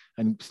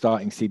and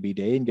starting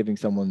CBD and giving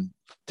someone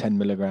 10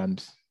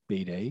 milligrams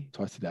BD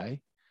twice a day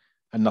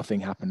and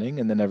nothing happening,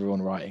 and then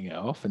everyone writing it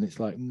off. And it's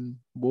like,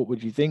 what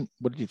did you think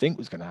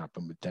was going to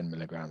happen with 10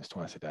 milligrams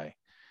twice a day?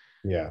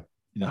 Yeah.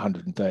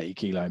 130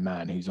 kilo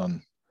man who's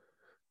on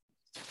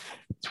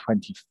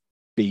 20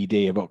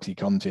 BD of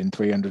OxyContin,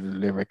 300 of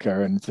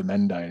Lyrica and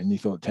Zemendo, and you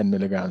thought 10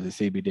 milligrams of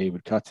CBD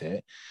would cut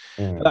it.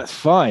 That's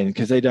fine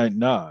because they don't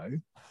know.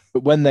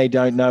 But when they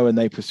don't know and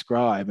they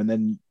prescribe, and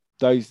then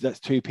that's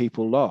two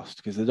people lost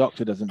because the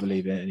doctor doesn't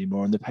believe it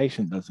anymore and the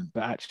patient doesn't.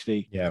 But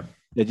actually,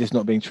 they're just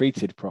not being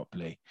treated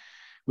properly,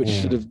 which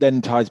sort of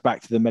then ties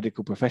back to the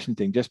medical profession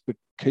thing. Just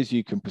because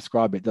you can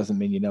prescribe it doesn't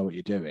mean you know what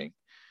you're doing.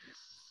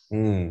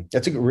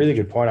 That's a really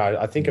good point.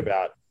 I think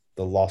about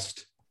the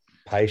lost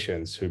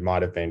patients who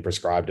might have been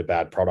prescribed a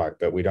bad product,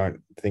 but we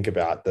don't think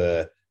about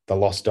the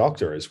lost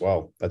doctor as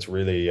well. That's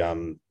really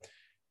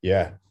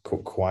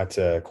quite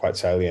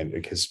salient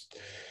because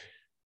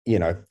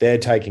they're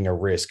taking a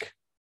risk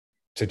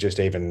to just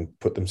even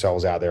put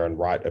themselves out there and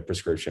write a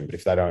prescription. But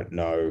if they don't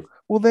know,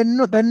 well, they're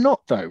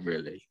not though,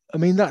 really. I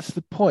mean, that's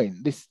the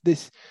point.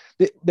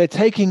 They're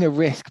taking a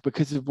risk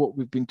because of what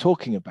we've been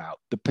talking about,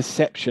 the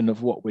perception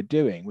of what we're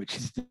doing, which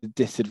is the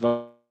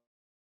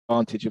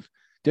disadvantage of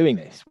doing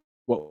this.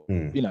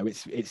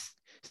 It's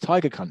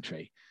tiger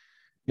country.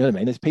 You know what I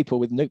mean? There's people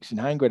with nukes and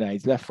hand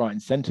grenades left, right,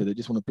 and center that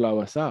just want to blow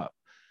us up.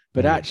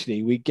 But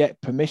actually, we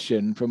get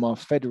permission from our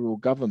federal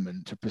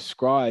government to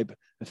prescribe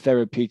a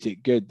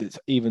therapeutic good that's,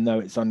 even though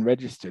it's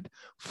unregistered,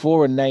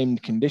 for a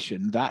named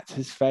condition that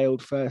has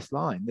failed first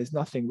line. There's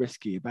nothing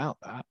risky about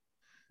that.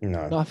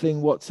 No.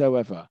 Nothing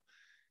whatsoever.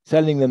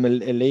 Selling them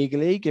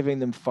illegally, giving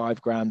them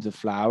 5 grams of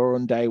flour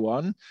on day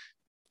one,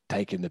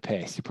 taking the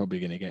piss, you're probably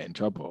going to get in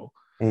trouble.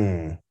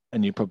 And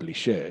you probably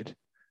should.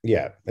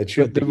 Yeah, it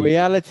should. But the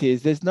reality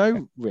is there's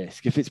no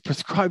risk. If it's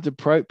prescribed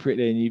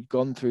appropriately and you've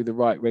gone through the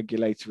right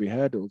regulatory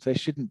hurdles, there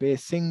shouldn't be a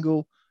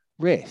single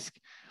risk.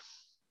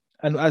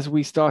 And as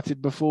we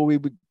started before we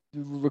were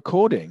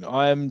recording,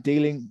 I am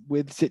dealing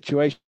with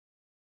situations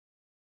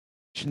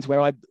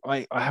where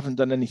I haven't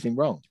done anything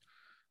wrong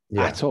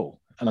at all.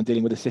 And I'm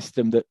dealing with a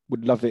system that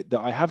would love it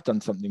that I have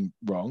done something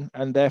wrong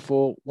and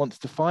therefore wants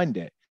to find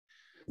it.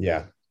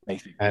 Yeah.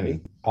 Basically.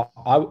 And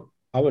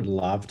I would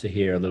love to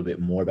hear a little bit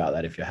more about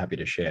that if you're happy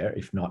to share.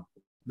 If not,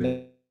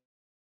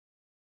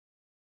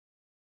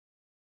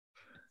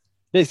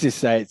 let's just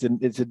say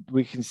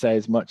we can say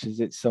as much as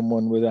it's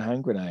someone with a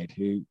hand grenade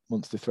who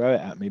wants to throw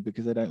it at me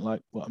because they don't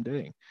like what I'm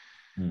doing.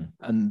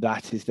 And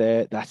that is,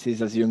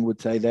 as Jung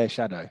would say, their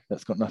shadow.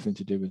 That's got nothing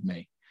to do with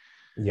me.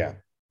 Yeah.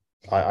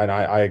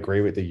 I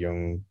agree with the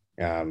Jung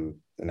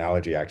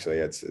analogy. Actually,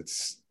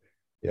 it's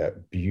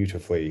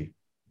beautifully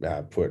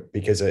put,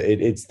 because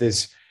it's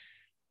this,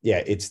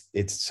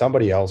 it's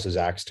somebody else's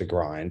axe to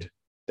grind.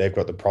 They've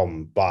got the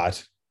problem,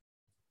 but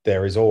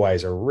there is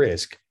always a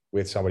risk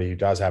with somebody who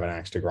does have an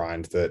axe to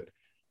grind that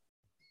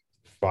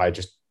by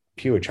just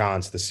pure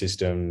chance the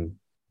system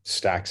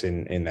stacks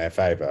in their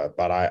favor.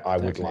 But I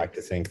would like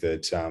to think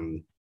that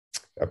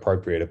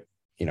appropriate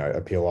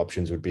appeal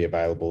options would be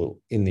available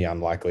in the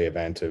unlikely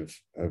event of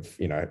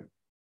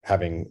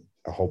having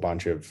a whole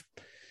bunch of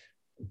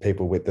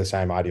people with the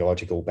same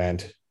ideological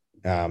bent.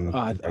 I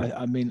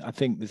mean, I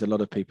think there's a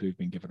lot of people who've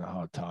been given a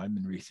hard time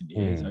in recent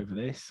years over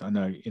this. I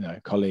know,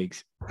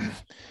 colleagues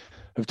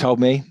have told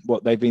me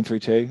what they've been through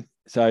too.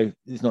 So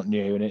it's not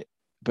new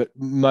but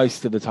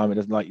most of the time it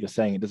doesn't, like you're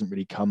saying, it doesn't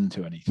really come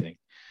to anything.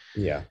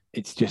 Yeah.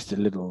 It's just a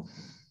little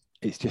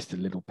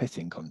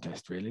pissing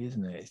contest, really,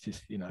 isn't it? It's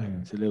just,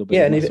 it's a little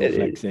bit of muscle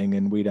flexing,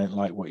 and we don't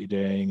like what you're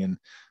doing.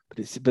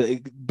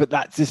 But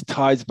that just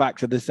ties back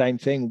to the same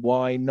thing.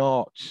 Why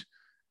not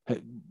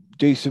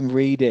do some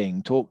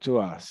reading, talk to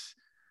us?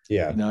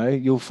 Yeah.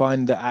 You'll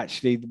find that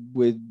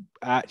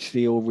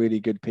actually all really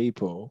good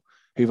people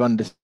who've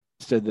understood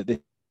that this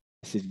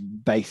is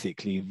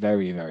basically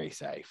very, very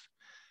safe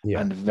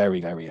and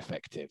very, very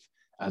effective.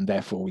 And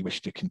therefore we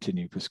wish to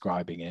continue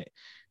prescribing it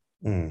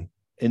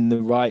in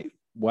the right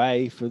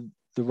way for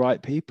the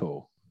right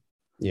people.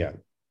 Yeah.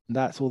 And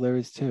that's all there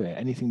is to it.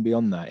 Anything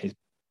beyond that is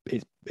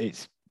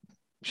it's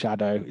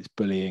shadow, it's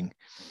bullying,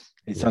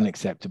 it's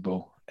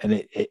unacceptable,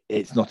 and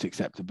it's not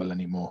acceptable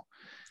anymore.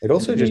 It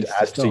also just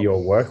adds to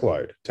your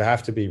workload to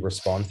have to be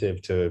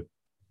responsive to,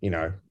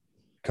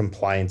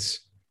 complaints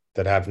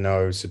that have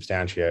no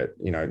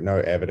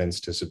evidence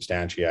to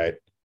substantiate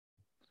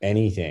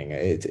anything.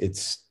 It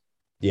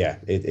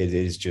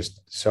is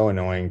just so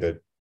annoying that,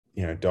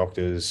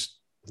 doctors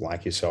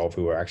like yourself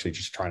who are actually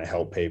just trying to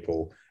help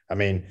people. I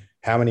mean,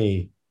 how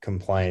many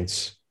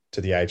complaints to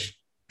the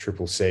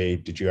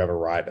HCCC did you ever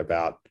write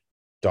about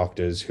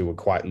doctors who were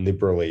quite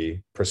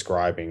liberally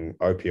prescribing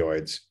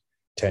opioids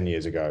 10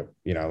 years ago?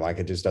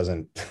 It just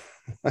doesn't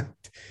make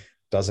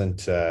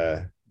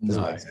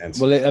sense.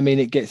 Well,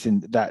 it gets in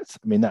that.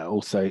 That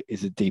also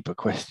is a deeper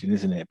question,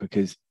 isn't it?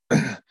 Because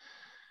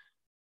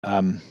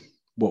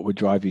what would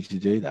drive you to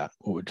do that?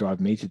 What would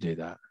drive me to do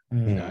that?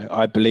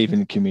 I believe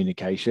in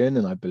communication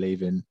and I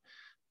believe in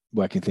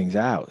working things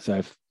out. So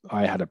if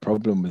I had a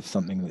problem with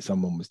something that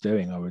someone was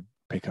doing, I would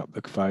pick up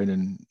the phone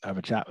and have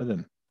a chat with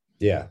them.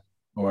 Yeah.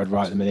 Or I'd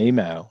write them an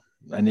email.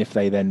 And if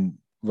they then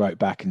wrote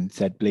back and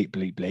said, bleep,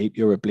 bleep, bleep,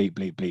 you're a bleep,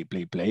 bleep, bleep,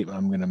 bleep, bleep,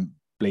 I'm going to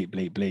bleep,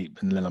 bleep,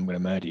 bleep, and then I'm going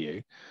to murder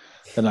you,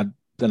 then I'd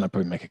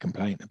probably make a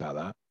complaint about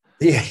that.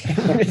 Yeah.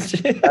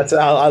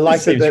 I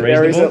like that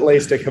there is at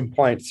least a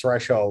complaint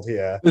threshold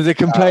here. There's a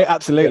complaint,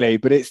 absolutely,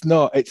 but it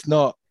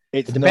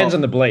depends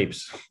on the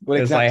bleeps. Well,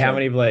 exactly. It's like how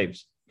many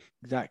bleeps?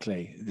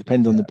 Exactly. It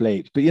depends on the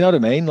bleeps. But you know what I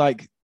mean?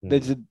 Like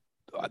it's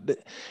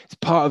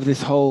part of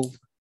this whole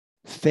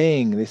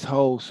thing, this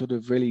whole sort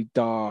of really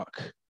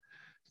dark,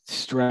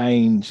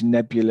 strange,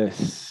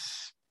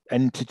 nebulous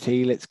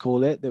entity, let's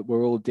call it, that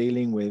we're all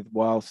dealing with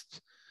whilst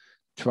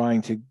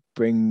trying to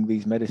bring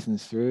these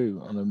medicines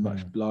through on a much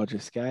larger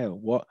scale.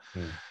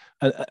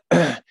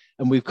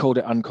 And we've called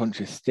it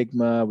unconscious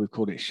stigma, we've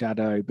called it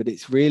shadow, but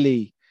it's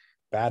really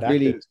bad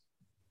actors.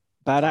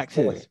 Bad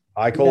actors.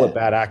 I call it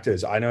bad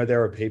actors. I know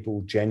there are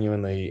people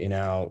genuinely in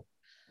our,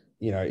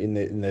 in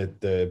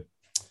the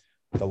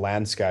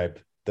landscape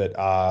that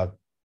are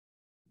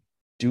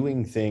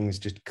doing things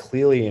just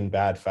clearly in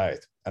bad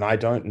faith. And I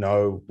don't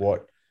know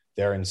what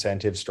their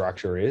incentive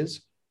structure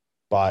is,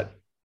 but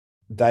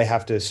they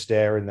have to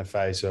stare in the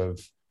face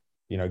of,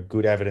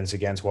 good evidence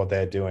against what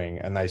they're doing,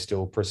 and they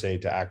still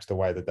proceed to act the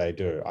way that they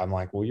do. I'm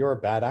like, well, you're a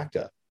bad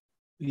actor.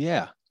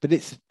 Yeah, but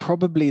it's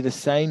probably the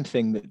same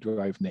thing that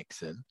drove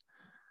Nixon.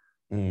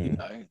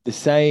 The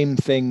same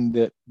thing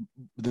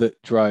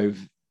that drove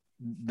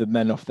the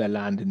men off their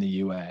land in the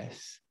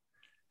US,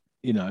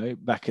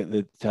 back at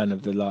the turn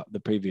of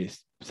the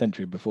previous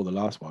century before the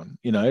last one.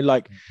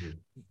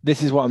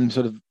 This is what I'm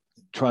sort of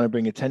trying to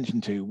bring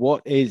attention to.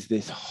 What is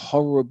this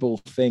horrible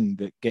thing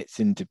that gets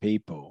into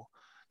people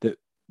that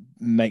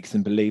makes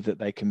them believe that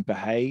they can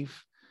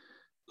behave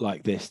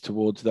like this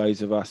towards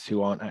those of us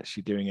who aren't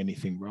actually doing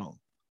anything wrong?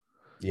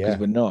 Because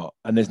we're not,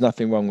 and there's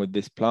nothing wrong with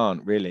this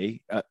plant,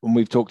 really. When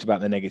we've talked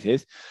about the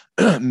negatives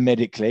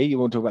medically, you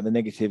want to talk about the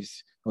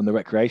negatives on the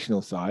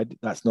recreational side.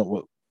 That's not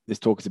what this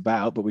talk is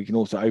about, but we can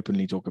also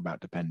openly talk about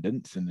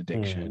dependence and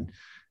addiction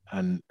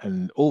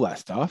and all that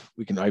stuff.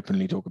 We can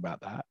openly talk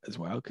about that as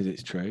well, because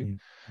it's true.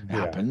 It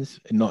happens,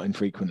 and not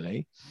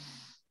infrequently.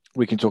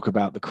 We can talk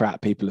about the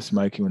crap people are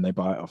smoking when they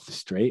buy it off the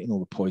street and all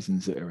the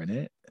poisons that are in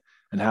it,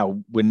 and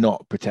how we're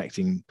not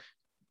protecting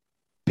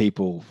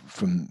people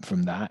from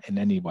that in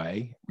any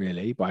way,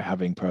 really, by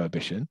having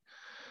prohibition.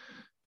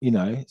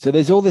 So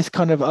there's all this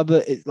kind of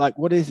other, it's like,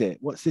 what is it?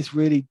 What's this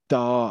really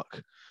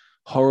dark,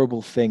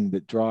 horrible thing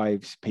that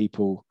drives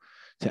people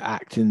to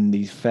act in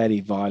these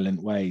fairly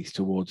violent ways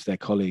towards their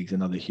colleagues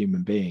and other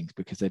human beings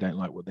because they don't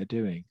like what they're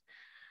doing?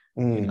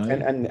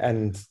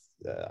 And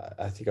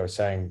I think I was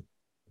saying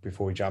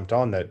before we jumped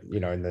on that,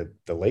 in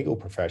the legal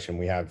profession,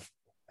 we have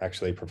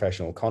actually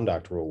professional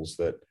conduct rules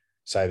that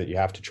say that you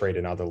have to treat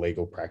another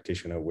legal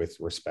practitioner with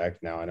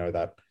respect. Now, I know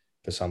that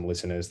for some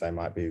listeners, they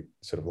might be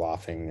sort of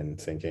laughing and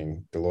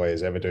thinking, do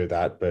lawyers ever do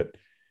that? But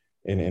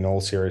in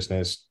all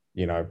seriousness,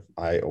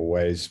 I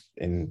always,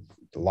 in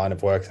the line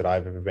of work that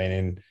I've ever been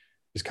in,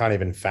 just can't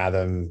even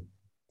fathom,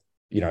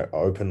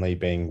 openly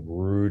being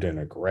rude and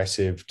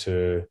aggressive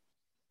to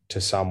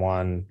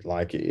someone.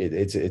 Like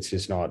it's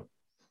just not,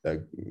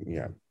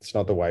 it's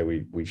not the way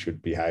we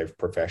should behave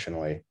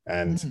professionally.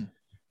 And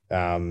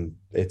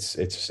it's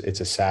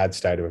a sad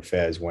state of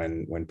affairs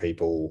when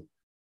people,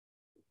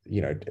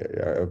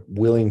 are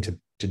willing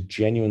to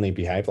genuinely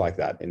behave like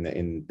that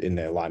in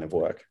their line of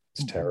work.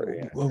 It's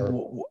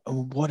terrible.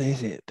 What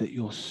is it that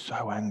you're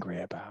so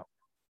angry about?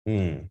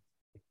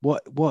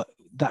 What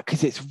that,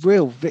 because it's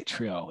real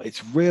vitriol,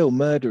 it's real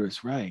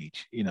murderous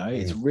rage.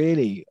 It's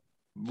really,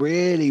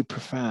 really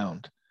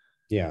profound.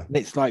 Yeah, and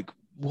it's like,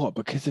 what,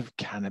 because of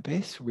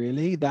cannabis?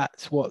 Really?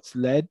 That's what's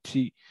led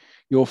to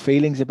your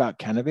feelings about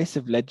cannabis,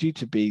 have led you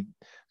to be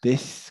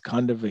this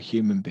kind of a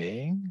human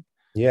being?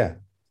 Yeah.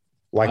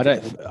 Like,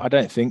 I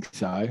don't think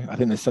so. I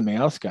think there's something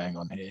else going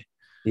on here.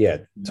 Yeah,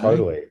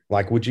 totally.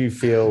 Like, would you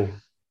feel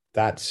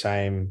that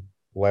same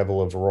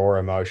level of raw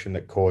emotion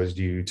that caused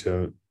you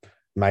to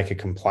make a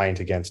complaint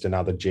against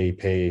another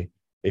GP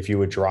if you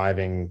were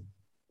driving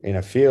in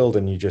a field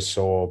and you just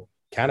saw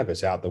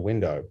cannabis out the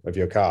window of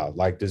your car?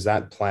 Like, does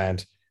that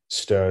plant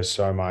stir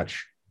so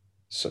much,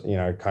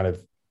 kind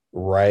of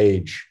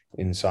rage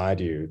inside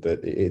you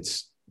that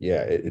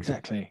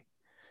exactly?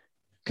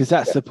 Because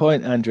that's the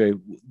point, Andrew,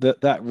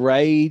 that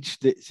rage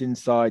that's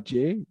inside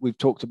you. We've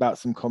talked about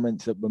some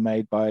comments that were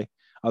made by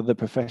other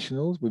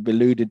professionals. We've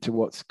alluded to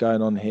what's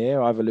going on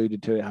here. I've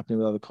alluded to it happening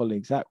with other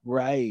colleagues. That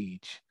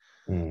rage,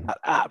 that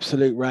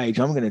absolute rage.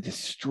 I'm going to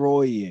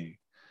destroy you.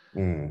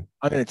 I'm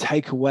going to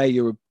take away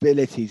your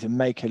ability to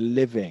make a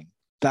living.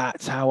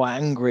 That's how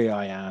angry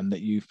I am that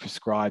you've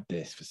prescribed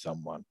this for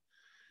someone.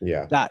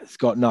 Yeah. That's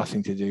got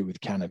nothing to do with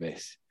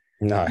cannabis.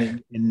 No.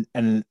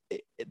 And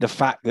the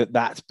fact that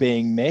that's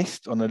being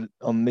missed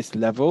on this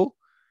level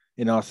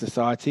in our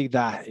society,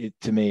 that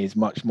to me is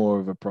much more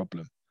of a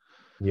problem.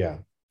 Yeah.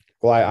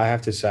 Well, I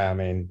have to say, I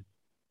mean,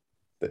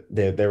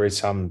 there is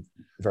some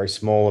very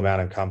small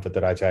amount of comfort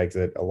that I take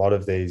that a lot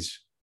of these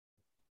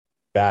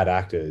bad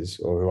actors,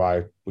 or who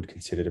I would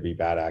consider to be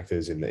bad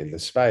actors in the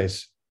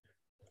space,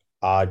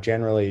 are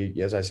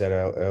generally, as I said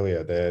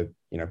earlier,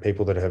 they're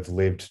people that have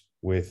lived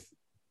with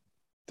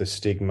the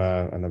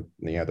stigma and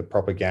the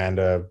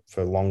propaganda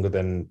for longer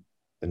than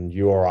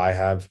you or I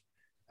have,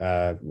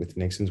 with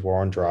Nixon's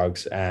war on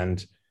drugs,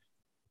 and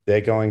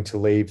they're going to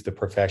leave the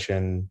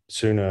profession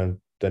sooner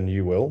than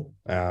you will.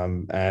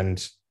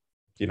 And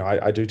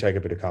I do take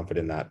a bit of comfort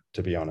in that,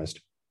 to be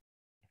honest.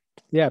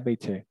 Yeah, me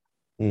too.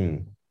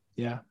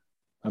 Yeah.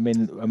 I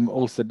mean,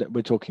 also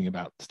we're talking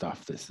about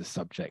stuff that's the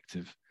subject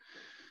of,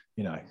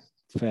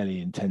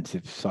 fairly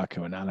intensive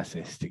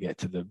psychoanalysis to get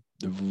to the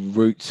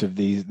roots of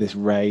this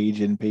rage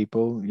in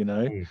people,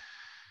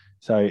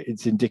 So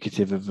it's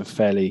indicative of a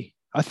fairly,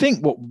 I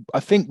think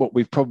what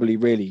we've probably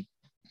really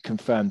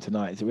confirmed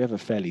tonight is that we have a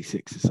fairly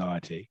sick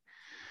society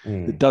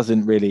that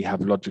doesn't really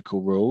have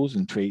logical rules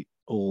and treat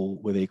all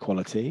with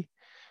equality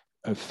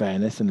of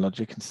fairness and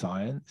logic and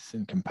science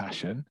and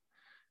compassion.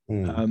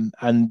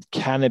 And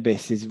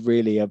cannabis is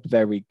really a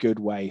very good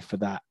way for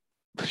that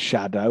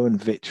shadow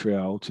and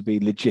vitriol to be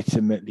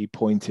legitimately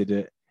pointed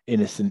at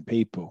innocent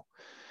people.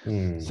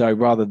 So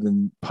rather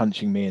than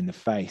punching me in the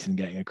face and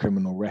getting a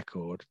criminal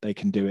record, they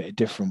can do it a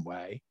different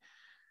way.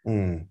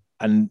 And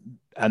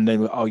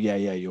then, oh yeah,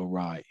 you're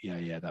right.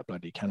 Yeah, that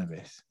bloody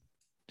cannabis.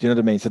 Do you know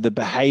what I mean? So the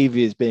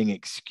behavior is being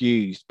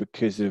excused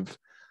because of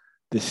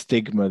the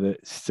stigma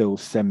that's still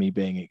semi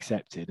being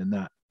accepted,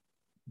 and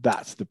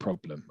that's the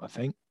problem, I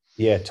think.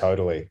 Yeah,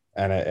 totally.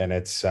 And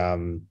it's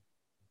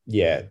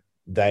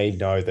they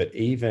know that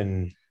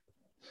even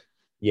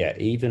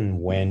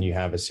when you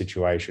have a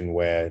situation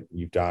where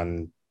you've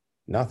done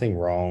nothing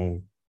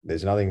wrong,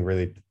 there's nothing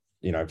really,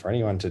 for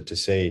anyone to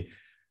see,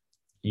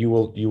 you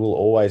will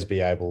always be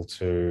able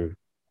to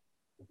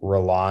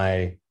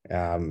rely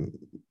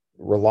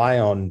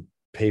on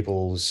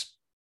people's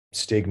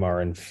stigma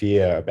and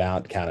fear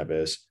about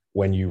cannabis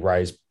when you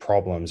raise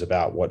problems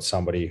about what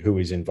somebody who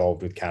is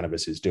involved with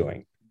cannabis is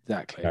doing.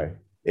 Exactly.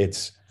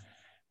 It's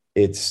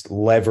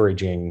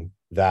leveraging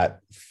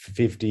that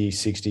 50,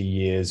 60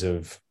 years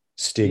of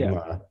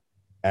stigma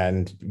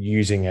and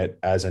using it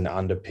as an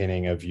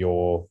underpinning of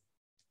your,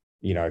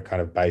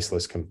 kind of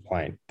baseless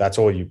complaint. That's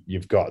all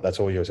you've got. That's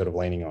all you're sort of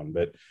leaning on.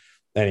 But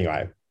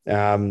anyway,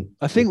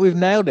 I think we've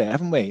nailed it,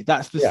 haven't we?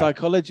 That's the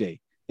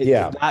psychology.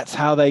 That's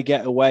how they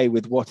get away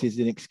with what is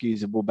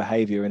inexcusable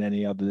behavior in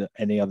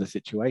any other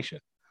situation.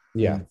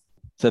 Yeah.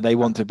 So they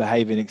want to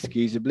behave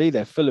inexcusably.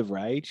 They're full of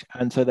rage,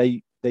 and so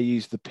they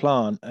use the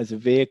plant as a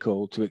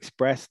vehicle to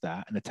express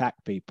that and attack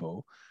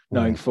people,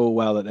 knowing full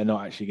well that they're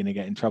not actually going to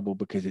get in trouble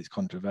because it's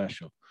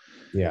controversial.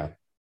 Yeah.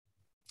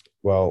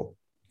 Well,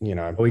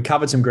 we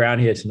covered some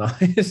ground here tonight.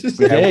 We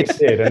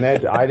did. And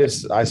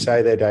I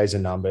say their days are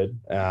numbered,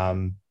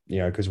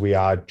 because we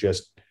are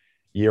just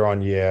year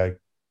on year,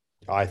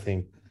 I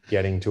think,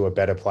 getting to a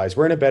better place.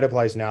 We're in a better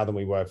place now than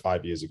we were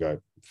 5 years ago,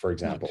 for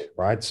example,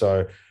 right?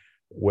 So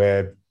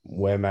we're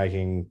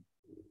making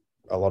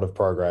a lot of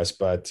progress,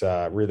 but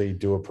really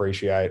do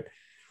appreciate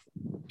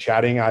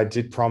chatting. I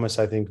did promise,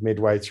 I think,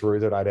 midway through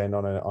that I'd end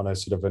on a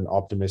sort of an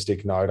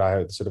optimistic note.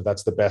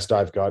 That's the best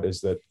I've got,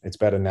 is that it's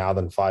better now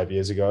than 5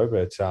 years ago.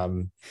 But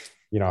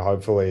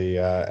hopefully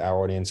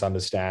our audience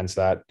understands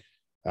that.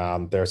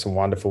 There are some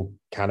wonderful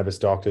cannabis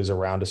doctors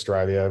around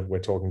Australia. We're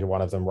talking to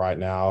one of them right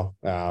now,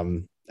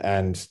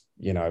 and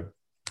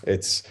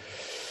it's.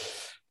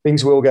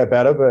 Things will get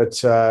better,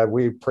 but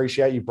we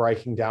appreciate you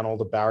breaking down all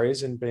the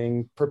barriers and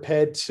being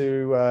prepared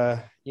to,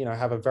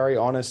 have a very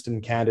honest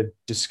and candid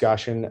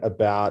discussion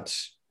about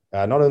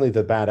not only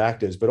the bad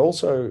actors, but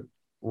also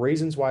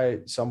reasons why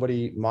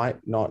somebody might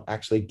not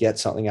actually get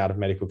something out of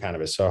medical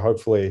cannabis. So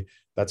hopefully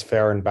that's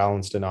fair and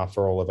balanced enough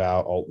for all of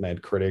our alt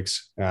med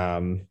critics,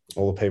 all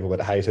the people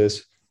that hate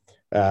us.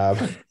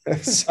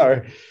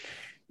 So,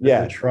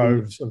 yeah,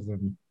 troves of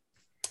them.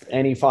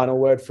 Any final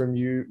word from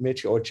you,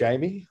 Mitch or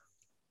Jamie?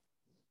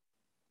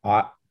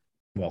 I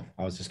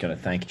was just going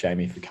to thank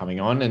Jamie for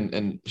coming on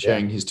and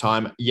sharing his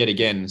time yet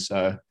again.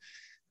 So,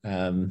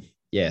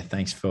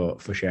 thanks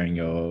for sharing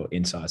your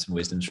insights and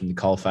wisdoms from the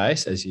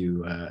coalface as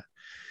you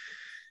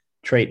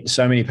treat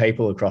so many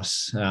people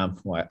across,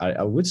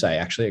 I would say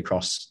actually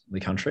across the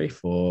country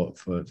for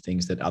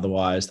things that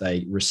otherwise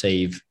they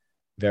receive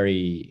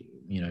very,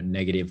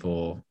 negative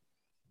or,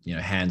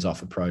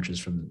 hands-off approaches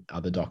from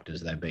other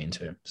doctors they've been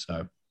to.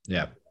 So,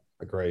 yeah.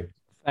 Agree.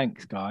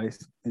 Thanks, guys.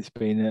 It's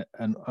been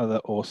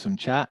another awesome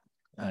chat,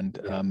 and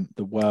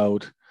the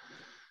world.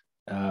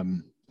 I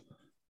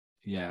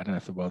don't know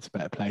if the world's a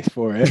better place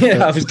for it.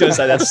 Yeah, I was going to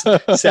say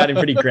that's sounding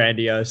pretty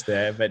grandiose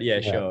there, but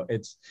sure.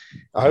 It's.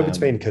 I hope it's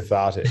been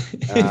cathartic.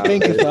 It's been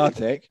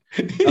cathartic,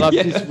 and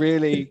I've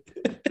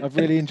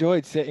really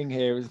enjoyed sitting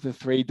here as the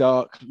three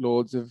dark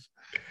lords of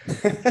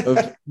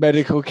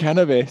medical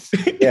cannabis.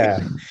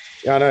 Yeah,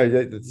 I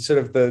know. Sort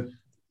of the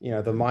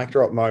mic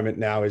drop moment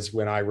now is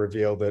when I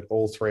reveal that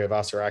all three of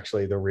us are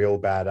actually the real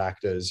bad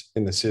actors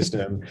in the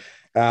system.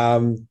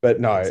 But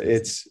no,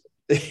 it's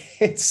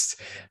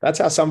that's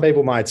how some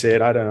people might see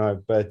it. I don't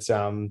know,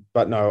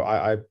 but no,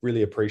 I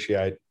really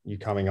appreciate you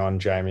coming on,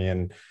 Jamie,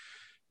 and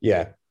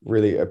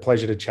really a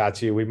pleasure to chat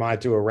to you. We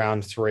might do a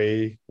round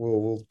 3.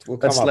 We'll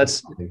come up.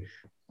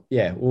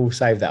 We'll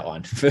save that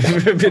one for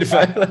a bit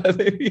of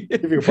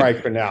give you a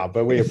break for now,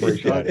 but we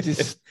appreciate it.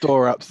 Just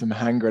store up some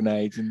hand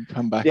grenades and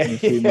come back in a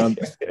few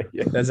months.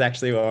 That's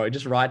actually what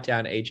just write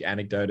down each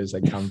anecdote as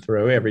they come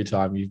through every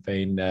time you've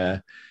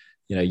been,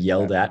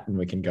 yelled at, and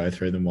we can go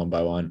through them one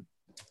by one.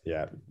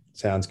 Yeah,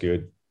 sounds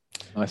good.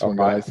 Nice one,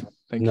 guys.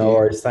 Thank you. No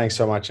worries. Thanks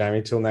so much,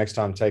 Amy. Till next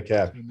time. Take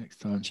care. Till next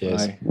time.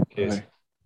 Cheers. Bye. Cheers. Bye.